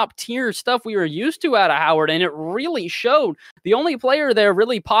the top tier stuff we were used to out of Howard, and it really showed. The only player there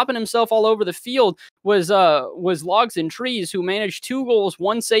really popping himself all over the field was Logs and Trees, who managed 2 goals,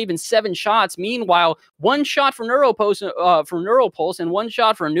 1 save, and 7 shots. Meanwhile, 1 shot for Neuropulse, and 1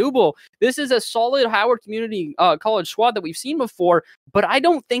 shot for Nubel. This is a solid Howard Community College squad that we've seen before, but I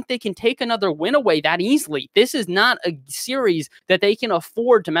don't think they can take another win away that easily. This is not a series that they can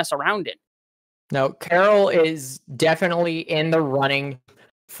afford to mess around in. No, Carroll is definitely in the running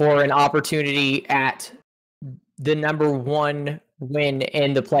for an opportunity at the #1 win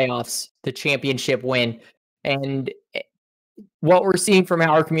in the playoffs, the championship win. And what we're seeing from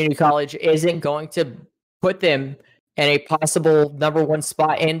Howard Community College isn't going to put them in a possible #1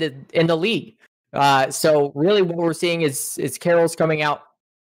 spot in the league. So really what we're seeing is Carroll's coming out.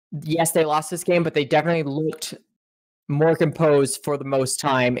 Yes, they lost this game, but they definitely looked more composed for the most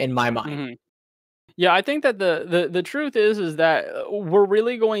time in my mind. Mm-hmm. Yeah, I think that the truth is that we're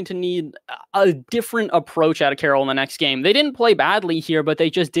really going to need a different approach out of Carroll in the next game. They didn't play badly here, but they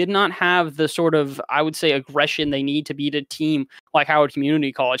just did not have the sort of, I would say, aggression they need to beat a team like Howard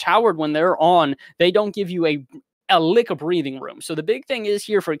Community College. Howard, when they're on, they don't give you a lick of breathing room. So the big thing is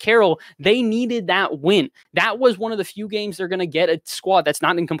here for Carroll, they needed that win. That was one of the few games they're going to get a squad that's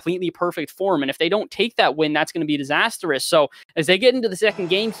not in completely perfect form. And if they don't take that win, that's going to be disastrous. So as they get into the second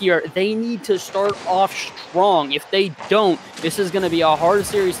game here, they need to start off strong. If they don't, this is going to be a hard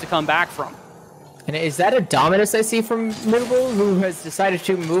series to come back from. And is that a Dominus I see from Nubel, who has decided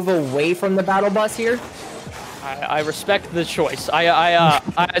to move away from the battle bus here? I respect the choice.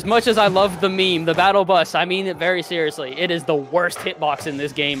 As much as I love the meme, the battle bus, I mean it very seriously. It is the worst hitbox in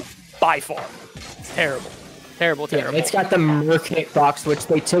this game by far. It's terrible. Terrible. Yeah, it's got the Merc hitbox, which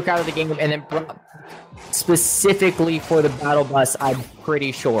they took out of the game and then brought specifically for the battle bus, I'm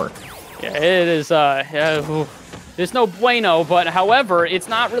pretty sure. Yeah, it is, there's no bueno, but however, it's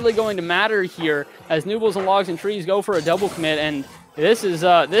not really going to matter here as Nubels and Logs and Trees go for a double commit, and this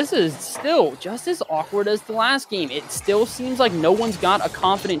is still just as awkward as the last game. It still seems like no one's got a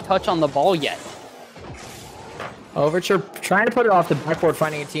confident touch on the ball yet. Overture trying to put it off the backboard,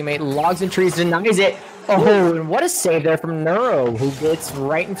 finding a teammate. Logs and Trees denies it. Oh, and what a save there from Neuro, who gets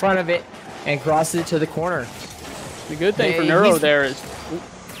right in front of it and crosses it to the corner. The good thing for Neuro there is,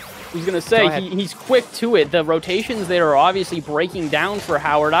 I was going to say, he's quick to it. The rotations there are obviously breaking down for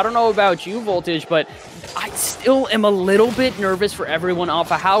Howard. I don't know about you, Voltage, but I still am a little bit nervous for everyone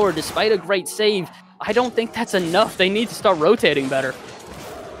off of Howard. Despite a great save, I don't think that's enough. They need to start rotating better.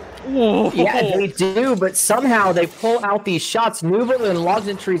 Whoa. Yeah, they do, but somehow they pull out these shots. Nubel and Logs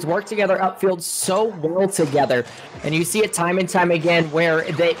and Trees work together upfield so well together. And you see it time and time again where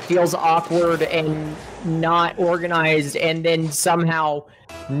it feels awkward and not organized, and then somehow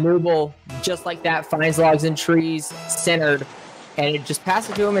Nubel, just like that, finds Logs and Trees centered, and it just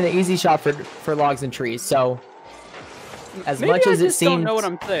passes to him in an easy shot for Logs and Trees. So, as Maybe much as I it just seems, don't know what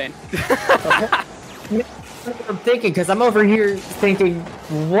I'm saying. I'm thinking, because I'm over here thinking,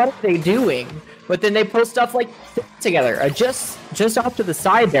 what are they doing? But then they pull stuff like together, just off to the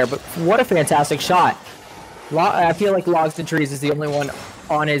side there. But what a fantastic shot! I feel like Logs and Trees is the only one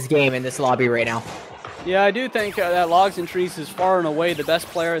on his game in this lobby right now. Yeah, I do think that Logs and Trees is far and away the best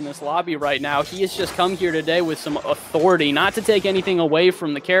player in this lobby right now. He has just come here today with some authority, not to take anything away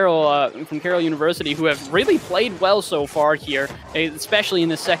from the Carroll University, who have really played well so far here, especially in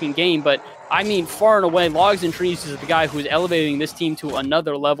the second game. But I mean, far and away, Logs and Trees is the guy who's elevating this team to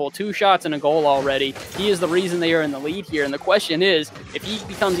another level. 2 shots and a goal already. He is the reason they are in the lead here. And the question is, if he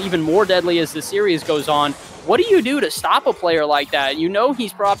becomes even more deadly as the series goes on, what do you do to stop a player like that? You know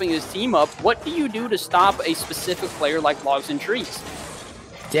he's propping his team up. What do you do to stop a specific player like Logs and Trees?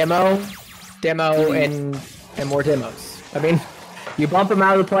 Demo, and more demos. I mean, you bump him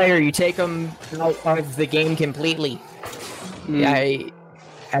out of the player, you take him out of the game completely. Yeah,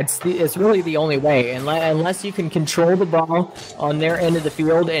 it's really the only way. Unless you can control the ball on their end of the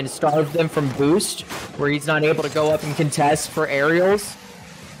field and starve them from boost, where he's not able to go up and contest for aerials.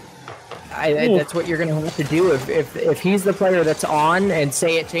 That's what you're going to have to do if he's the player that's on, and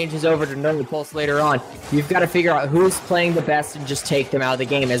say it changes over to Nerd Pulse later on. You've got to figure out who's playing the best and just take them out of the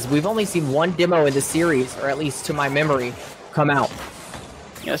game, as we've only seen one demo in the series, or at least to my memory, come out.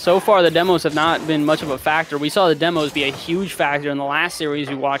 Yeah, so far the demos have not been much of a factor. We saw the demos be a huge factor in the last series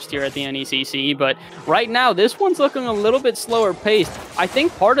we watched here at the NECC, but right now this one's looking a little bit slower paced. I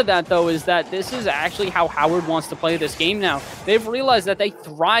think part of that, though, is that this is actually how Howard wants to play this game now. They've realized that they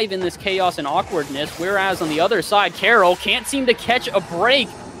thrive in this chaos and awkwardness, whereas on the other side, Carroll can't seem to catch a break.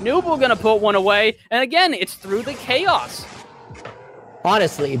 Nooble gonna put one away, and again, it's through the chaos.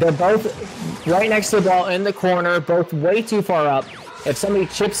 Honestly, they're both right next to the ball in the corner, both way too far up. If somebody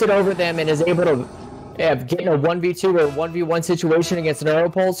chips it over them and is able to get in a 1v2 or 1v1 situation against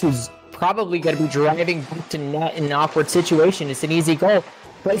Neuropulse, who's probably going to be driving back to net in an awkward situation, it's an easy goal.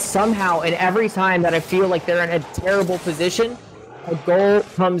 But somehow, and every time that I feel like they're in a terrible position, a goal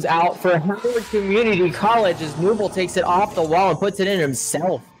comes out for Howard Community College as Nooble takes it off the wall and puts it in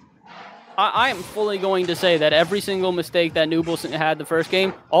himself. I am fully going to say that every single mistake that Nooble had the first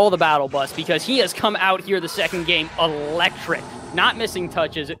game, all the battle bus, because he has come out here the second game electric. Not missing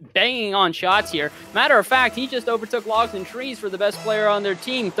touches, banging on shots here. Matter of fact, he just overtook Logs and Trees for the best player on their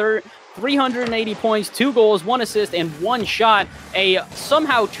team. 380 points, 2 goals, 1 assist, and 1 shot. A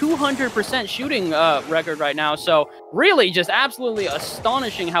somehow 200% shooting record right now. So really just absolutely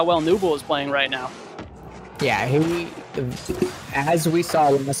astonishing how well Nooble is playing right now. Yeah, he, as we saw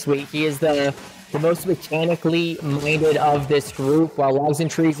last week, he is the most mechanically minded of this group, while Logs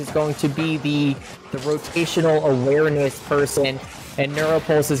and Trees is going to be the rotational awareness person, and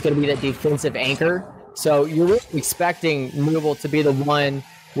Neuropulse is going to be the defensive anchor. So you're really expecting Nooble to be the one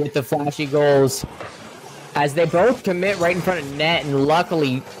with the flashy goals, as they both commit right in front of net, and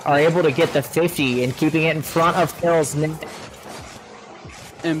luckily are able to get the 50 and keeping it in front of Carroll's net.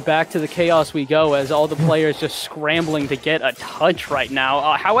 And back to the chaos we go, as all the players just scrambling to get a touch right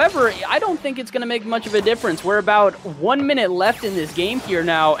now. However, I don't think it's going to make much of a difference. We're about 1 minute left in this game here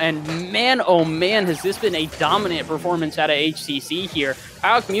now, and man, oh man, has this been a dominant performance out of HCC here.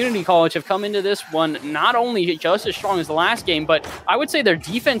 Iowa Community College have come into this one not only just as strong as the last game, but I would say their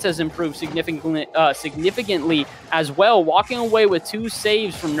defense has improved significantly as well, walking away with 2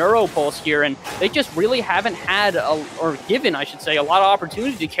 saves from Neuropulse here, and they just really haven't had, or given, I should say, a lot of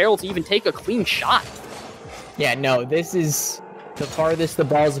opportunity to Carroll to even take a clean shot. Yeah, no, this is the farthest the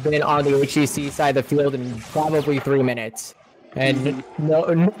ball's been on the HCC side of the field in probably 3 minutes. And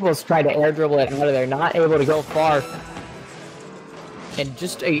Nooble's tried to air dribble it out of there, not able to go far. And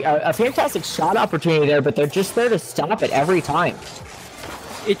just a fantastic shot opportunity there, but they're just there to stop it every time.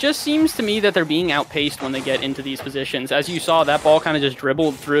 It just seems to me that they're being outpaced when they get into these positions. As you saw, that ball kind of just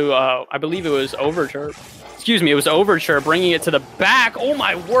dribbled through, I believe it was Overture. Excuse me, it was Overture, bringing it to the back. Oh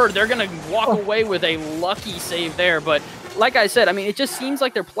my word, they're going to walk away with a lucky save there. But like I said, I mean, it just seems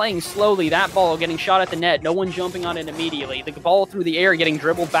like they're playing slowly. That ball getting shot at the net, no one jumping on it immediately. The ball through the air getting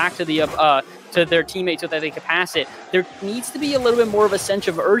dribbled back to the to their teammates so that they can pass it. There needs to be a little bit more of a sense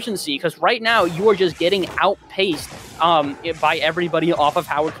of urgency, because right now you are just getting outpaced by everybody off of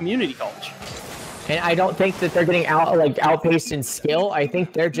Howard Community College. And I don't think that they're getting outpaced in skill. I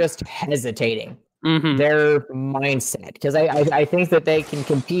think they're just hesitating. Their mindset, because I think that they can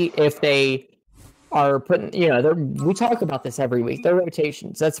compete if they are putting, we talk about this every week, their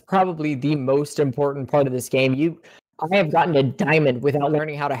rotations. That's probably the most important part of this game. I have gotten to diamond without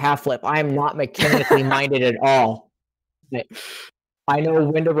learning how to half flip. I am not mechanically minded at all. I know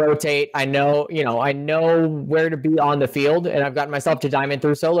when to rotate. I know where to be on the field, and I've gotten myself to diamond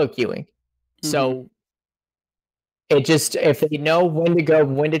through solo queuing. So it just, if they know when to go,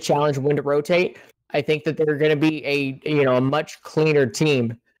 when to challenge, when to rotate, I think that they're going to be a much cleaner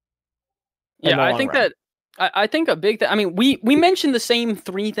team. Yeah, I think that I think a big thing. I mean, we mention the same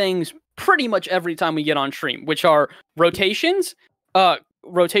 3 things pretty much every time we get on stream, which are rotations,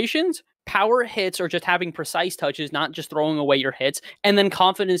 power hits, or just having precise touches, not just throwing away your hits, and then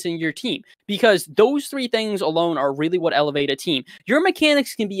confidence in your team. Because those 3 things alone are really what elevate a team. Your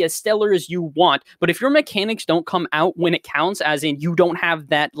mechanics can be as stellar as you want, but if your mechanics don't come out when it counts, as in you don't have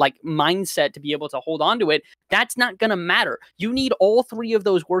that mindset to be able to hold on to it, that's not going to matter. You need all 3 of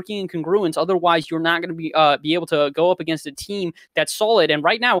those working in congruence. Otherwise, you're not going to be able to go up against a team that's solid. And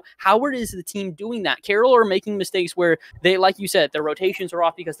right now, Howard is the team doing that. Carroll are making mistakes where they, like you said, their rotations are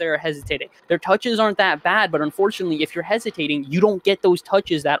off because they're hesitating. Their touches aren't that bad, but unfortunately, if you're hesitating, you don't get those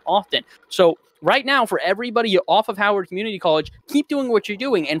touches that often. So right now, for everybody off of Howard Community College, keep doing what you're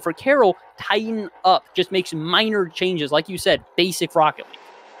doing. And for Carroll, tighten up. Just makes minor changes. Like you said, basic Rocket League.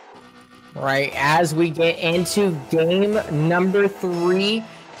 Right, as we get into game number 3,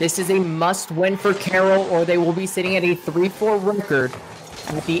 this is a must-win for Carroll, or they will be sitting at a 3-4 record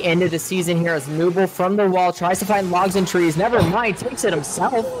at the end of the season here, as Nooble from the wall tries to find Logs and Trees. Never mind, takes it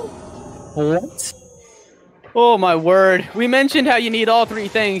himself. What? Oh my word. We mentioned how you need all three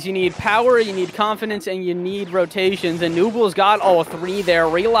things. You need power, you need confidence, and you need rotations. And Nooble's got all three there,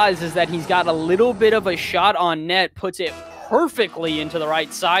 realizes that he's got a little bit of a shot on net, puts it perfectly into the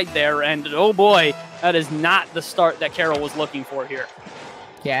right side there. And oh boy, that is not the start that Carroll was looking for here.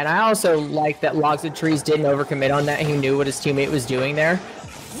 Yeah, and I also like that Logs and Trees didn't overcommit on that. He knew what his teammate was doing there.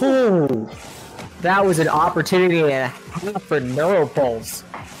 Ooh, that was an opportunity and a half for Neuropulse.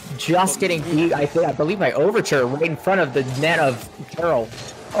 Just getting beat, I believe, by Overture right in front of the net of Carroll.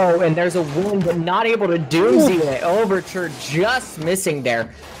 Oh, and there's a win, but not able to doomsday it. Overture just missing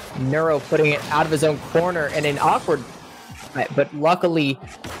there. Neuro putting it out of his own corner and an awkward, but luckily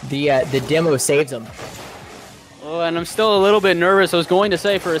the demo saves him. Oh, and I'm still a little bit nervous. I was going to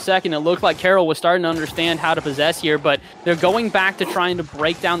say for a second, it looked like Carroll was starting to understand how to possess here, but they're going back to trying to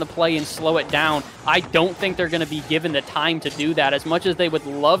break down the play and slow it down. I don't think they're going to be given the time to do that. As much as they would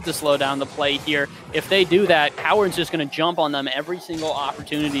love to slow down the play here, if they do that, Howard's just going to jump on them every single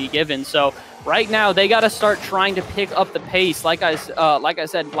opportunity given. So right now, they got to start trying to pick up the pace. Like I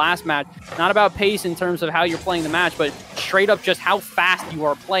said last match, not about pace in terms of how you're playing the match, but straight up just how fast you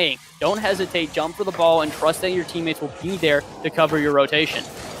are playing. Don't hesitate, jump for the ball, and trust that your teammates will be there to cover your rotation.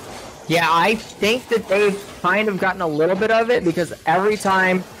 Yeah, I think that they've kind of gotten a little bit of it because every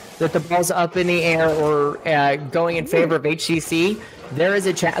time that the ball's up in the air or going in favor of HCC,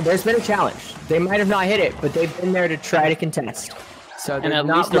 there's been a challenge. They might have not hit it, but they've been there to try to contest. So and at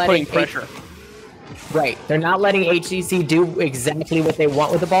least they're putting pressure. Right. They're not letting HCC do exactly what they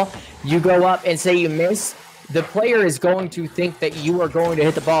want with the ball. You go up and say you miss, the player is going to think that you are going to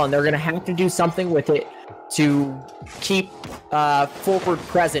hit the ball, and they're going to have to do something with it to keep forward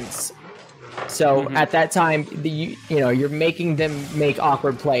presence. So at that time, you're making them make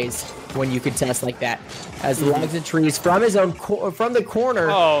awkward plays when you contest like that. As Logs and Trees from his own from the corner.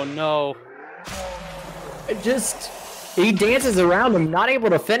 Oh no! He dances around him, not able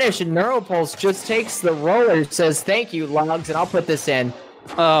to finish, and Neuropulse just takes the roller, says, "Thank you, Logs, and I'll put this in."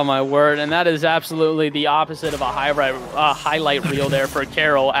 Oh my word, and that is absolutely the opposite of a highlight reel there for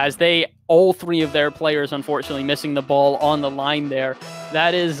Carroll, as all three of their players unfortunately missing the ball on the line there.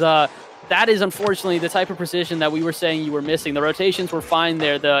 That is unfortunately the type of precision that we were saying you were missing. The rotations were fine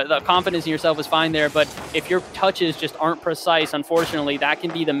there, the confidence in yourself was fine there, but if your touches just aren't precise, unfortunately, that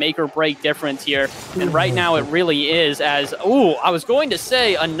can be the make or break difference here. And right now it really is, as, I was going to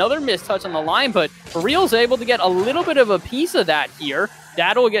say another missed touch on the line, but Real's able to get a little bit of a piece of that here.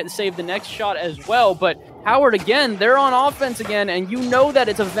 That'll get saved the next shot as well, but Howard again, they're on offense again, and you know that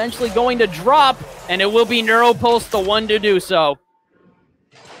it's eventually going to drop, and it will be Neuropulse the one to do so.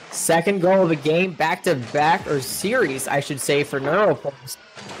 Second goal of the game, back-to-back, or series, I should say, for Neuropulse.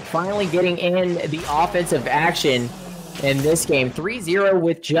 Finally getting in the offensive action in this game. 3-0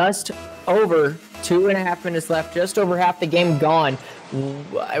 with just over 2.5 minutes left, just over half the game gone.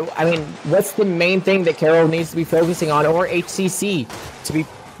 I mean, what's the main thing that Carroll needs to be focusing on, or HCC, to be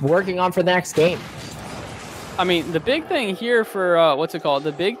working on for the next game? I mean, the big thing here for,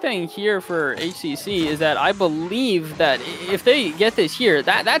 the big thing here for HCC is that I believe that if they get this here,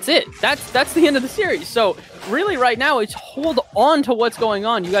 that's it. That's the end of the series. So really right now, it's hold on to what's going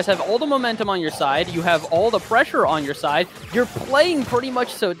on. You guys have all the momentum on your side. You have all the pressure on your side. You're playing pretty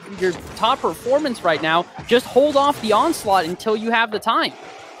much so your top performance right now. Just hold off the onslaught until you have the time.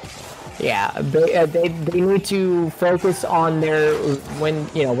 Yeah, they need to focus on their, when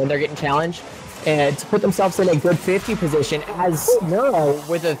they're getting challenged, and to put themselves in a good 50 position, as Neuro,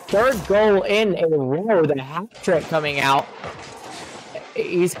 with a third goal in a row, the hat trick coming out,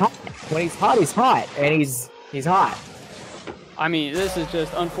 he's hot. When he's hot, he's hot, and he's hot. I mean, this is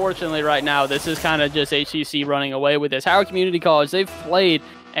just, unfortunately right now, this is kind of just HCC running away with this. Howard Community College, they've played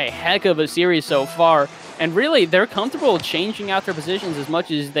a heck of a series so far, and really, they're comfortable changing out their positions as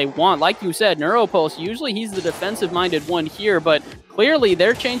much as they want. Like you said, Neuropulse, usually he's the defensive-minded one here, but clearly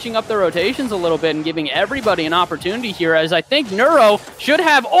they're changing up their rotations a little bit and giving everybody an opportunity here, as I think Neuro should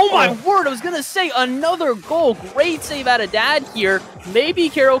have, oh my word, I was going to say another goal. Great save out of Dad here. Maybe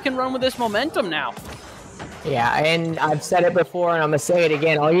Carroll can run with this momentum now. Yeah, and I've said it before, and I'm going to say it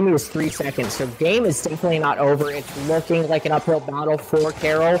again. All you need is 3 seconds. So game is definitely not over. It's looking like an uphill battle for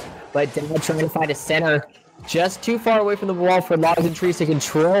Carroll, but Dad trying to find a center just too far away from the wall for Logs and Trees to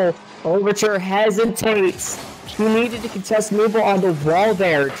control. Overture hesitates. He needed to contest Nooble on the wall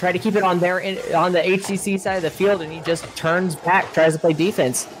there, try to keep it on the HCC side of the field, and he just turns back, tries to play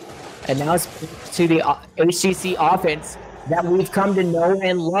defense. And now it's to the HCC offense that we've come to know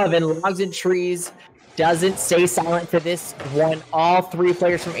and love, and Logs and Trees doesn't stay silent for this one. All three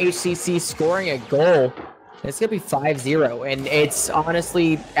players from HCC scoring a goal. It's going to be 5-0, and it's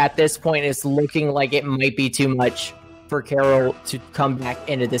honestly, at this point, it's looking like it might be too much for Carroll to come back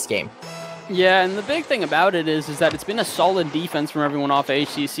into this game. Yeah, and the big thing about it is that it's been a solid defense from everyone off of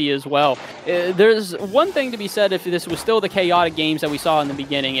HCC as well. There's one thing to be said if this was still the chaotic games that we saw in the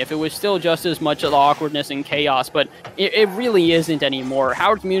beginning, if it was still just as much of the awkwardness and chaos, but it really isn't anymore.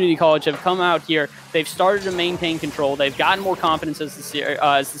 Howard Community College have come out here, they've started to maintain control, they've gotten more confidence as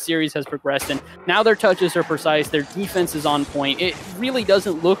the series has progressed, and now their touches are precise, their defense is on point. It really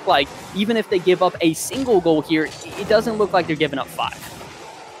doesn't look like, even if they give up a single goal here, it doesn't look like they're giving up 5.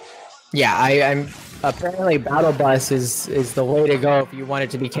 Yeah, I'm apparently Battle Bus is the way to go if you want it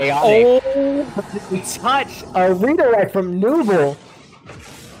to be chaotic. Oh, we touch a redirect from Nooble.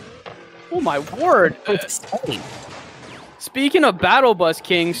 Oh my word! Speaking of Battle Bus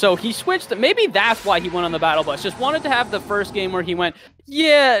King, so he switched. Maybe that's why he went on the Battle Bus. Just wanted to have the first game where he went,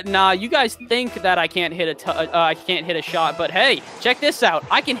 yeah, nah, you guys think that I can't hit a shot, but hey, check this out.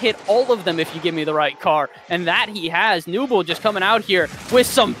 I can hit all of them if you give me the right car. And that he has. Nooble just coming out here with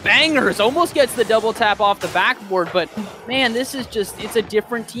some bangers. Almost gets the double tap off the backboard, but man, this is just, it's a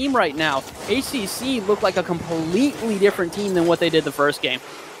different team right now. HCC looked like a completely different team than what they did the first game.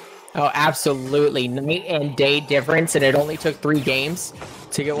 Oh, absolutely. Night and day difference, and it only took 3 games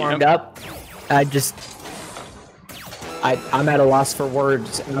to get warmed up. I'm at a loss for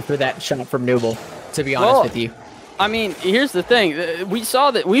words after that shot from Nooble, to be honest with you. I mean, here's the thing. We've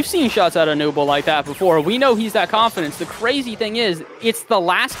seen shots out of Nooble like that before. We know he's that confident. The crazy thing is, it's the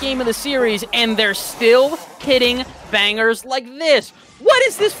last game of the series, and they're still hitting bangers like this. What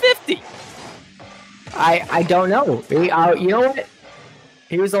is this 50? I don't know. You know what?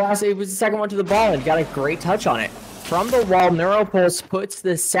 He was the second one to the ball and got a great touch on it. From the wall, Neuropulse puts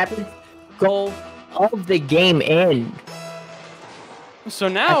the 7th goal of the game in. So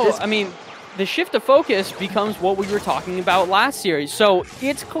now, I mean, the shift of focus becomes what we were talking about last series. So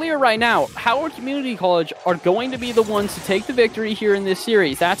it's clear right now, Howard Community College are going to be the ones to take the victory here in this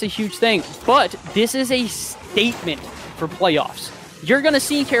series. That's a huge thing. But this is a statement for playoffs. You're going to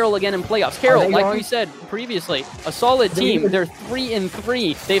see Carroll again in playoffs. Carroll, like we said previously, a solid team. They're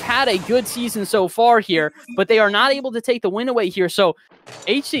 3-3. They've had a good season so far here, but they are not able to take the win away here. So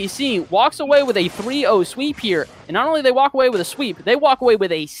HCC walks away with a 3-0 sweep here. And not only they walk away with a sweep, they walk away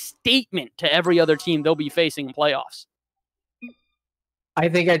with a statement to every other team they'll be facing in playoffs. I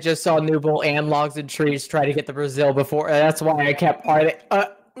think I just saw Nooble and Logs and Trees try to get the Brazil before. That's why I kept...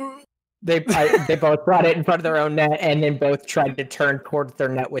 They both brought it in front of their own net and then both tried to turn towards their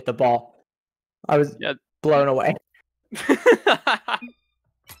net with the ball. I was blown away.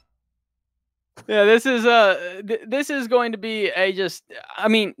 Yeah, this is going to be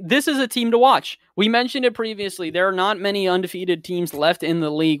this is a team to watch. We mentioned it previously. There are not many undefeated teams left in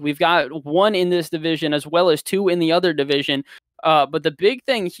the league. We've got 1 in this division as well as 2 in the other division. But the big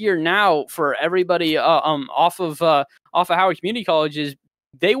thing here now for everybody off of Howard Community College is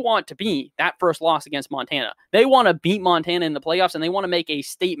they want to be that first loss against Montana. They want to beat Montana in the playoffs, and they want to make a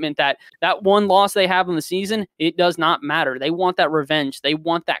statement that that one loss they have in the season, it does not matter. They want that revenge. They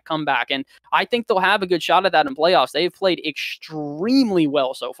want that comeback, and I think they'll have a good shot at that in playoffs. They've played extremely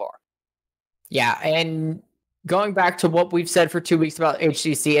well so far. Yeah, and going back to what we've said for 2 weeks about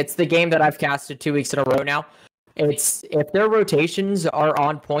HCC, it's the game that I've casted 2 weeks in a row now. It's if their rotations are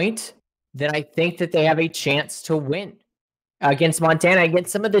on point, then I think that they have a chance to win against Montana,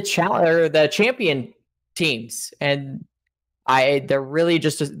 against some of the champion teams. And they're really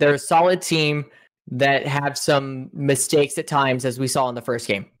they're a solid team that have some mistakes at times, as we saw in the first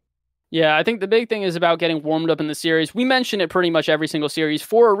game. Yeah, I think the big thing is about getting warmed up in the series. We mention it pretty much every single series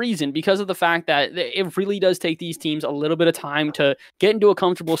for a reason, because of the fact that it really does take these teams a little bit of time to get into a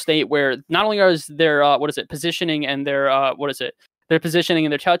comfortable state where not only is their positioning and their positioning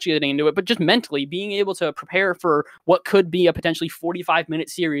and their touch getting into it, but just mentally being able to prepare for what could be a potentially 45-minute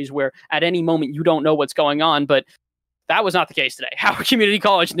series where at any moment you don't know what's going on. But that was not the case today. Howard Community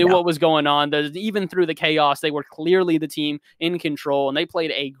College knew what was going on. Even through the chaos, they were clearly the team in control, and they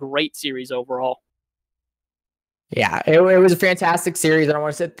played a great series overall. Yeah, it was a fantastic series, and I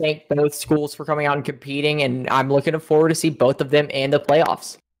want to thank both schools for coming out and competing, and I'm looking forward to see both of them in the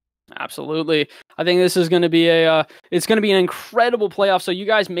playoffs. Absolutely. I think this is going to be it's going to be an incredible playoff. So you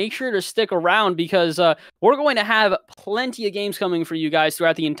guys make sure to stick around, because we're going to have plenty of games coming for you guys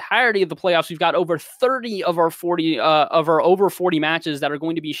throughout the entirety of the playoffs. We've got over 30 of our over 40 matches that are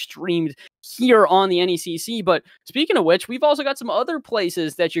going to be streamed here on the NECC. But speaking of which, we've also got some other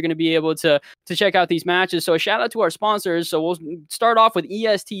places that you're going to be able to check out these matches. So a shout out to our sponsors. So we'll start off with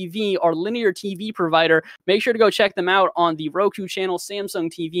ESTV, our linear TV provider. Make sure to go check them out on the Roku channel,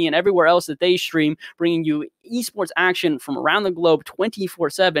 Samsung TV, and everywhere else that they stream. stream, bringing you esports action from around the globe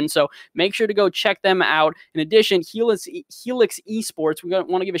 24/7. So make sure to go check them out. In addition, Helix Esports, we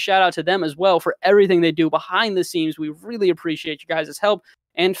want to give a shout out to them as well for everything they do behind the scenes. We really appreciate you guys' help.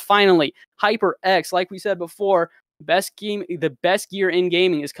 And finally, HyperX, like we said before, the best gear in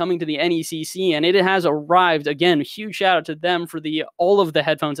gaming is coming to the NECC, and it has arrived. Again, huge shout out to them for all of the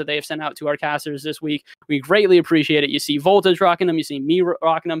headphones that they have sent out to our casters this week. We greatly appreciate it. You see Voltage rocking them, you see me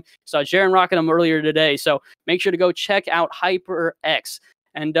rocking them, you saw Jaron rocking them earlier today. So make sure to go check out HyperX.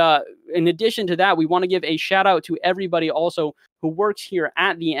 And in addition to that, we want to give a shout out to everybody also who works here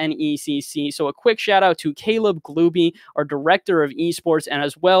at the NECC. So a quick shout out to Caleb Gluby, our director of esports, and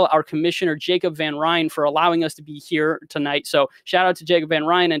as well our commissioner Jacob Van Ryn for allowing us to be here tonight. So shout out to Jacob Van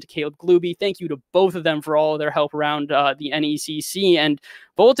Ryn and to Caleb Gluby. Thank you to both of them for all of their help around the NECC. And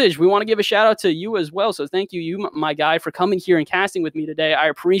Voltage, we want to give a shout out to you as well. So thank you, my guy, for coming here and casting with me today. I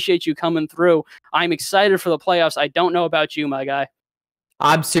appreciate you coming through. I'm excited for the playoffs. I don't know about you, my guy.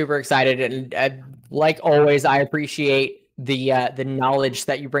 I'm super excited, and like always, I appreciate the knowledge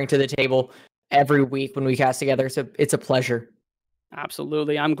that you bring to the table every week when we cast together. So it's a pleasure.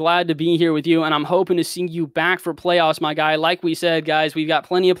 Absolutely. I'm glad to be here with you, and I'm hoping to see you back for playoffs, my guy. Like we said, guys, we've got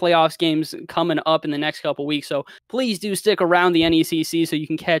plenty of playoffs games coming up in the next couple weeks, so please do stick around the NECC so you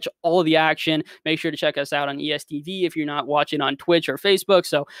can catch all of the action. Make sure to check us out on ESTV if you're not watching on Twitch or Facebook.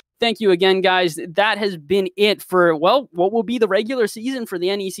 So thank you again, guys. That has been it for, well, what will be the regular season for the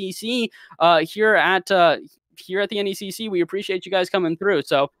NECC here at the NECC. We appreciate you guys coming through.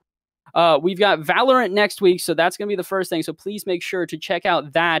 So we've got Valorant next week, so that's going to be the first thing. So please make sure to check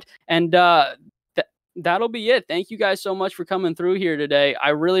out that. And that'll be it. Thank you guys so much for coming through here today. I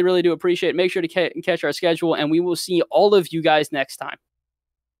really, really do appreciate it. Make sure to catch our schedule, and we will see all of you guys next time.